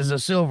 pieces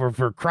of silver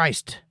for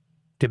Christ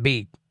to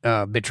be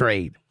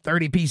betrayed.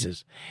 30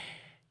 pieces.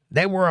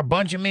 There were a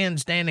bunch of men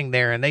standing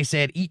there, and they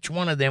said each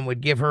one of them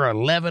would give her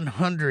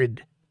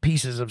 1,100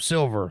 pieces of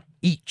silver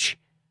each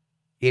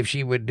if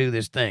she would do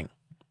this thing.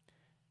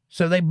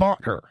 So they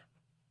bought her.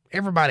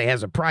 Everybody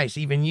has a price,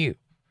 even you.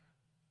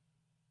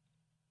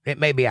 It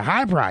may be a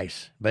high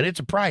price, but it's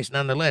a price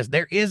nonetheless.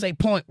 There is a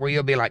point where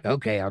you'll be like,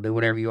 okay, I'll do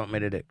whatever you want me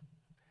to do.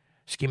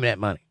 Just give me that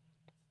money.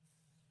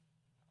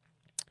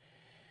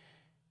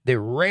 The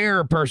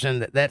rare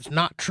person that's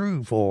not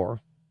true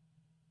for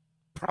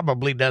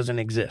probably doesn't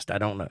exist. I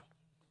don't know.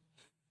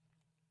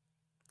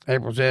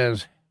 April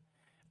says,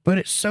 but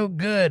it's so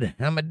good.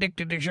 I'm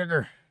addicted to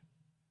sugar.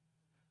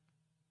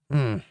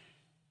 What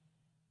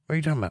are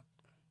you talking about?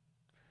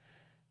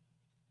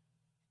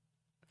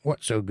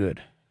 What's so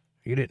good?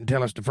 You didn't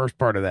tell us the first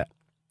part of that.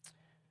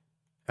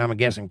 I'm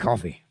guessing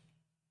coffee.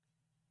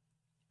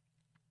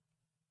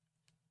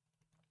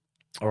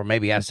 Or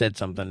maybe I said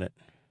something that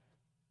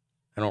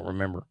I don't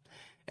remember.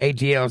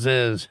 ATL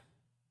says,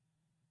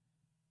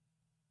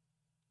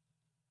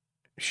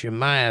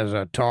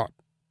 Shemaiah taught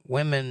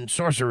women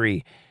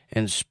sorcery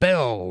and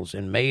spells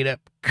and made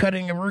up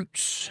cutting of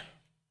roots.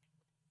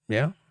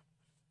 Yeah.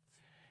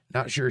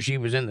 Not sure she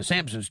was in the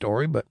Samson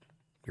story, but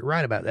you're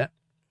right about that.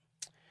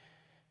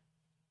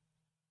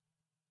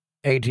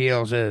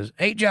 ATL says,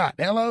 hey, Jot,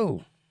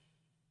 hello.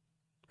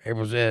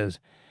 April says,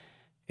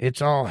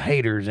 it's all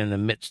haters in the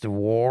midst of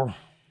war.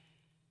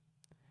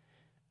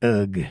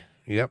 Ugh.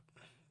 Yep.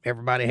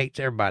 Everybody hates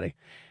everybody.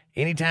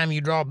 Anytime you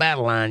draw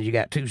battle lines, you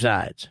got 2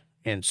 sides.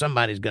 And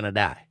somebody's going to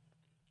die.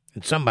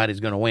 And somebody's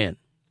going to win.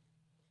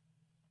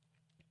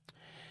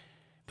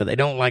 But they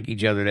don't like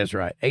each other, that's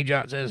right.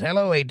 AJOT says,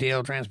 hello,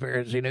 ATL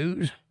Transparency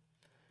News.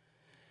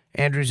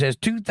 Andrew says,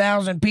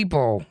 2,000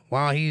 people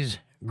while he's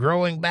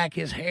growing back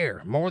his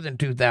hair. More than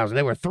 2,000.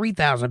 There were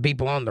 3,000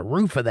 people on the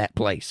roof of that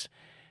place.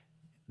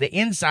 The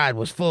inside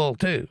was full,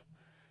 too.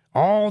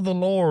 All the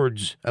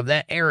lords of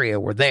that area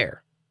were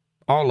there.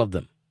 All of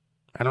them.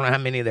 I don't know how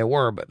many there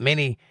were, but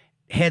many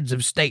heads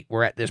of state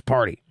were at this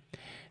party.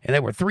 And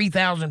there were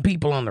 3,000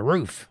 people on the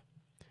roof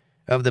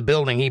of the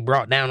building he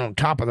brought down on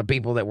top of the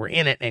people that were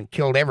in it and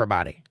killed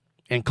everybody,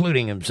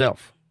 including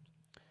himself.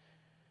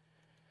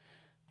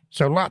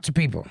 So lots of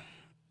people.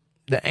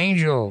 The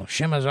angel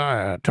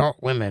Shemaiah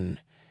taught women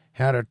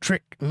how to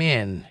trick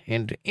men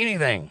into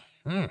anything.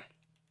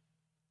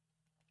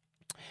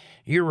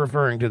 You're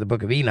referring to the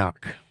book of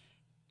Enoch,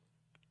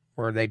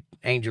 where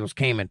angels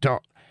came and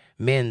taught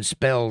men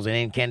spells and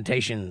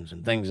incantations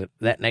and things of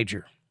that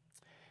nature.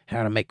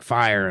 How to make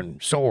fire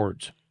and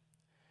swords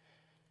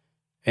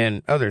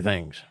and other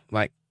things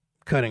like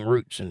cutting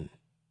roots and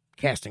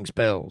casting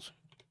spells.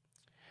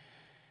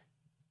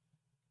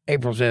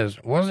 April says,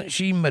 wasn't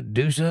she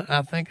Medusa?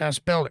 I think I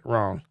spelled it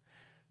wrong.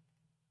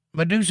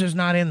 Medusa's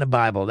not in the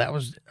Bible. That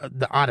was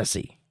the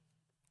Odyssey.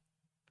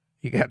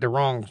 You got the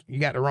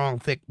wrong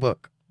thick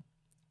book.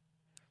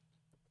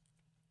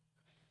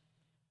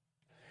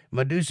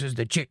 Medusa's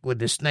the chick with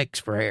the snakes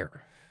for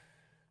hair.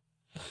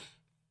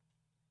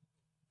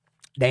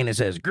 Dana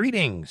says,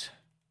 greetings.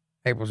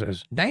 April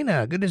says,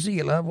 Dana, good to see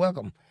you, love.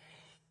 Welcome.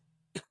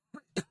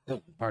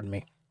 Pardon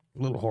me.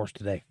 A little hoarse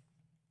today.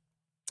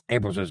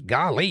 April says,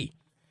 golly.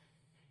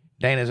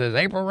 Dana says,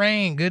 April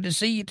Rain, good to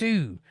see you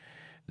too.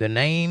 The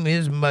name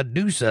is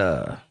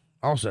Medusa.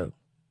 Also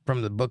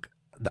from the book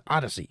The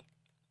Odyssey.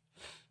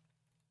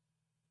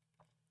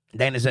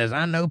 Dana says,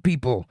 I know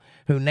people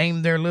who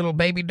named their little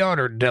baby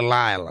daughter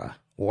Delilah.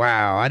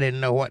 Wow, I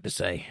didn't know what to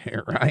say,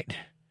 right?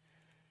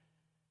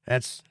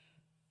 It's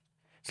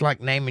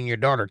like naming your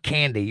daughter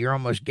Candy. You're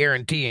almost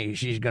guaranteeing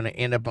she's going to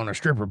end up on a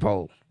stripper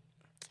pole.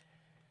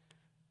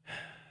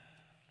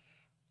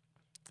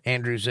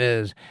 Andrew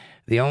says,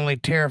 the only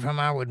teraphim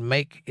I would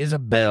make is a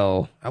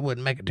bell. I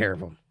wouldn't make a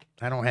teraphim.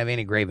 I don't have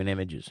any graven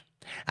images.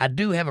 I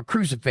do have a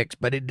crucifix,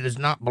 but it does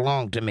not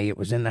belong to me. It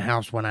was in the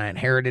house when I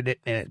inherited it,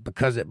 and it's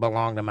because it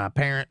belonged to my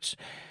parents,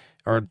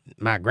 or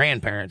my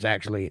grandparents,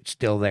 actually, it's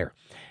still there.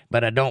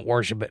 But I don't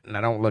worship it, and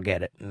I don't look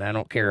at it, and I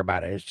don't care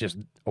about it. It's just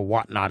a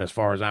whatnot as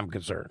far as I'm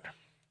concerned.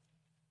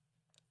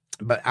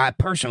 But I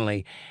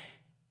personally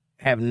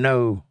have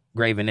no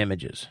graven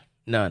images.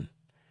 None.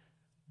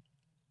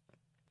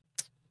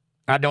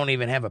 I don't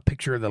even have a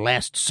picture of the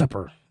Last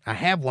Supper. I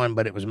have one,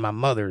 but it was my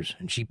mother's,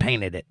 and she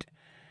painted it.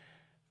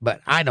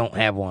 But I don't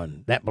have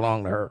one. That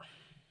belonged to her.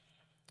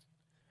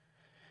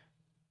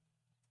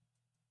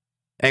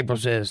 April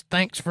says,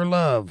 thanks for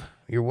love.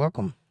 You're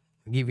welcome.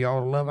 I'll give you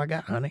all the love I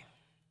got, honey.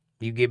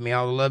 You give me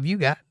all the love you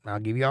got, I'll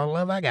give you all the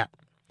love I got.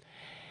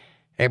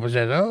 April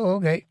says, oh,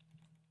 okay.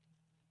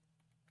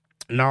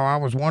 No, I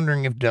was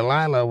wondering if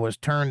Delilah was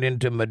turned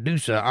into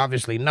Medusa.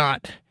 Obviously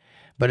not,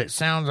 but it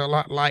sounds a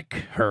lot like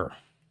her.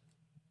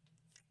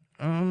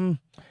 In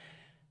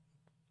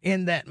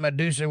that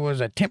Medusa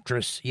was a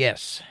temptress,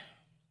 yes.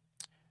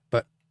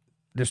 But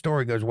the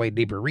story goes way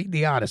deeper. Read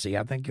the Odyssey.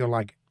 I think you'll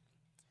like it.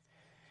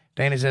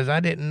 Danny says, I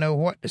didn't know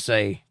what to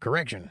say.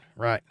 Correction.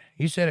 Right.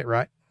 You said it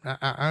right.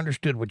 I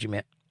understood what you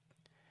meant.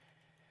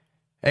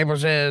 April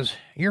says,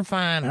 you're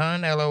fine,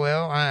 hun,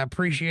 LOL. I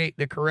appreciate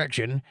the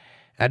correction.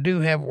 I do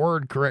have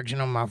word correction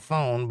on my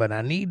phone, but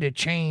I need to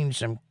change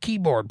some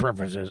keyboard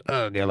preferences.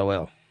 Ugh,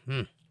 LOL.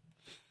 I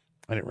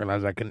didn't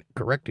realize I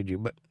corrected you,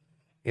 but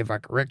if I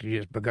corrected you,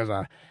 it's because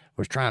I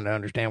was trying to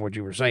understand what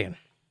you were saying.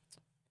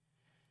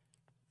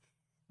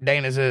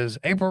 Dana says,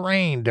 April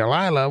Rain,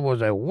 Delilah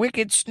was a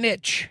wicked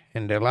snitch,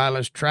 and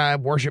Delilah's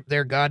tribe worshipped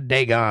their god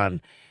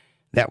Dagon.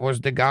 That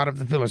was the god of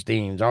the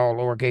Philistines, all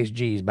lowercase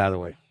g's, by the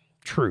way.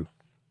 True.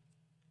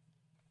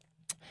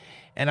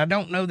 And I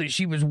don't know that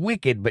she was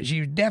wicked, but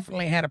she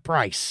definitely had a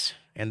price,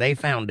 and they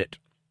found it.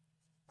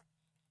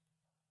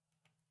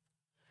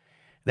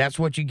 That's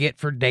what you get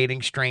for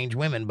dating strange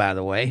women, by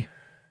the way.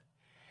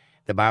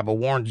 The Bible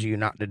warns you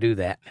not to do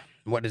that.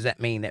 What does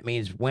that mean? That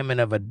means women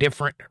of a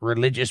different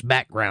religious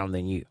background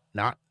than you.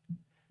 Not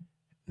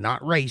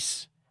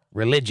race,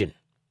 religion.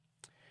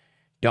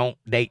 Don't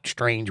date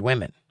strange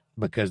women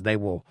because they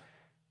will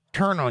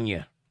turn on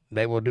you.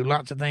 They will do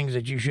lots of things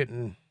that you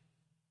shouldn't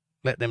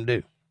let them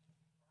do.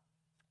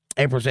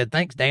 April said,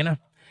 thanks, Dana.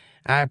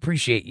 I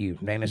appreciate you.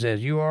 Dana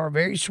says, you are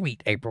very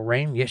sweet, April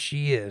Rain. Yes,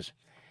 she is.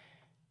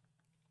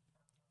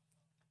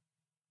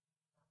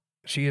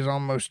 She has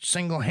almost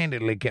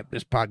single-handedly kept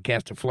this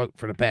podcast afloat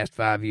for the past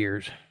 5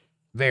 years.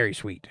 Very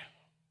sweet.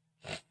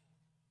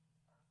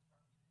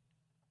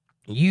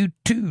 You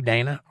too,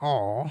 Dana.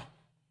 Aw,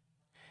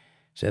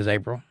 says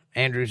April.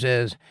 Andrew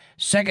says,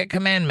 second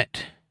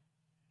commandment,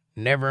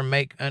 never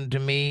make unto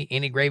me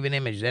any graven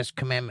image. That's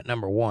commandment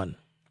number 1.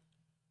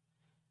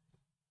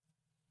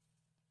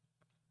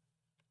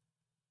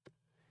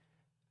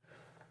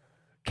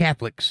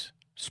 Catholics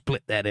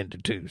split that into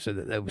 2 so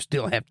that they would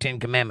still have 10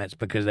 commandments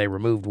because they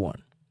removed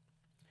 1.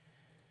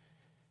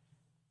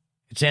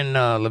 It's in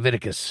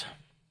Leviticus.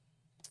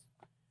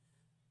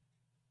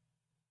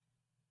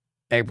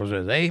 April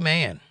says,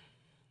 amen.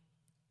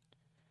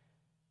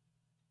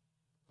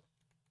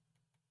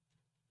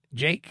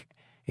 Jake,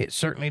 it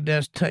certainly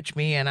does touch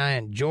me, and I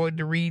enjoyed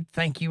the read.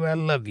 Thank you. I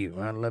love you.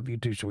 I love you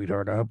too,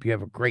 sweetheart. I hope you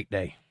have a great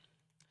day.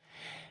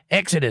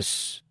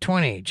 Exodus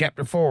 20,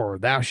 chapter 4,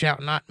 thou shalt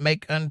not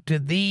make unto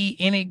thee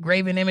any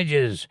graven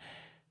images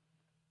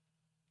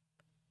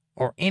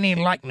or any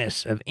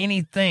likeness of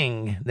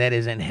anything that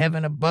is in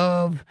heaven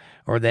above,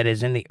 or that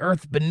is in the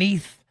earth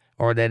beneath,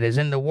 or that is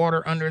in the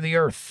water under the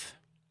earth.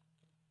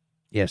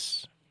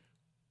 Yes.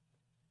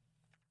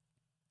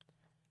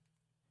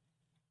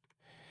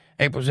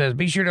 April says,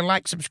 be sure to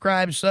like,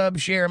 subscribe, sub,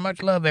 share.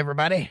 Much love,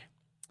 everybody.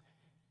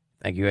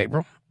 Thank you,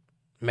 April.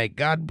 May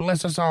God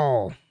bless us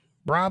all.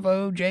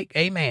 Bravo, Jake.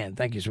 Amen.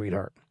 Thank you,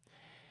 sweetheart.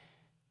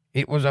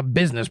 It was a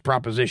business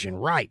proposition.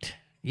 Right.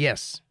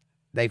 Yes.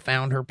 They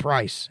found her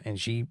price, and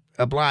she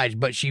obliged,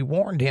 but she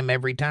warned him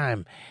every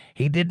time.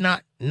 He did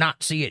not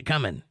see it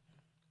coming.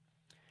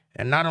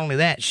 And not only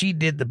that, she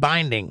did the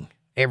binding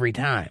every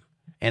time.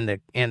 And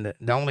the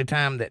only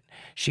time that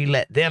she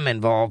let them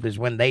involved is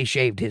when they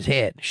shaved his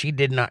head. She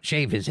did not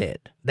shave his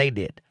head. They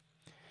did.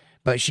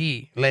 But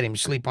she let him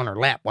sleep on her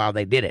lap while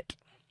they did it.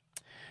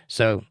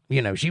 So,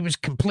 she was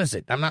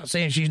complicit. I'm not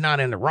saying she's not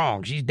in the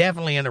wrong. She's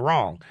definitely in the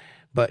wrong.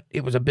 But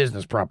it was a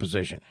business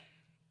proposition.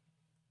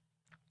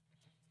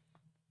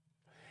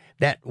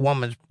 That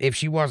woman, if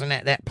she wasn't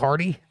at that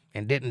party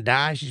and didn't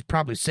die, she's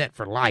probably set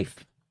for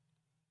life.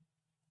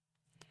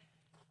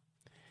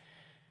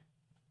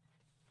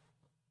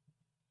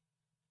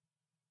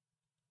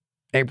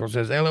 April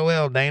says,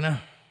 LOL,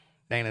 Dana.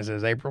 Dana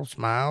says, April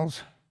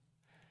smiles.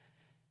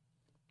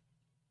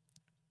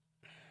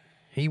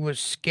 He was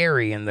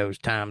scary in those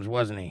times,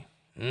 wasn't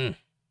he?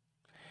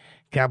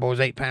 Cowboys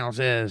 8-pound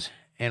says,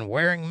 and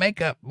wearing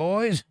makeup,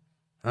 boys.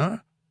 Huh?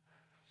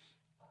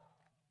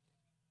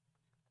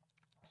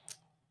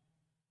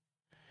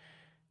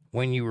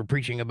 When you were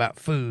preaching about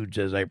food,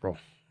 says April.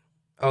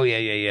 Oh,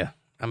 yeah.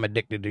 I'm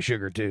addicted to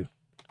sugar, too.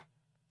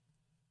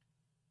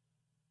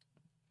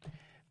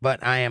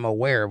 But I am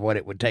aware of what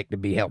it would take to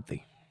be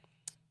healthy.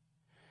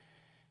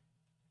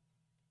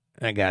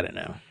 I got it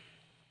now.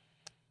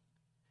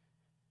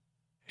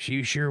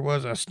 She sure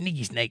was a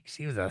sneaky snake.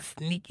 She was a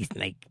sneaky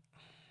snake.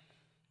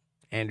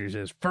 Andrew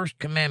says, first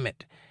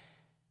commandment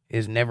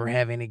is never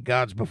have any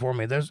gods before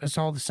me. That's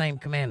all the same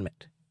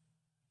commandment.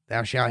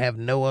 Thou shalt have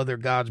no other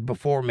gods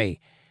before me.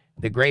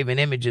 The graven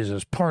images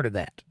is part of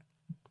that.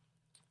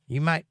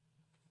 You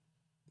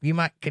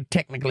could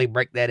technically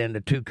break that into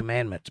 2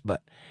 commandments,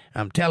 but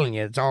I'm telling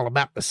you, it's all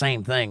about the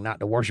same thing, not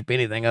to worship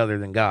anything other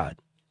than God.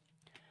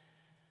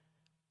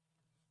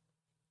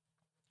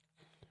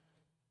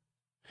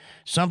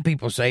 Some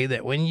people say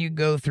that when you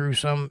go through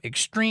some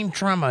extreme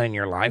trauma in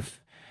your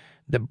life,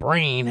 the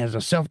brain has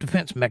a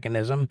self-defense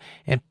mechanism,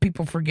 and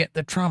people forget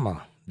the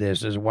trauma.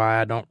 This is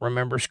why I don't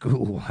remember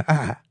school.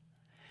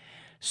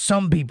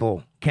 Some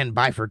people can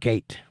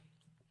bifurcate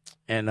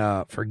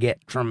and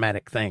forget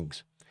traumatic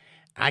things.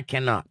 I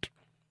cannot.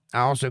 I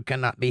also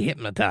cannot be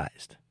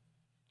hypnotized.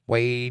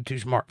 Way too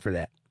smart for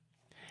that.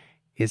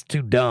 It's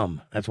too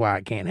dumb. That's why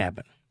it can't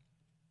happen.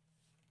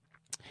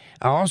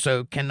 I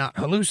also cannot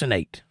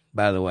hallucinate,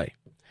 by the way.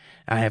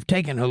 I have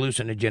taken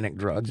hallucinogenic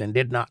drugs and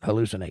did not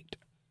hallucinate.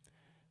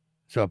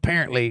 So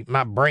apparently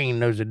my brain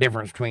knows the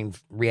difference between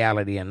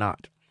reality and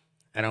not.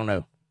 I don't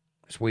know.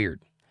 It's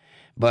weird.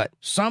 But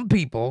some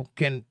people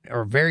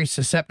are very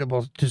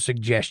susceptible to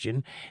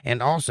suggestion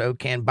and also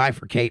can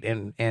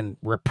bifurcate and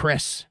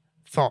repress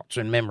thoughts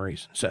and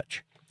memories and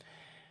such.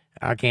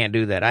 I can't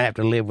do that. I have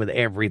to live with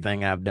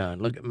everything I've done.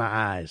 Look at my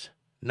eyes.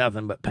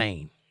 Nothing but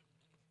pain.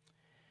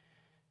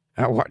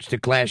 I watched the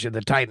Clash of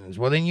the Titans.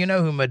 Well, then you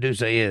know who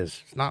Medusa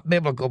is. It's not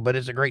biblical, but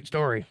it's a great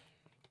story.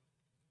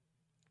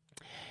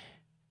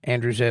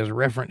 Andrew says,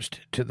 referenced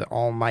to the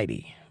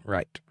Almighty.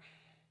 Right.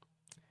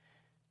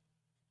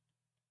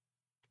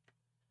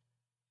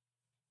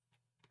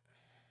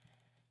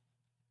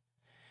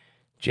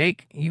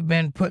 Jake, you've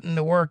been putting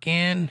the work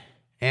in,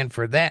 and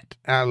for that,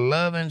 I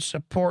love and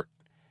support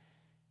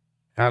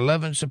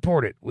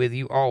it with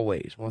you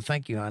always. Well,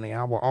 thank you, honey.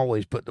 I will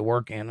always put the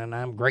work in, and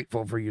I'm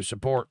grateful for your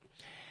support.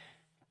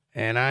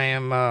 And I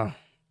am,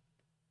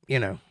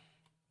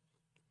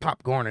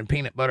 popcorn and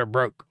peanut butter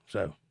broke.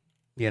 So,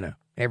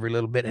 every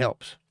little bit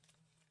helps.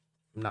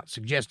 I'm not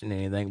suggesting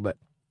anything, but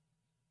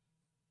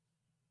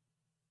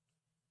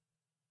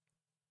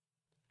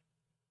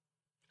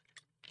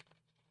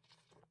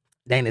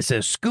Dana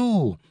says,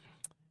 school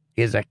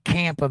is a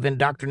camp of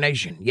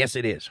indoctrination. Yes,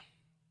 it is.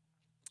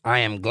 I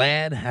am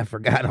glad I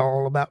forgot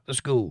all about the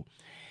school.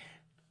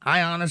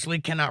 I honestly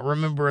cannot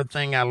remember a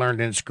thing I learned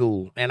in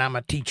school, and I'm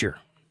a teacher.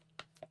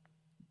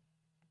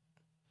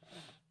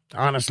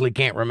 Honestly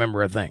can't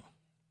remember a thing.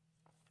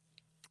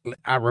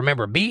 I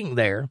remember being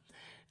there.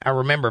 I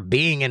remember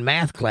being in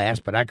math class,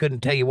 but I couldn't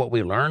tell you what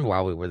we learned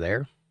while we were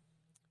there.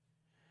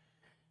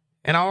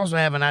 And I also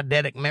have an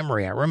eidetic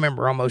memory. I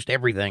remember almost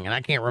everything, and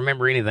I can't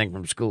remember anything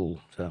from school.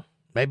 So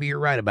maybe you're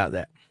right about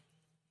that.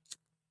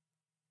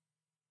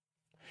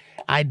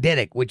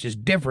 Eidetic, which is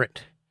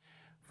different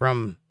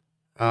from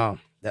the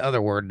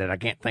other word that I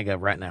can't think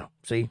of right now.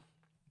 See?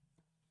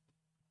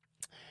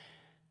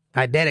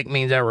 Eidetic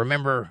means I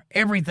remember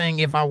everything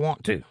if I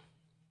want to.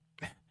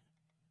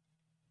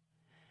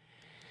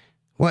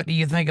 What do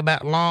you think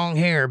about long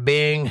hair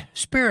being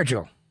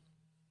spiritual?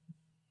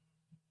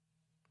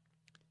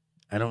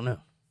 I don't know.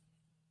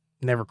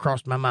 Never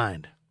crossed my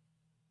mind.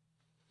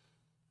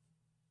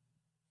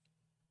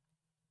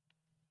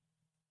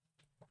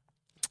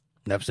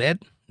 Enough said?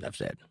 Enough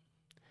said.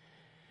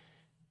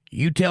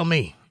 You tell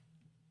me.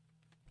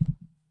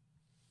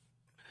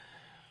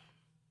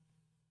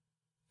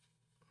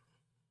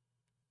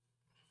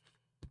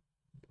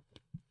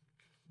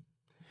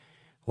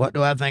 What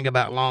do I think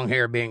about long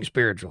hair being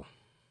spiritual?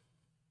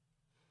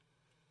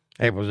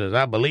 April says,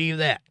 I believe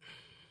that.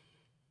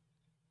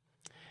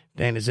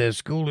 Danny says,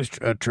 school is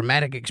a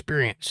traumatic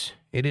experience.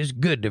 It is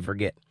good to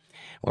forget.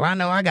 Well, I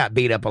know I got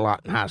beat up a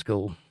lot in high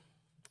school.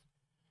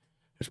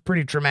 It's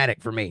pretty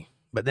traumatic for me.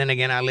 But then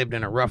again, I lived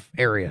in a rough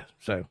area,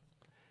 so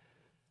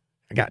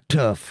I got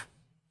tough.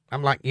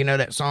 I'm like,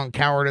 that song,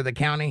 Coward of the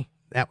County?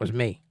 That was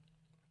me.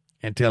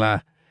 Until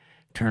I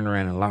turned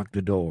around and locked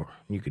the door.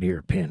 You could hear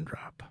a pin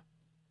drop.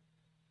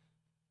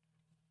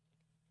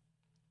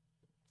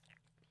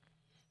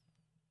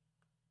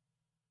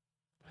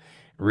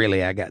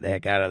 Really, I got the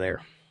heck out of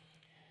there.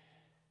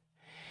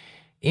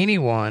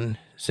 Anyone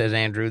says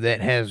Andrew,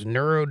 that has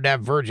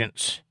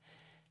neurodivergence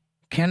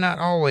cannot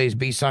always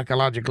be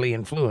psychologically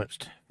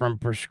influenced from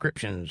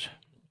prescriptions.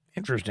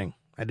 Interesting.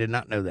 I did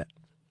not know that.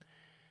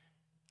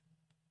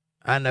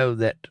 I know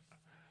that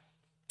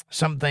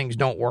some things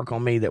don't work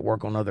on me that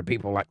work on other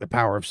people, like the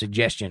power of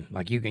suggestion.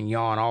 Like you can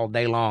yawn all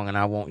day long and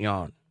I won't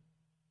yawn.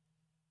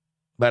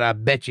 But I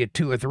bet you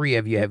 2 or 3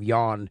 of you have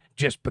yawned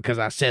just because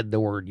I said the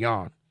word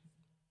yawn.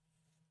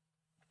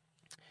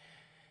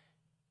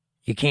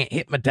 You can't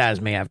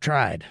hypnotize me. I've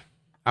tried.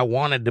 I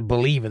wanted to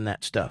believe in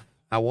that stuff.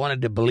 I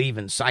wanted to believe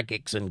in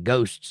psychics and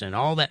ghosts and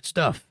all that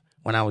stuff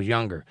when I was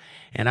younger.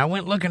 And I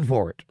went looking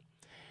for it.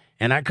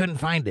 And I couldn't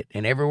find it.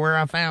 And everywhere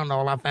I found,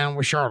 all I found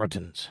was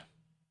charlatans.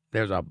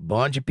 There's a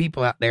bunch of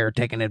people out there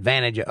taking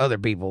advantage of other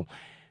people.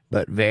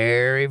 But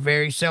very,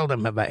 very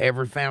seldom have I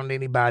ever found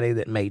anybody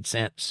that made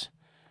sense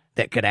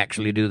that could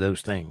actually do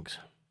those things.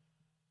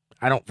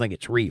 I don't think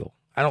it's real.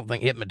 I don't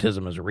think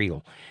hypnotism is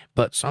real.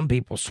 But some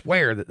people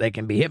swear that they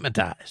can be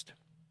hypnotized.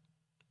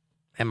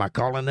 Am I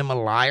calling them a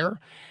liar?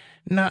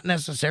 Not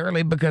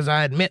necessarily, because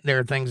I admit there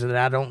are things that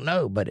I don't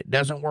know, but it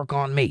doesn't work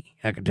on me.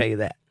 I can tell you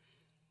that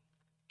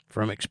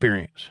from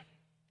experience.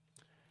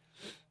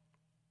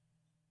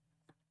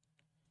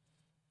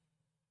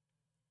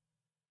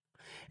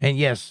 And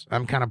yes,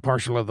 I'm kind of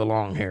partial of the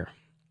long hair.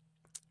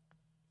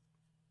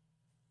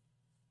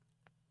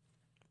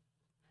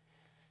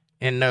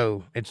 And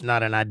no, it's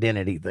not an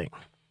identity thing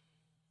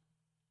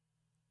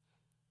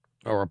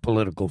or a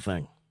political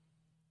thing.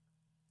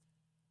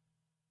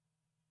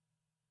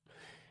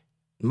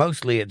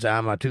 Mostly it's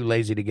I'm too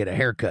lazy to get a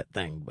haircut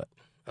thing, but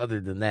other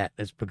than that,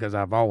 it's because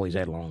I've always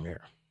had long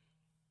hair.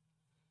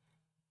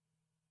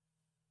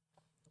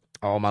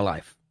 All my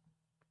life.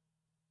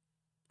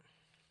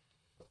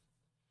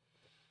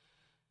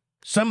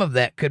 Some of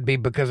that could be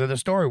because of the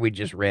story we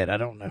just read. I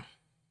don't know.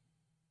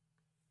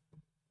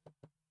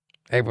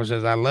 April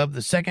says, I love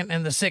the 2nd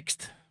and the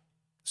 6th.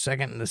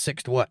 2nd and the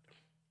 6th what?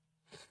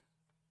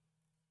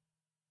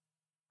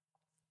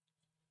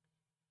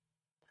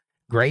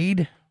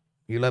 Grade?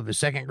 You love the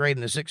 2nd grade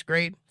and the 6th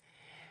grade?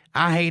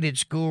 I hated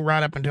school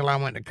right up until I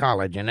went to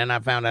college, and then I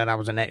found out I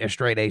was a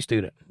straight A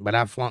student, but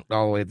I flunked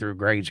all the way through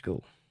grade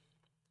school.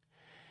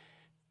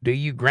 Do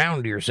you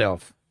ground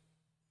yourself?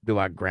 Do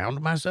I ground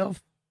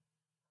myself?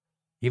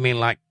 You mean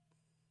like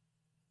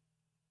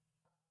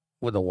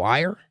with a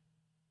wire?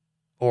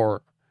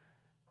 Or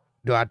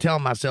do I tell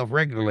myself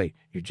regularly,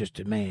 you're just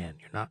a man,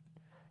 you're not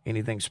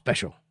anything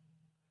special?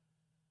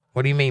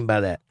 What do you mean by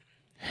that?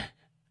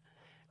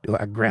 Do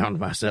I ground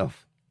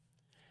myself?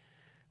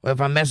 Well,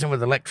 if I'm messing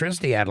with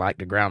electricity, I'd like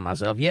to ground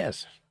myself,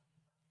 yes.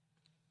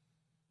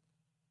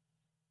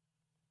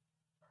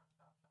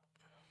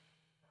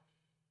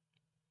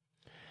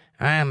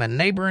 I am a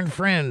neighbor and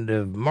friend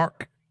of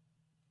Mark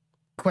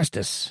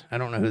Questus. I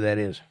don't know who that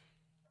is.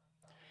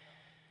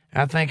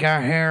 I think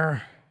our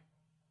hair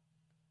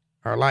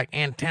are like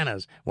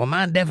antennas. Well,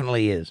 mine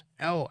definitely is.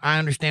 Oh, I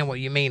understand what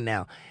you mean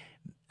now.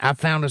 I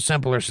found a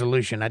simpler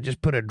solution. I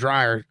just put a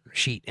dryer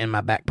sheet in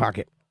my back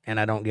pocket, and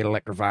I don't get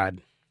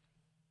electrified.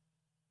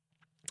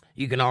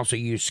 You can also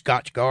use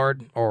Scotch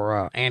Guard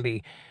or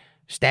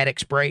anti-static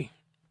spray.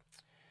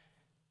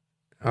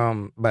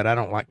 But I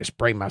don't like to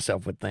spray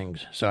myself with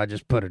things, so I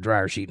just put a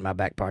dryer sheet in my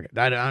back pocket.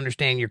 I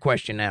understand your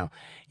question now.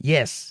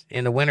 Yes,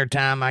 in the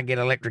wintertime, I get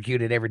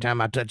electrocuted every time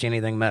I touch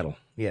anything metal.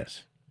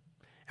 Yes.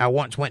 I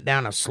once went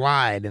down a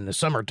slide in the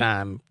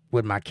summertime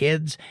with my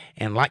kids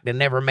and like to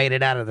never made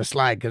it out of the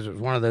slide because it was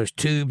one of those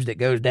tubes that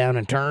goes down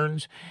and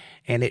turns,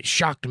 and it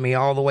shocked me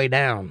all the way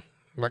down.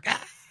 Like,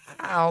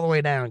 all the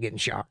way down getting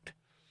shocked.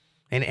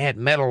 And it had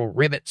metal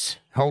rivets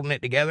holding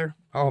it together.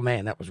 Oh,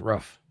 man, that was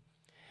rough.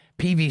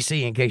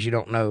 PVC, in case you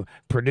don't know,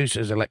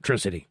 produces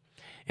electricity.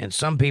 And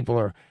some people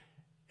are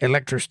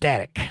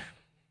electrostatic.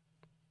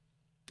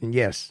 And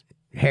yes,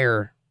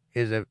 hair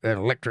is an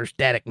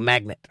electrostatic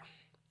magnet.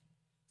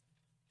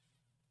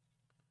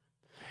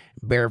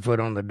 Barefoot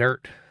on the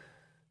dirt.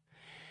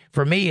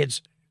 For me,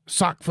 it's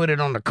sock-footed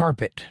on the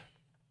carpet.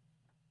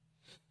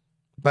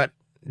 But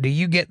do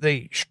you get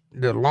the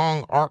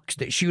long arcs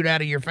that shoot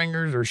out of your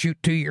fingers or shoot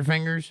to your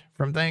fingers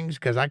from things?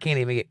 Because I can't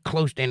even get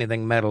close to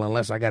anything metal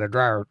unless I got a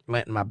dryer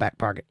lint in my back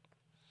pocket.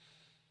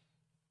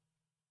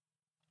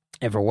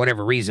 And for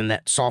whatever reason,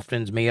 that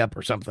softens me up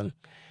or something.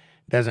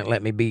 Doesn't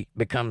let me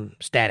become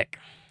static.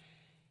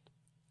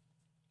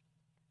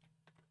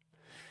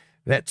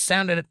 That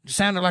sounded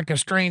like a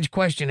strange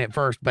question at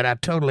first, but I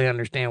totally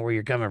understand where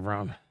you're coming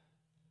from.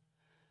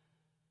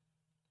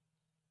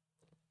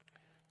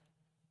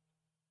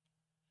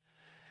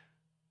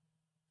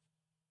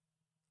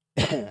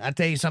 I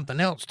tell you something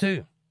else,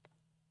 too.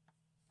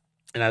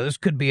 Now, this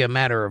could be a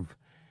matter of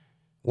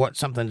what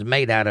something's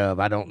made out of.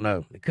 I don't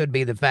know. It could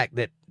be the fact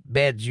that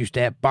beds used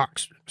to have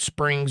box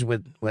springs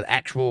with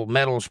actual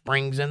metal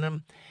springs in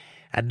them.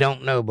 I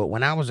don't know. But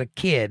when I was a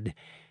kid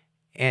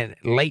and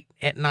late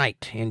at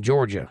night in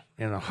Georgia,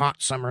 in the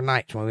hot summer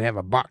nights when we have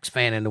a box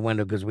fan in the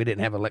window because we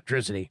didn't have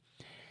electricity,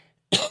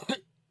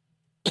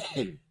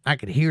 I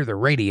could hear the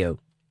radio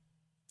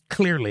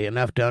clearly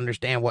enough to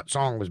understand what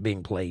song was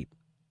being played.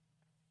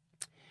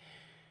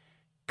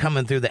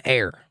 coming through the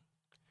air.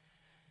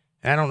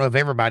 I don't know if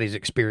everybody's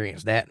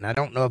experienced that, and I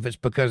don't know if it's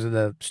because of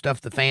the stuff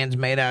the fan's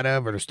made out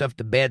of or the stuff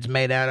the bed's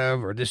made out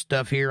of or this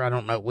stuff here. I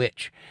don't know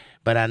which,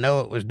 but I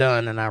know it was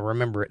done, and I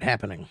remember it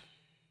happening.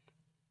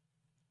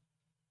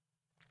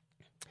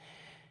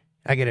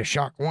 I get a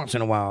shock once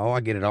in a while. Oh, I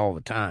get it all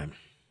the time.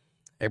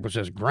 April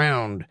says,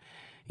 ground.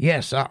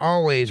 Yes, I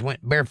always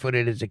went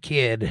barefooted as a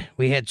kid.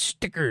 We had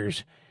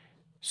stickers,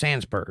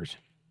 sand spurs.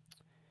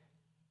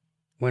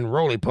 When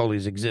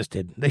roly-polies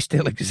existed. They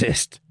still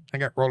exist. I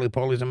got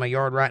roly-polies in my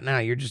yard right now.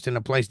 You're just in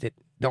a place that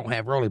don't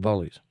have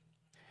roly-polies.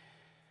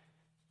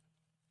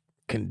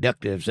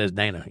 Conductive, says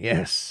Dana.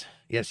 Yes,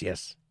 yes,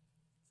 yes.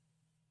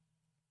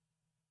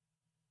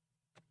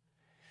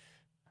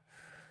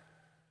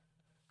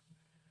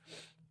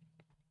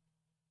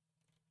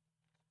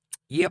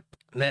 Yep,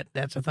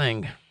 that's a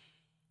thing. Has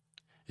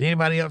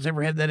anybody else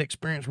ever had that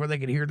experience where they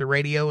could hear the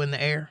radio in the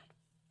air?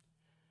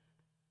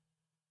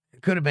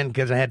 It could have been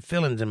because I had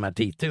fillings in my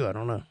teeth, too. I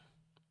don't know.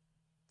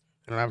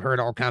 And I've heard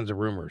all kinds of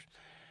rumors,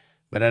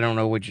 but I don't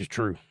know which is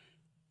true.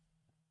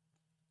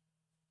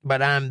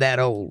 But I'm that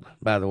old,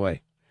 by the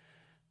way.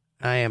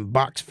 I am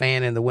box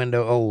fan in the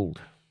window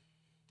old.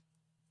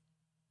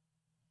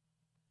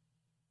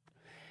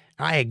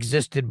 I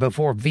existed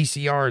before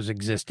VCRs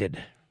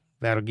existed.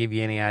 That'll give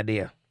you any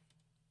idea.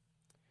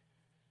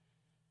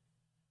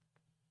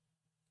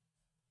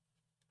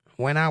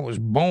 When I was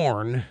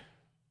born,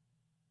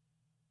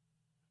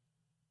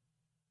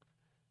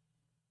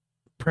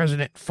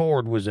 President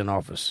Ford was in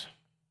office.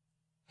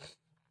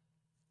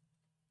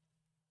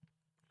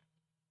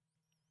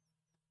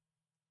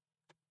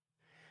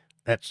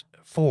 That's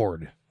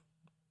Ford,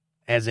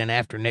 as in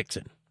after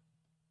Nixon.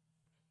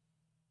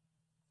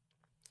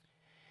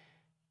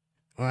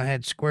 Well, I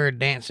had square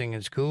dancing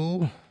in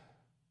school.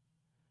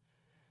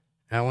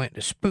 I went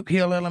to Spook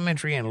Hill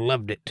Elementary and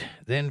loved it.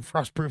 Then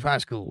Frostproof High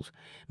Schools.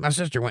 My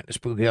sister went to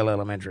Spook Hill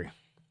Elementary.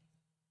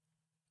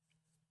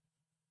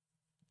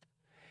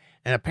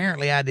 And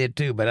apparently I did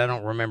too, but I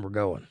don't remember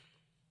going.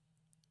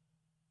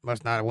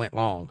 Must not have went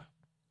long.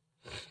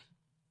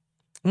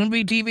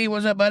 MVTV,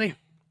 what's up, buddy?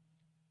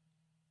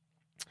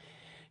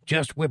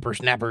 Just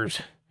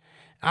whippersnappers.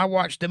 I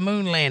watched the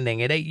moon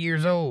landing at 8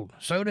 years old.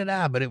 So did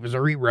I, but it was a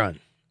rerun.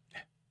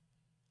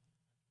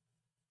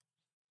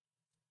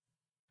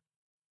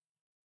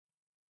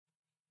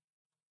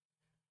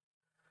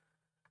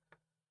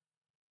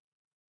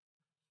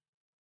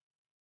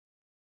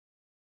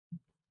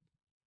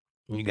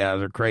 You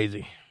guys are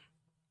crazy.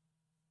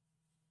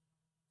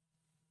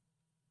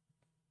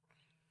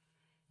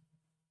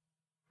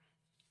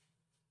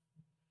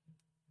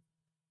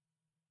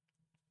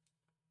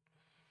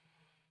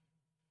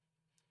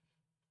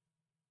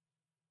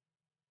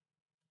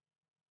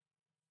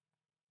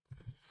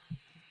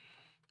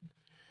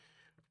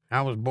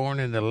 I was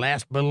born in the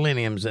last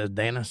millennium, says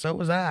Dana. So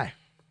was I.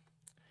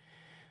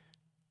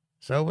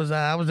 So was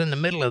I. I was in the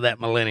middle of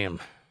that millennium.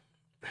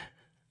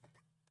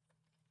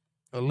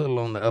 A little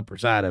on the upper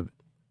side of it.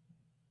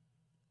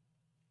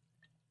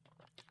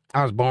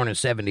 I was born in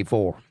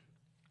 74.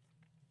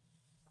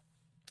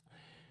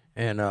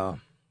 And a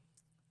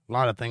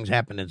lot of things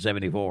happened in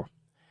 74.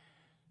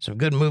 Some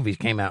good movies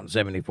came out in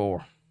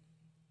 74.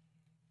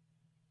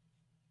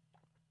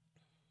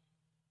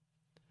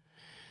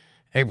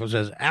 April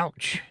says,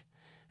 ouch.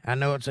 I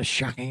know it's a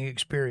shocking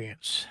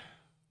experience.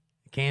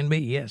 It can be,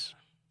 yes.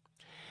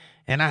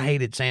 And I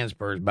hated sand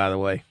spurs, by the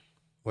way.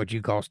 What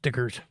you call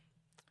stickers.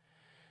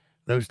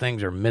 Those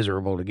things are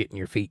miserable to get in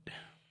your feet.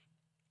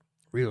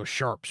 Real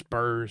sharp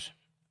spurs.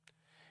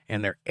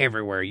 And they're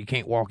everywhere. You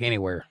can't walk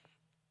anywhere.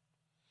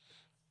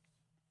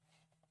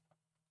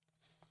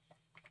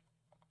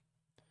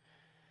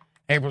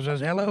 April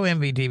says, hello,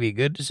 MVTV.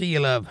 Good to see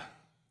you, love.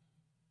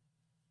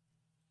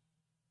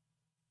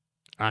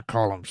 I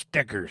call them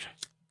stickers.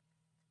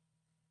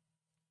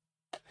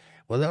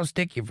 Well, they'll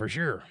stick you for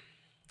sure.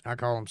 I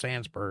call them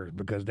sand spurs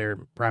because they're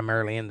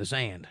primarily in the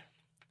sand.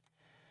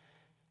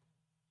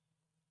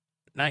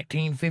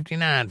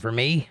 1959 for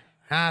me.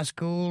 High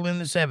school in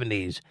the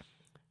 70s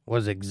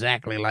was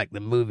exactly like the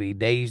movie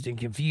Dazed and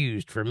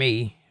Confused for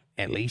me,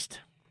 at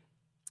least.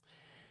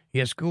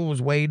 Yeah, school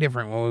was way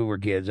different when we were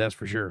kids, that's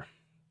for sure.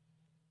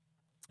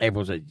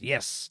 April says,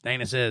 yes.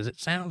 Dana says, it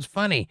sounds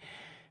funny.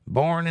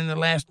 Born in the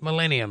last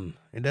millennium.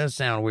 It does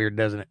sound weird,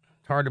 doesn't it?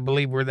 Hard to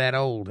believe we're that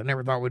old. I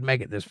never thought we'd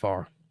make it this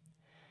far.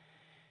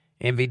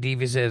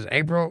 MVDV says,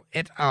 April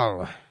et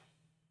al.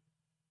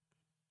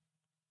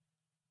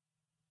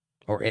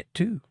 Or et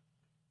tu.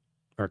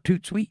 Or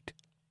tout sweet.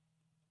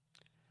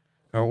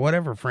 Or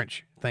whatever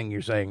French thing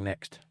you're saying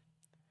next.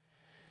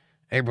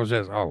 April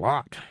says, a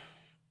lot.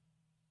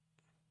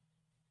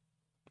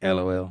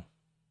 LOL.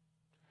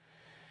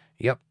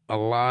 Yep, a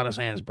lot of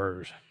sand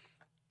spurs.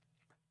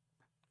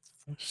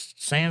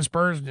 Sand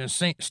spurs and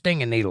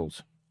stinging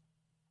needles.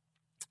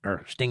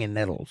 Or stinging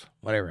nettles.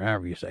 Whatever,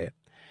 however you say it.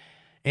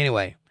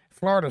 Anyway,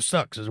 Florida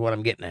sucks is what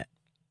I'm getting at.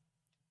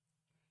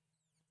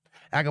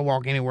 I can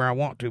walk anywhere I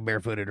want to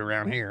barefooted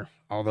around here.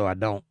 Although I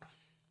don't.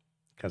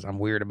 Because I'm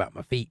weird about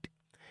my feet.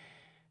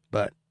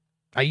 But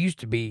I used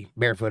to be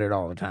barefooted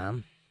all the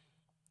time.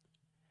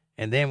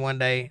 And then one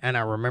day, and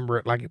I remember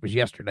it like it was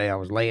yesterday, I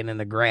was laying in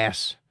the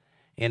grass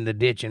in the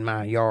ditch in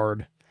my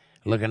yard,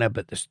 looking up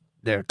at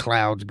the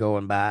clouds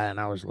going by, and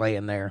I was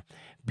laying there,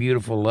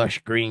 beautiful, lush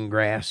green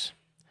grass,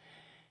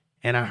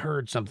 and I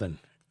heard something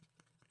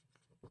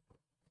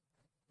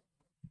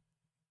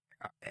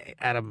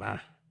out of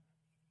my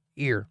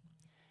ear,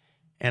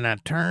 and I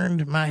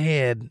turned my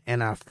head,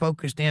 and I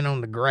focused in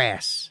on the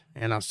grass,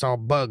 and I saw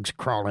bugs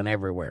crawling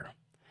everywhere,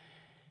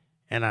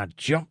 and I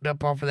jumped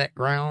up off of that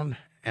ground,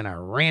 and I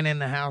ran in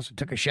the house and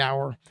took a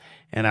shower,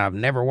 and I've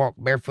never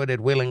walked barefooted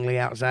willingly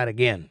outside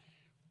again.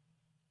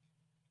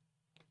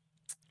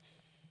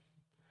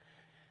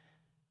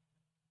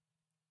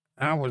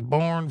 I was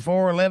born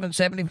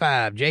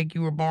 4/11/75. Jake,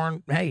 you were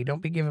born, hey,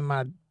 don't be giving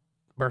my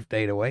birth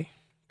date away,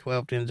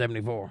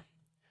 12/10/74.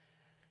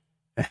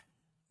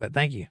 But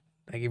thank you.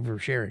 Thank you for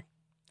sharing.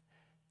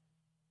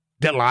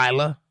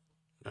 Delilah.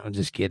 No, I'm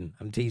just kidding.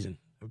 I'm teasing.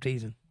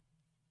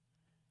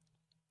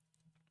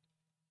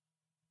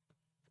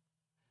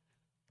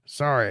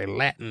 Sorry,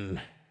 Latin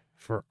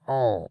for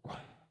all.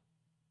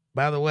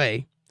 By the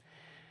way,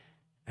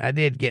 I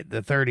did get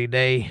the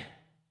 30-day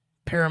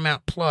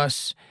Paramount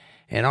Plus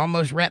and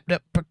almost wrapped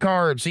up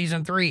Picard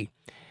Season 3.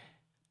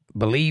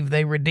 Believe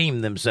they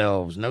redeemed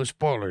themselves. No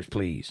spoilers,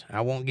 please.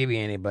 I won't give you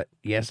any, but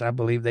yes, I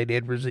believe they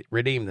did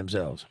redeem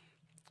themselves.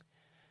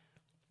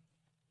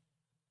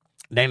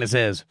 Dana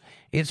says,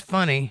 it's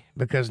funny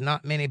because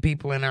not many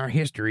people in our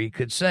history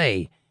could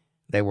say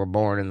they were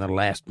born in the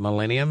last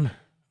millennium.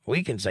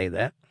 We can say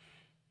that.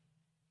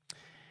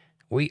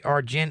 We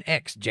are Gen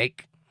X,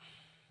 Jake.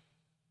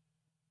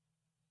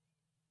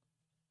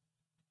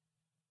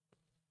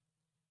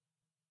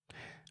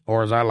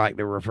 Or as I like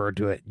to refer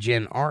to it,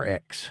 Gen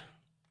RX.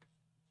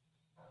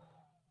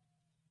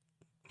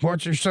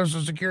 What's your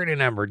social security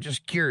number?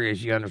 Just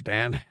curious, you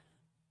understand?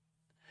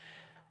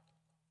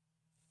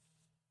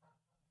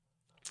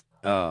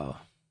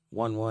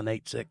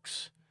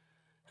 1186.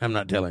 I'm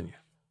not telling you.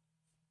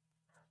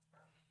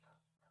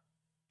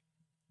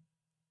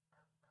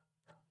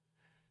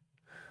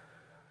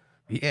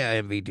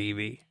 Yeah,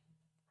 MVTV.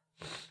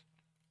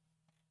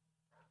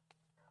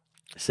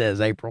 Says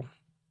April.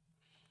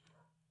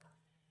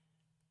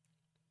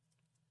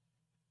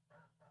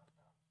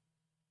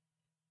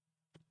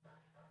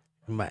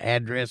 My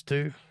address,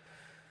 too.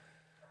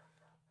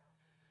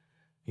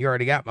 You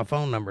already got my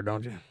phone number,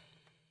 don't you?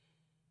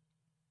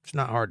 It's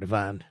not hard to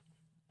find.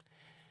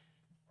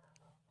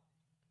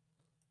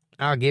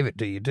 I'll give it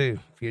to you, too.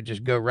 If you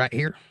just go right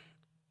here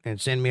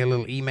and send me a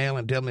little email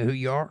and tell me who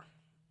you are,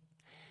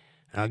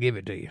 I'll give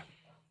it to you.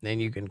 Then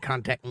you can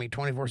contact me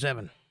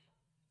 24/7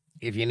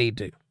 if you need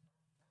to,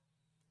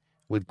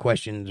 with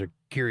questions or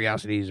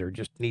curiosities or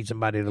just need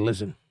somebody to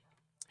listen.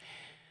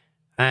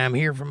 I am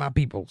here for my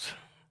peoples.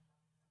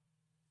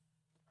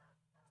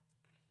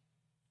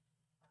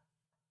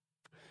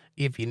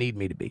 If you need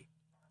me to be.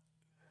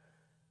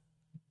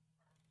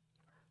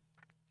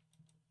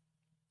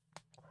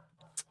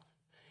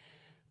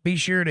 Be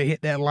sure to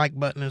hit that like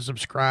button and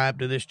subscribe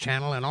to this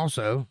channel. And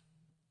also,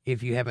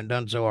 if you haven't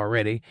done so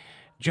already,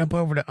 jump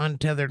over to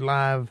Untethered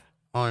Live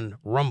on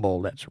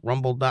Rumble. That's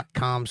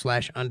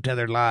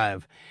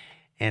rumble.com/UntetheredLive.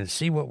 And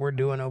see what we're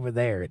doing over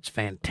there. It's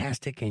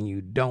fantastic, and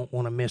you don't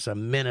want to miss a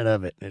minute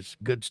of it. It's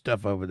good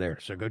stuff over there,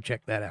 so go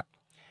check that out.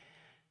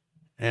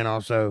 And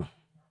also,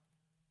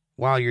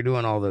 while you're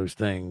doing all those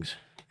things,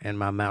 and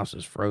my mouse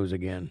is froze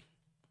again,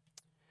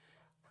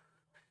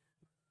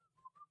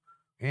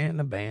 and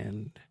the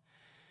band.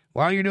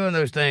 While you're doing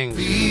those things,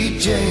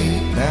 BJ,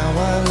 now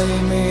I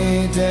lay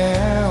me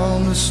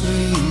down to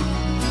sleep.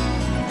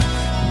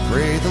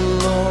 Pray the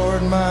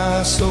Lord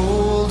my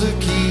soul to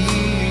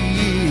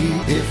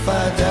keep. If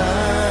I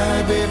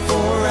die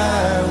before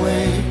I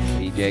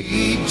wake,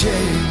 BJ,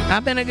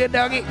 I've been a good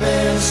doggy.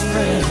 Best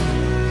friend,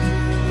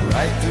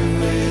 right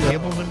through it.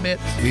 Kibbles and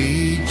bits.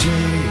 BJ,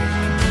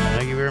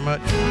 thank you very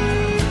much.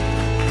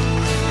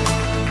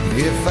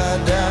 If I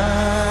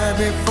die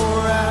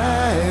before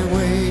I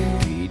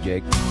wake,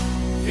 BJ.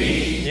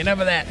 Enough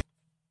of that.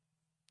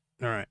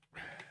 All right. I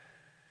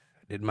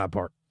did my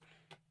part.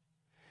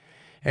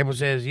 April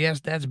says,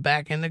 yes, that's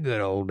back in the good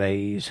old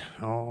days.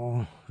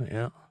 Oh,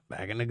 yeah,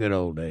 back in the good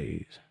old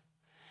days.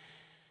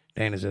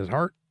 Dana says,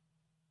 heart.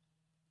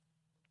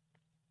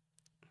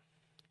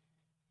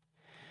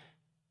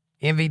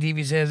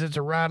 MVTV says it's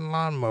a riding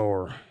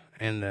lawnmower,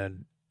 and the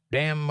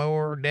damn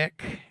mower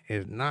deck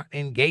is not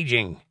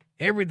engaging.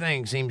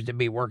 Everything seems to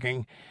be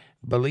working.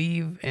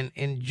 Believe in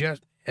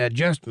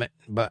adjustment,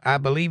 but I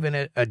believe in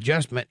an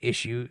adjustment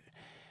issue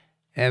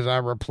as I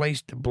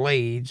replaced the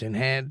blades and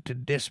had to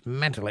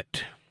dismantle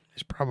it.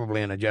 It's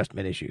probably an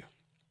adjustment issue.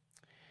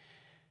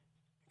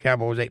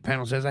 Cowboys 8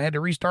 Panel says I had to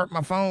restart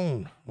my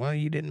phone. Well,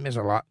 you didn't miss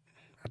a lot.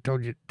 I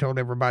told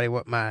everybody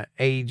what my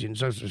age and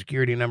social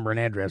security number and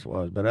address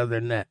was, but other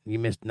than that, you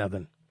missed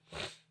nothing.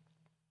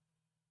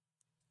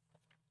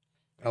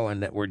 Oh,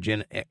 and that we're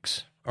Gen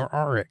X or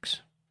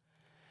RX.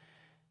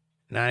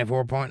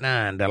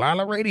 94.9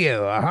 Delilah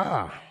Radio.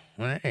 Aha.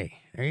 Well, hey,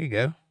 there you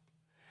go.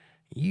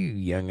 You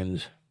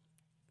young'uns.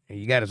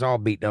 You got us all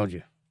beat, don't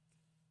you?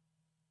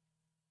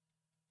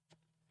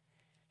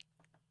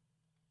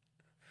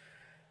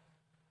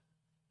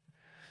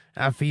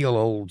 I feel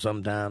old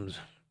sometimes.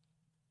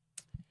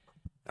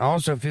 I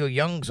also feel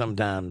young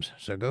sometimes,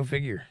 so go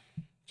figure.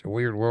 It's a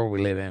weird world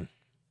we live in.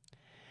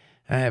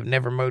 I have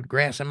never mowed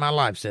grass in my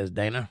life, says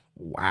Dana.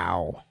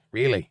 Wow.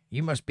 Really?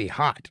 You must be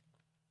hot.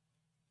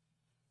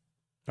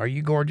 Are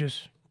you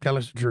gorgeous? Tell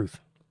us the truth.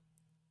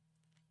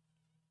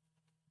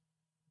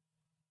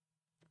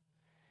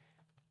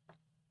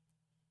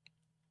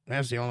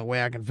 That's the only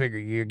way I can figure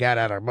you got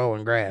out of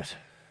mowing grass.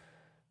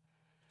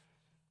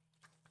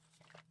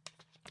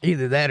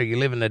 Either that or you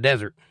live in the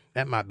desert.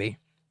 That might be.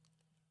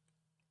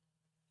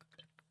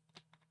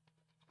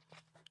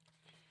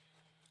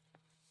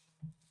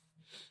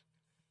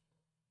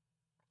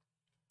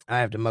 I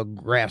have to mow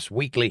grass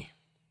weekly.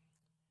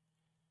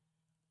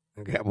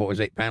 And Cowboys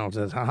 8 Panel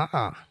says, ha ha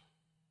ha.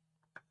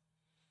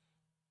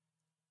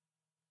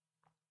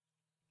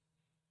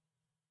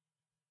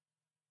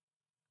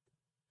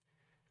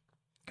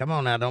 Come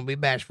on now, don't be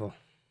bashful.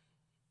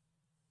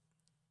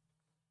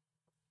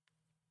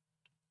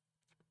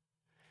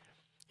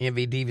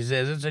 MVDV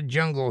says, it's a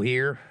jungle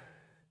here.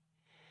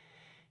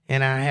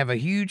 And I have a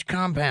huge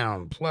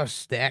compound,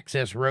 plus the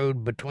access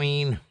road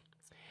between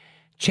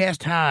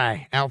chest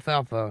high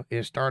alfalfa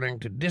is starting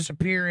to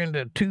disappear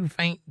into 2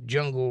 faint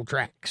jungle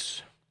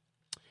tracks.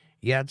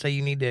 Yeah, I'd say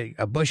you need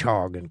a bush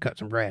hog and cut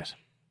some grass.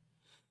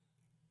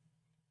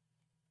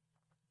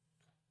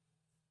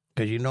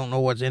 Because you don't know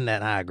what's in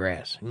that high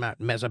grass. You might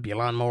mess up your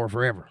lawnmower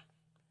forever.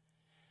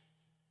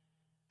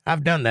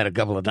 I've done that a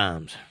couple of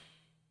times.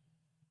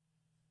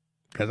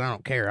 Because I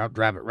don't care. I'll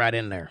drive it right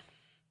in there.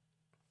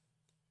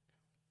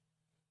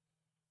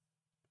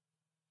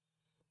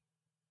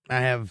 I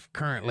have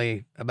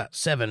currently about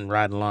 7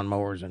 riding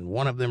lawnmowers, and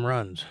one of them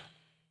runs.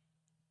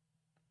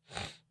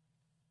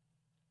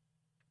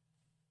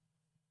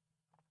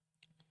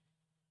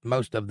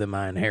 Most of them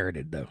I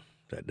inherited, though.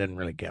 That doesn't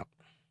really count.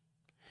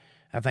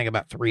 I think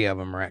about 3 of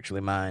them are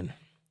actually mine.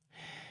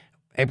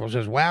 April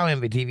says, wow,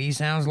 MVTV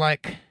sounds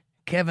like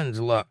Kevin's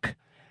luck.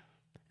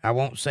 I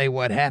won't say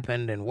what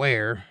happened and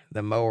where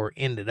the mower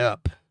ended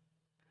up.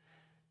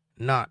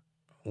 Not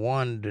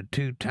 1 to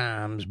 2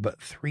 times,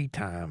 but 3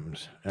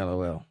 times.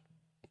 LOL.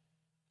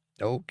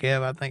 Oh,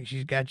 Kev, I think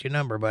she's got your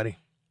number, buddy.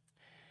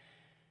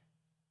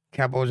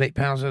 Cowboys 8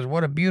 Pounds says,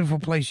 what a beautiful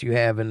place you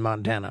have in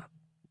Montana.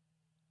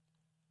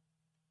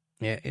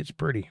 Yeah, it's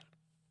pretty.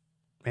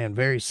 And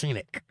very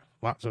scenic.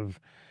 Lots of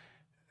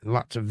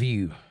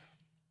view.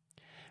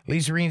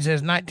 Lisa Reen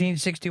says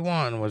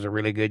 1961 was a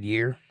really good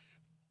year.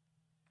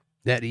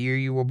 That the year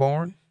you were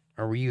born?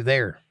 Or were you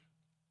there?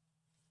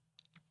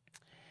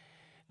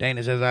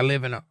 Dana says, I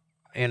live in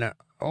an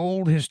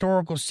old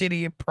historical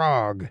city of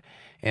Prague,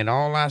 and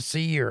all I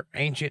see are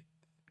ancient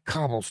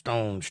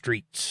cobblestone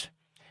streets.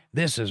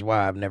 This is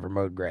why I've never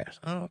mowed grass.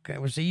 Oh, okay.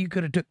 Well, see, you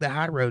could have took the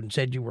high road and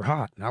said you were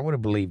hot, and I would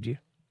have believed you.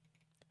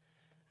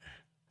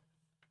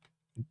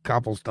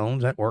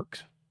 Cobblestones, that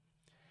works.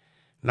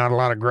 Not a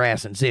lot of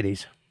grass in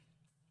cities.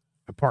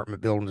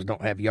 Apartment buildings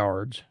don't have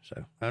yards,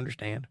 so I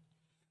understand.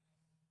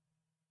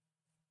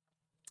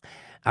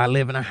 I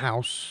live in a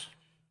house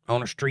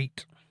on a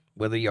street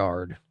with a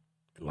yard,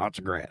 lots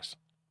of grass.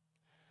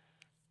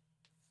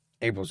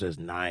 April says,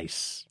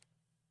 nice.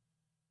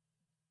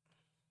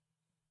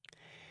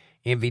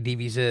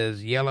 MVDV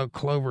says, yellow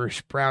clover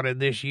sprouted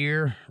this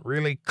year.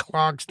 Really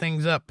clogs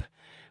things up.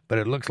 But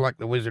it looks like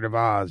the Wizard of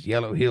Oz,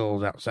 yellow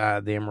hills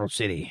outside the Emerald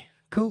City.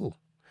 Cool.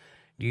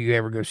 Do you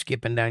ever go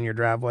skipping down your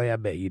driveway? I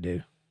bet you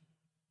do.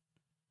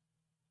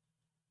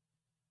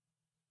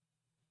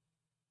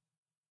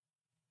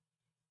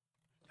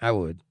 I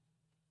would.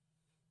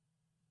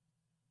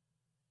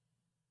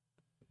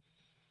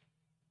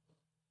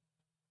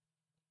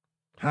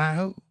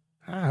 Hi-ho,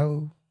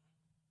 hi-ho.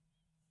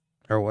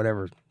 Or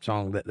whatever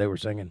song that they were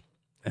singing.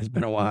 It's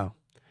been a while.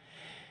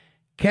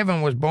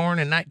 Kevin was born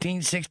in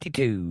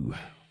 1962.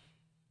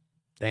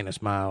 Dana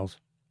smiles.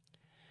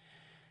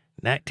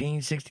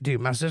 1962.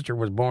 My sister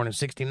was born in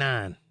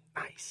 69.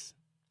 Nice.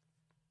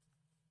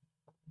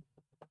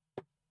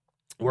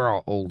 We're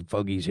all old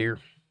fogies here.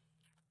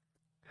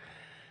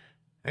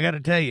 I got to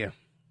tell you,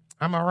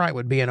 I'm all right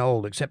with being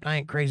old, except I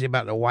ain't crazy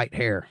about the white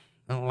hair.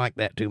 I don't like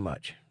that too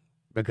much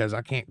because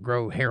I can't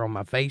grow hair on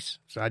my face,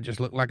 so I just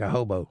look like a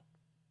hobo.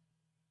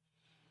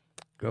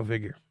 Go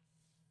figure.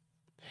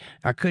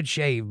 I could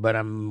shave, but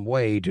I'm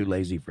way too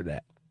lazy for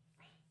that.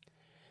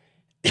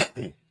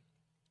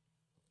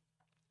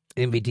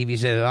 MVTV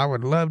says, I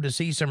would love to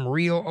see some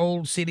real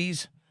old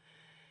cities.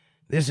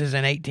 This is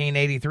an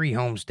 1883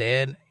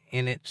 homestead,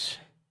 and its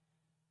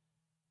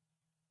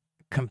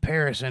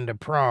comparison to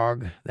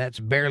Prague, that's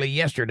barely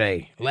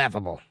yesterday.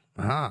 Laughable.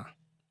 Uh-huh.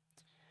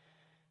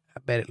 I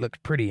bet it looks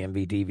pretty,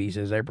 MVTV,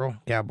 says April.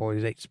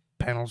 Cowboys 8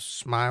 Panel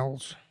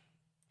smiles.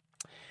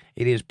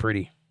 It is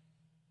pretty.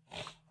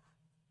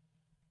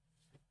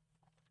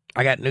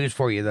 I got news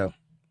for you, though.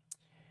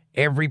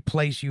 Every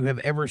place you have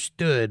ever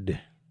stood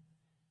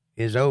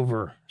is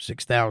over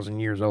 6,000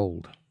 years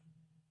old.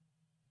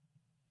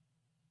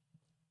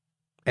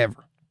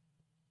 ever.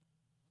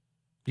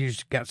 You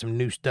just got some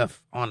new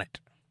stuff on it.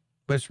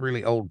 But it's a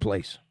really old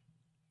place.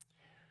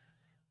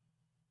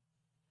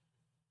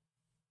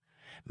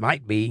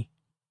 Might be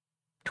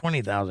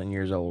 20,000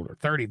 years old, or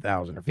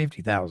 30,000, or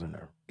 50,000,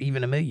 or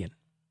even 1,000,000.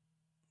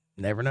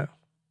 Never know.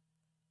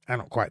 I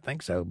don't quite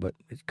think so, but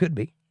it could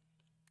be.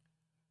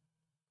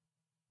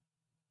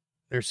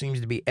 There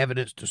seems to be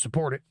evidence to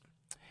support it.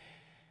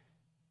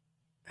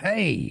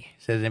 Hey,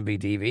 says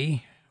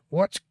MPTV,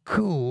 what's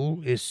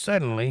cool is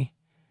suddenly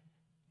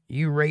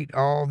you rate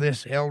all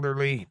this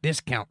elderly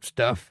discount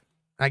stuff.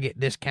 I get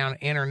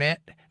discounted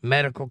internet,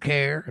 medical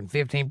care, and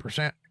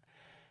 15%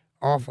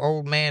 off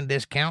old man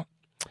discount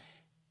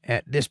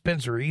at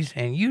dispensaries,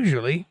 and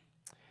usually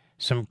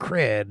some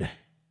cred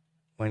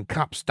when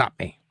cops stop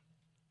me.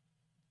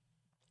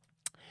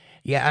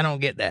 Yeah, I don't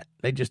get that.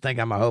 They just think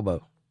I'm a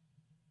hobo.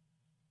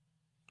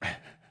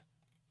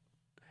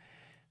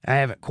 I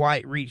haven't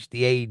quite reached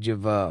the age of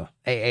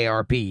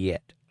AARP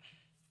yet.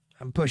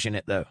 I'm pushing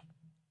it, though.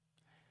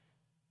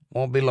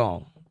 Won't be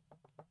long.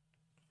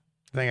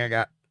 I think I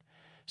got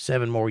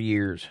 7 more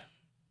years.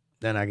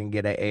 Then I can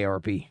get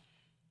AARP.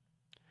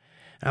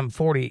 I'm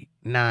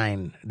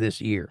 49 this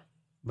year,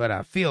 but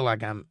I feel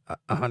like I'm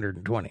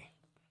 120.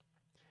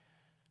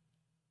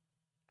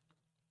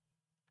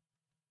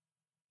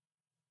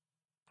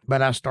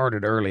 But I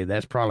started early.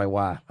 That's probably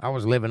why. I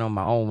was living on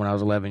my own when I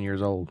was 11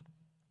 years old.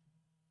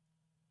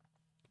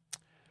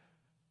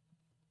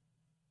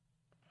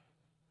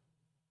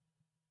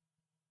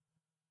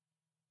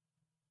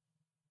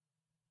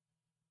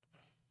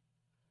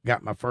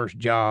 Got my first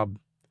job.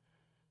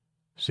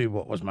 See,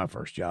 what was my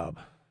first job?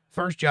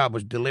 First job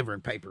was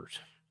delivering papers.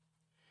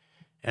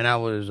 And I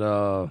was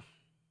 9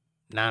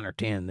 or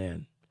 10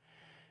 then.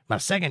 My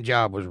second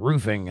job was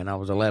roofing, and I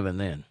was 11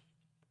 then.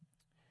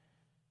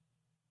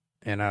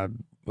 And I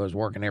was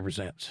working ever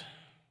since.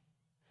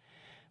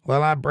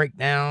 Well, I break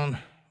down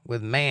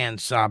with man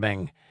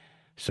sobbing.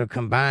 So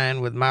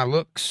combined with my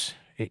looks,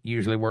 it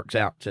usually works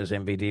out, says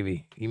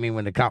MVTV. You mean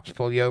when the cops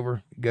pull you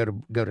over,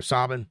 you go to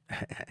sobbing?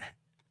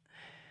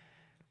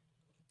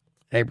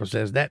 April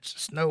says, that's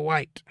Snow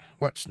White.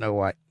 What's Snow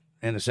White?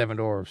 And the Seven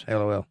Dwarfs,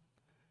 LOL.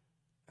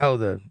 Oh,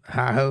 the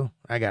hi-ho?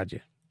 I got you.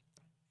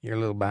 You're a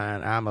little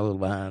behind. I'm a little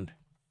behind.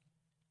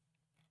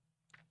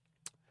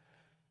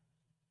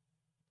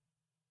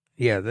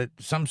 Yeah,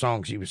 some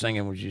song she was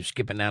singing was just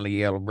skipping down the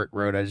yellow brick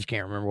road. I just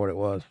can't remember what it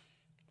was.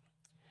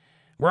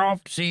 We're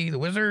off to see the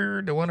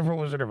wizard, the wonderful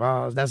Wizard of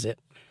Oz. That's it.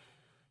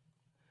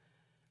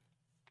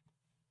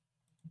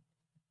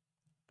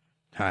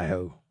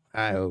 Hi-ho,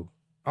 hi-ho.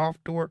 Off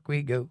to work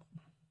we go.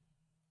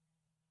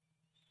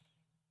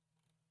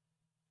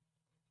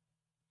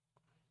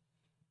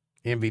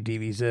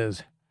 MVTV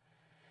says,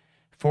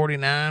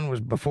 49 was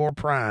before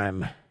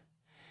prime.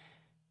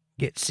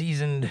 Get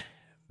seasoned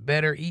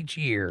better each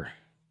year.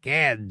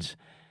 Gads.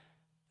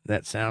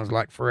 That sounds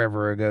like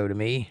forever ago to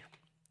me.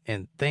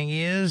 And thing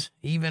is,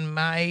 even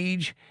my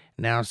age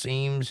now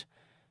seems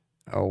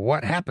a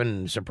what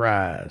happened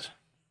surprise.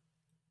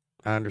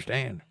 I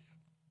understand.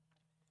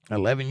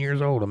 11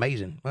 years old,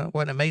 amazing. Well, it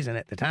wasn't amazing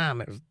at the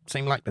time. It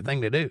seemed like the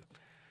thing to do.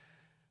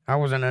 I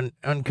was an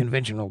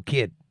unconventional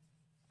kid.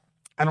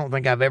 I don't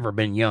think I've ever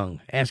been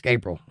young. Ask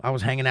April. I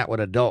was hanging out with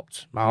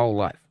adults my whole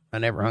life. I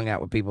never hung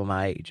out with people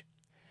my age.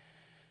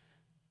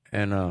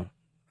 And I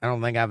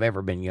don't think I've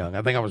ever been young.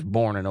 I think I was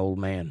born an old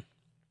man.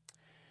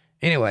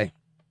 Anyway,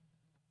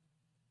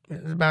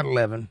 it was about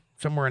 11,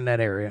 somewhere in that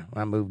area.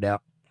 I moved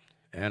out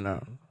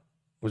and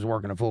was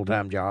working a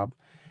full-time job.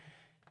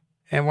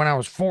 And when I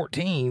was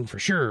 14, for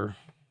sure,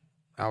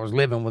 I was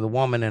living with a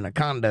woman in a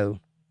condo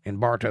in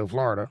Bartow,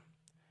 Florida.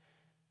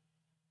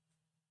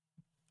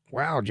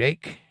 Wow,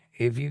 Jake,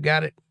 you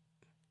got it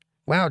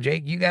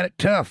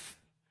tough.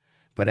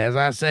 But as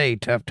I say,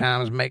 tough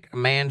times make a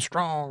man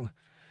strong.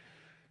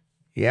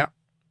 Yeah.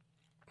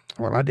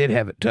 Well, I did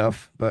have it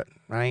tough, but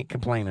I ain't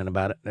complaining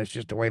about it. That's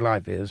just the way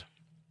life is.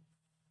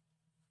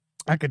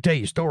 I could tell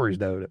you stories,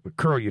 though, that would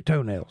curl your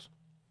toenails.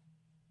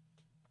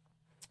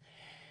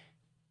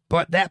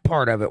 But that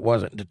part of it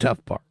wasn't the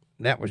tough part.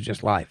 That was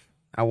just life.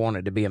 I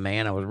wanted to be a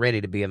man. I was ready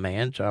to be a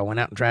man, so I went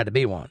out and tried to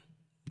be one.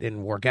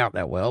 Didn't work out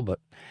that well, but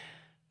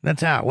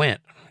that's how it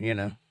went, you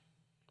know.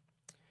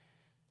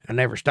 I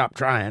never stopped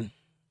trying.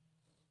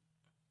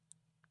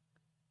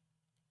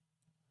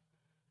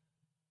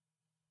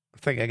 I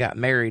think I got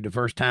married the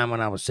first time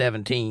when I was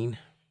 17. Is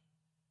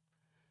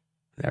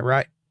that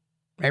right,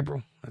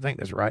 April? I think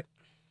that's right.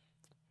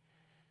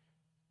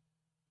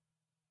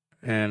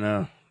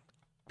 And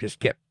just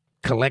kept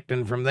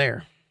collecting from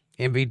there.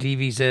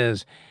 MVTV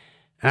says,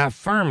 I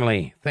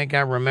firmly think I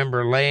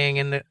remember laying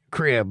in the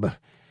crib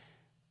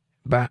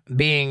by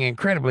being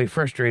incredibly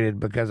frustrated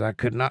because I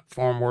could not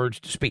form words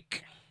to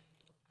speak.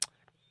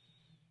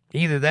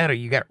 Either that or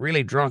you got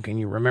really drunk and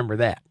you remember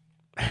that.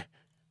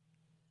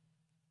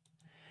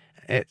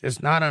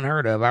 It's not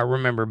unheard of. I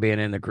remember being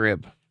in the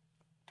crib.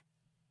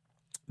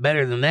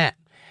 Better than that,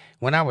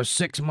 when I was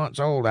 6 months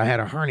old, I had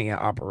a hernia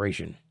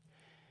operation.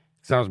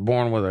 So I was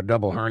born with a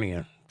double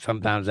hernia.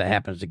 Sometimes that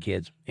happens to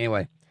kids.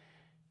 Anyway,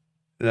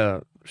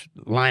 the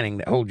lining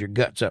that holds your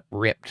guts up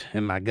ripped,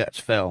 and my guts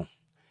fell.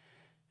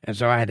 And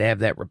so I had to have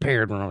that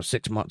repaired when I was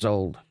 6 months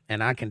old.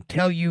 And I can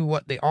tell you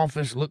what the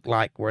office looked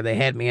like where they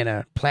had me in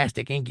a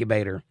plastic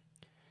incubator.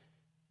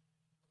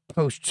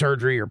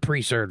 Post-surgery or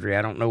pre-surgery,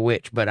 I don't know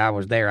which, but I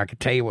was there. I could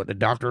tell you what the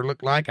doctor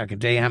looked like. I could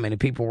tell you how many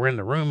people were in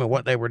the room and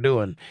what they were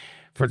doing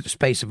for the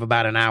space of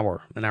about an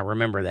hour. And I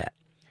remember that.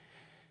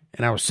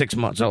 And I was 6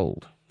 months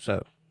old.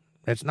 So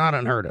that's not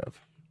unheard of.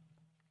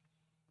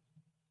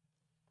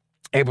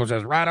 April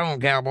says, right on,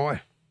 cowboy.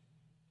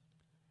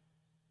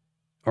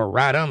 Or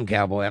right on,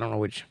 cowboy. I don't know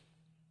which.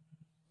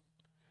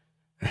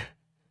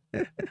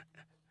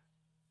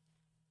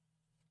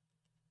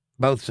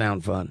 Both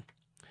sound fun.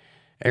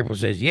 April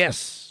says,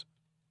 yes.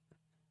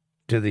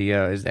 To the,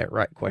 is that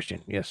right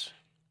question? Yes.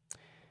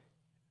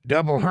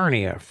 Double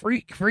hernia.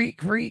 Freak,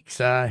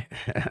 sigh.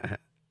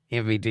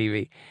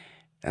 MVTV.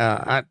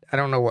 I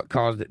don't know what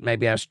caused it.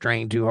 Maybe I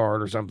strained too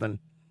hard or something.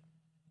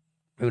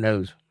 Who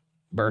knows?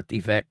 Birth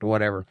defect or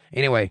whatever.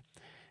 Anyway,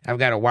 I've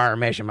got a wire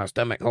mesh in my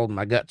stomach holding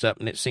my guts up,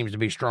 and it seems to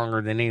be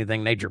stronger than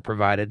anything nature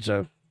provided,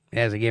 so it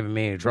hasn't given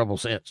me any trouble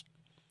since.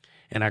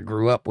 And I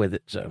grew up with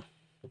it, so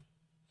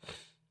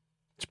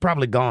it's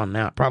probably gone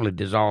now. It probably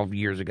dissolved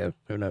years ago.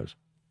 Who knows?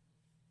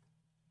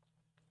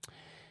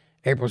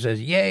 April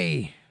says,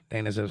 yay.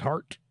 Dana says,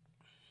 heart.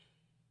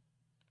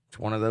 It's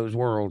one of those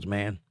worlds,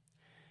 man.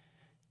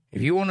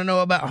 If you want to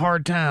know about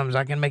hard times,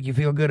 I can make you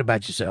feel good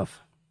about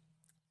yourself.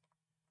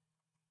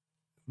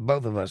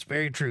 Both of us.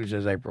 Very true,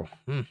 says April.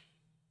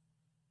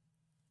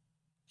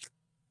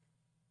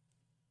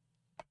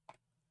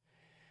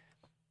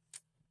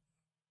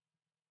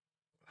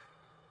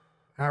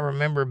 I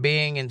remember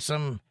being in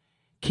some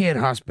kid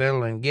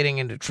hospital and getting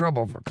into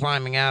trouble for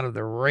climbing out of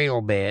the rail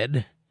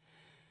bed.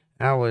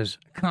 I was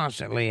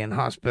constantly in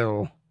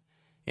hospital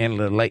in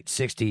the late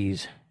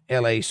 60s.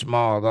 L.A.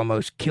 smog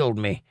almost killed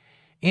me.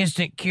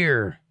 Instant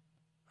cure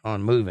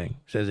on moving,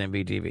 says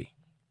MBTV.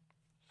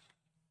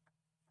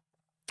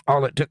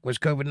 All it took was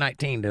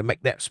COVID-19 to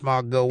make that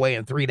smog go away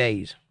in 3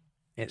 days.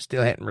 It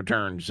still hadn't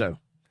returned, so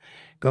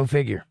go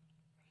figure.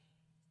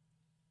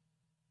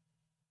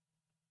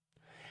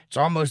 It's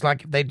almost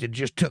like if they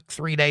just took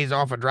 3 days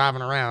off of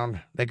driving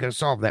around, they could have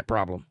solved that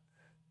problem.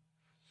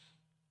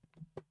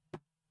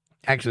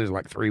 Actually, it's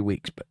like 3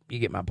 weeks, but you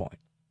get my point.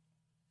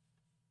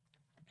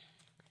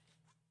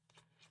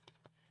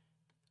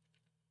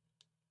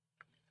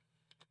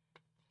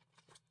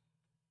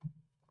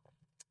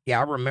 Yeah,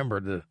 I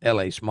remember the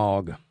L.A.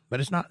 smog, but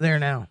it's not there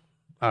now,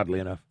 oddly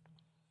enough.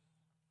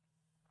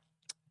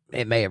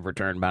 It may have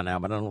returned by now,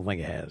 but I don't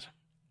think it has.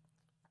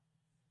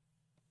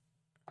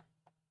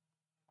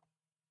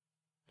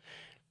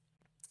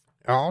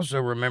 I also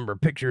remember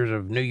pictures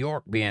of New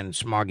York being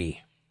smoggy.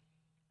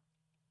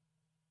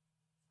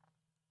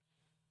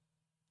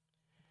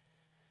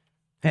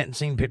 Hadn't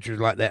seen pictures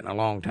like that in a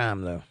long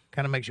time, though.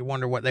 Kind of makes you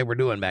wonder what they were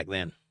doing back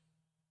then.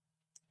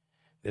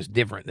 It's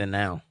different than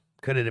now.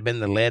 Could it have been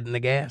the lead in the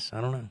gas?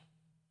 I don't know.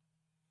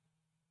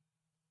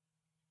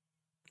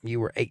 You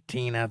were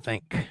 18, I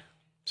think.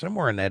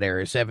 Somewhere in that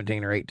area,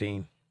 17 or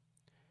 18.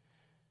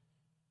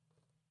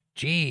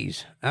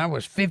 Geez, I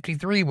was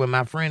 53 when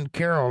my friend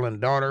Carol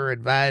and daughter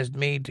advised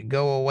me to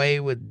go away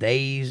with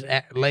days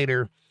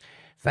later.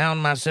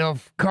 Found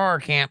myself car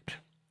camped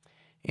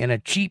in a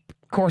cheap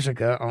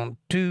Corsica on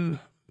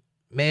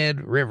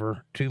Med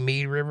River,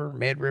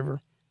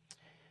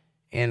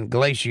 in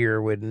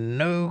Glacier with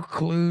no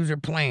clues or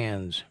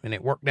plans. And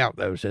it worked out,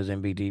 though, says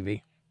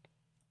MBTV.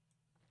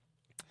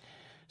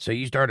 So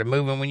you started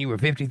moving when you were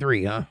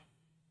 53, huh?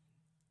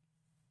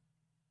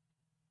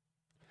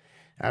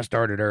 I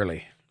started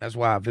early. That's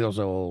why I feel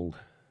so old.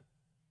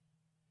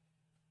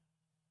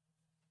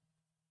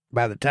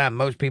 By the time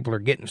most people are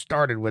getting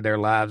started with their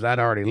lives, I'd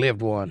already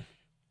lived one.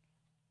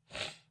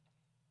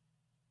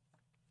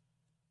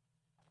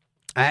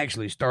 I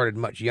actually started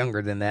much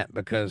younger than that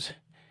because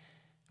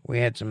we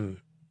had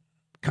some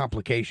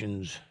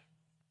complications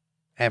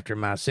after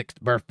my 6th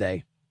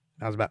birthday.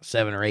 I was about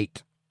 7 or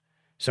 8,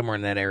 somewhere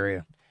in that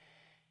area.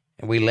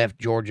 And we left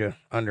Georgia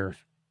under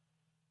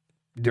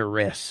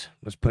duress,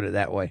 let's put it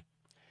that way,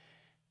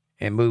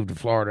 and moved to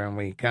Florida, and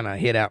we kind of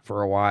hid out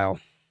for a while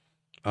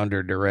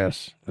under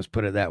duress, let's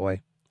put it that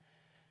way.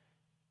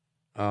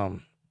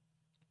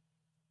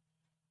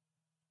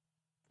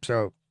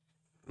 So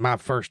my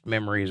first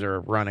memories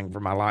are running for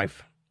my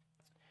life.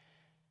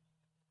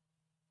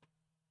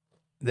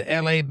 The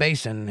LA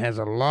basin has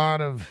a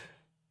lot of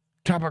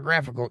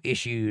topographical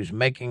issues,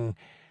 making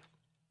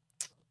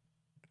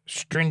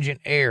stringent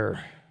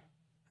air.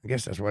 I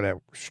guess that's what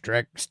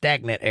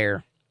stagnant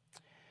air.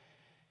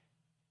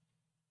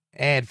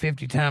 Add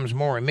 50 times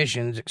more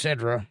emissions,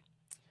 etc.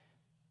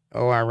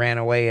 Oh, I ran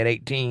away at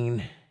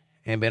 18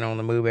 and been on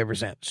the move ever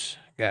since.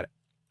 Got it.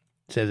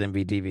 Says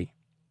MVTV.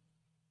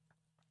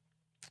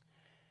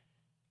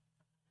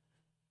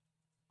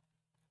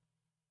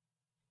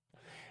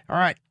 All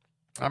right.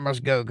 I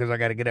must go because I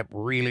got to get up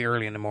really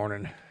early in the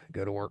morning,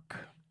 go to work.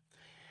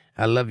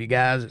 I love you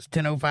guys. It's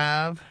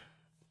 10:05.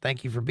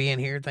 Thank you for being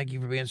here. Thank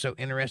you for being so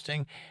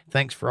interesting.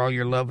 Thanks for all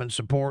your love and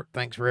support.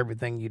 Thanks for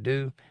everything you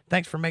do.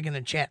 Thanks for making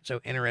the chat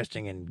so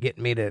interesting and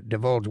getting me to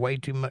divulge way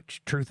too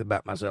much truth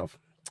about myself.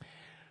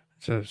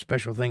 It's a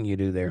special thing you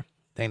do there.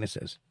 Dana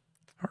says,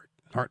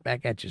 heart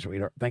back at you,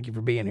 sweetheart. Thank you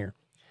for being here.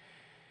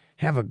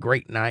 Have a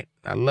great night.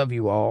 I love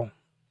you all.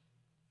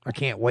 I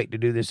can't wait to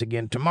do this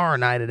again tomorrow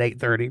night at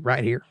 8:30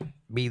 right here.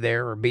 Be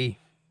there or be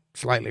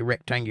slightly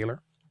rectangular.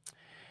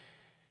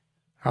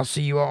 I'll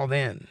see you all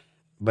then.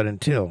 But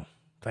until,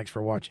 thanks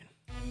for watching.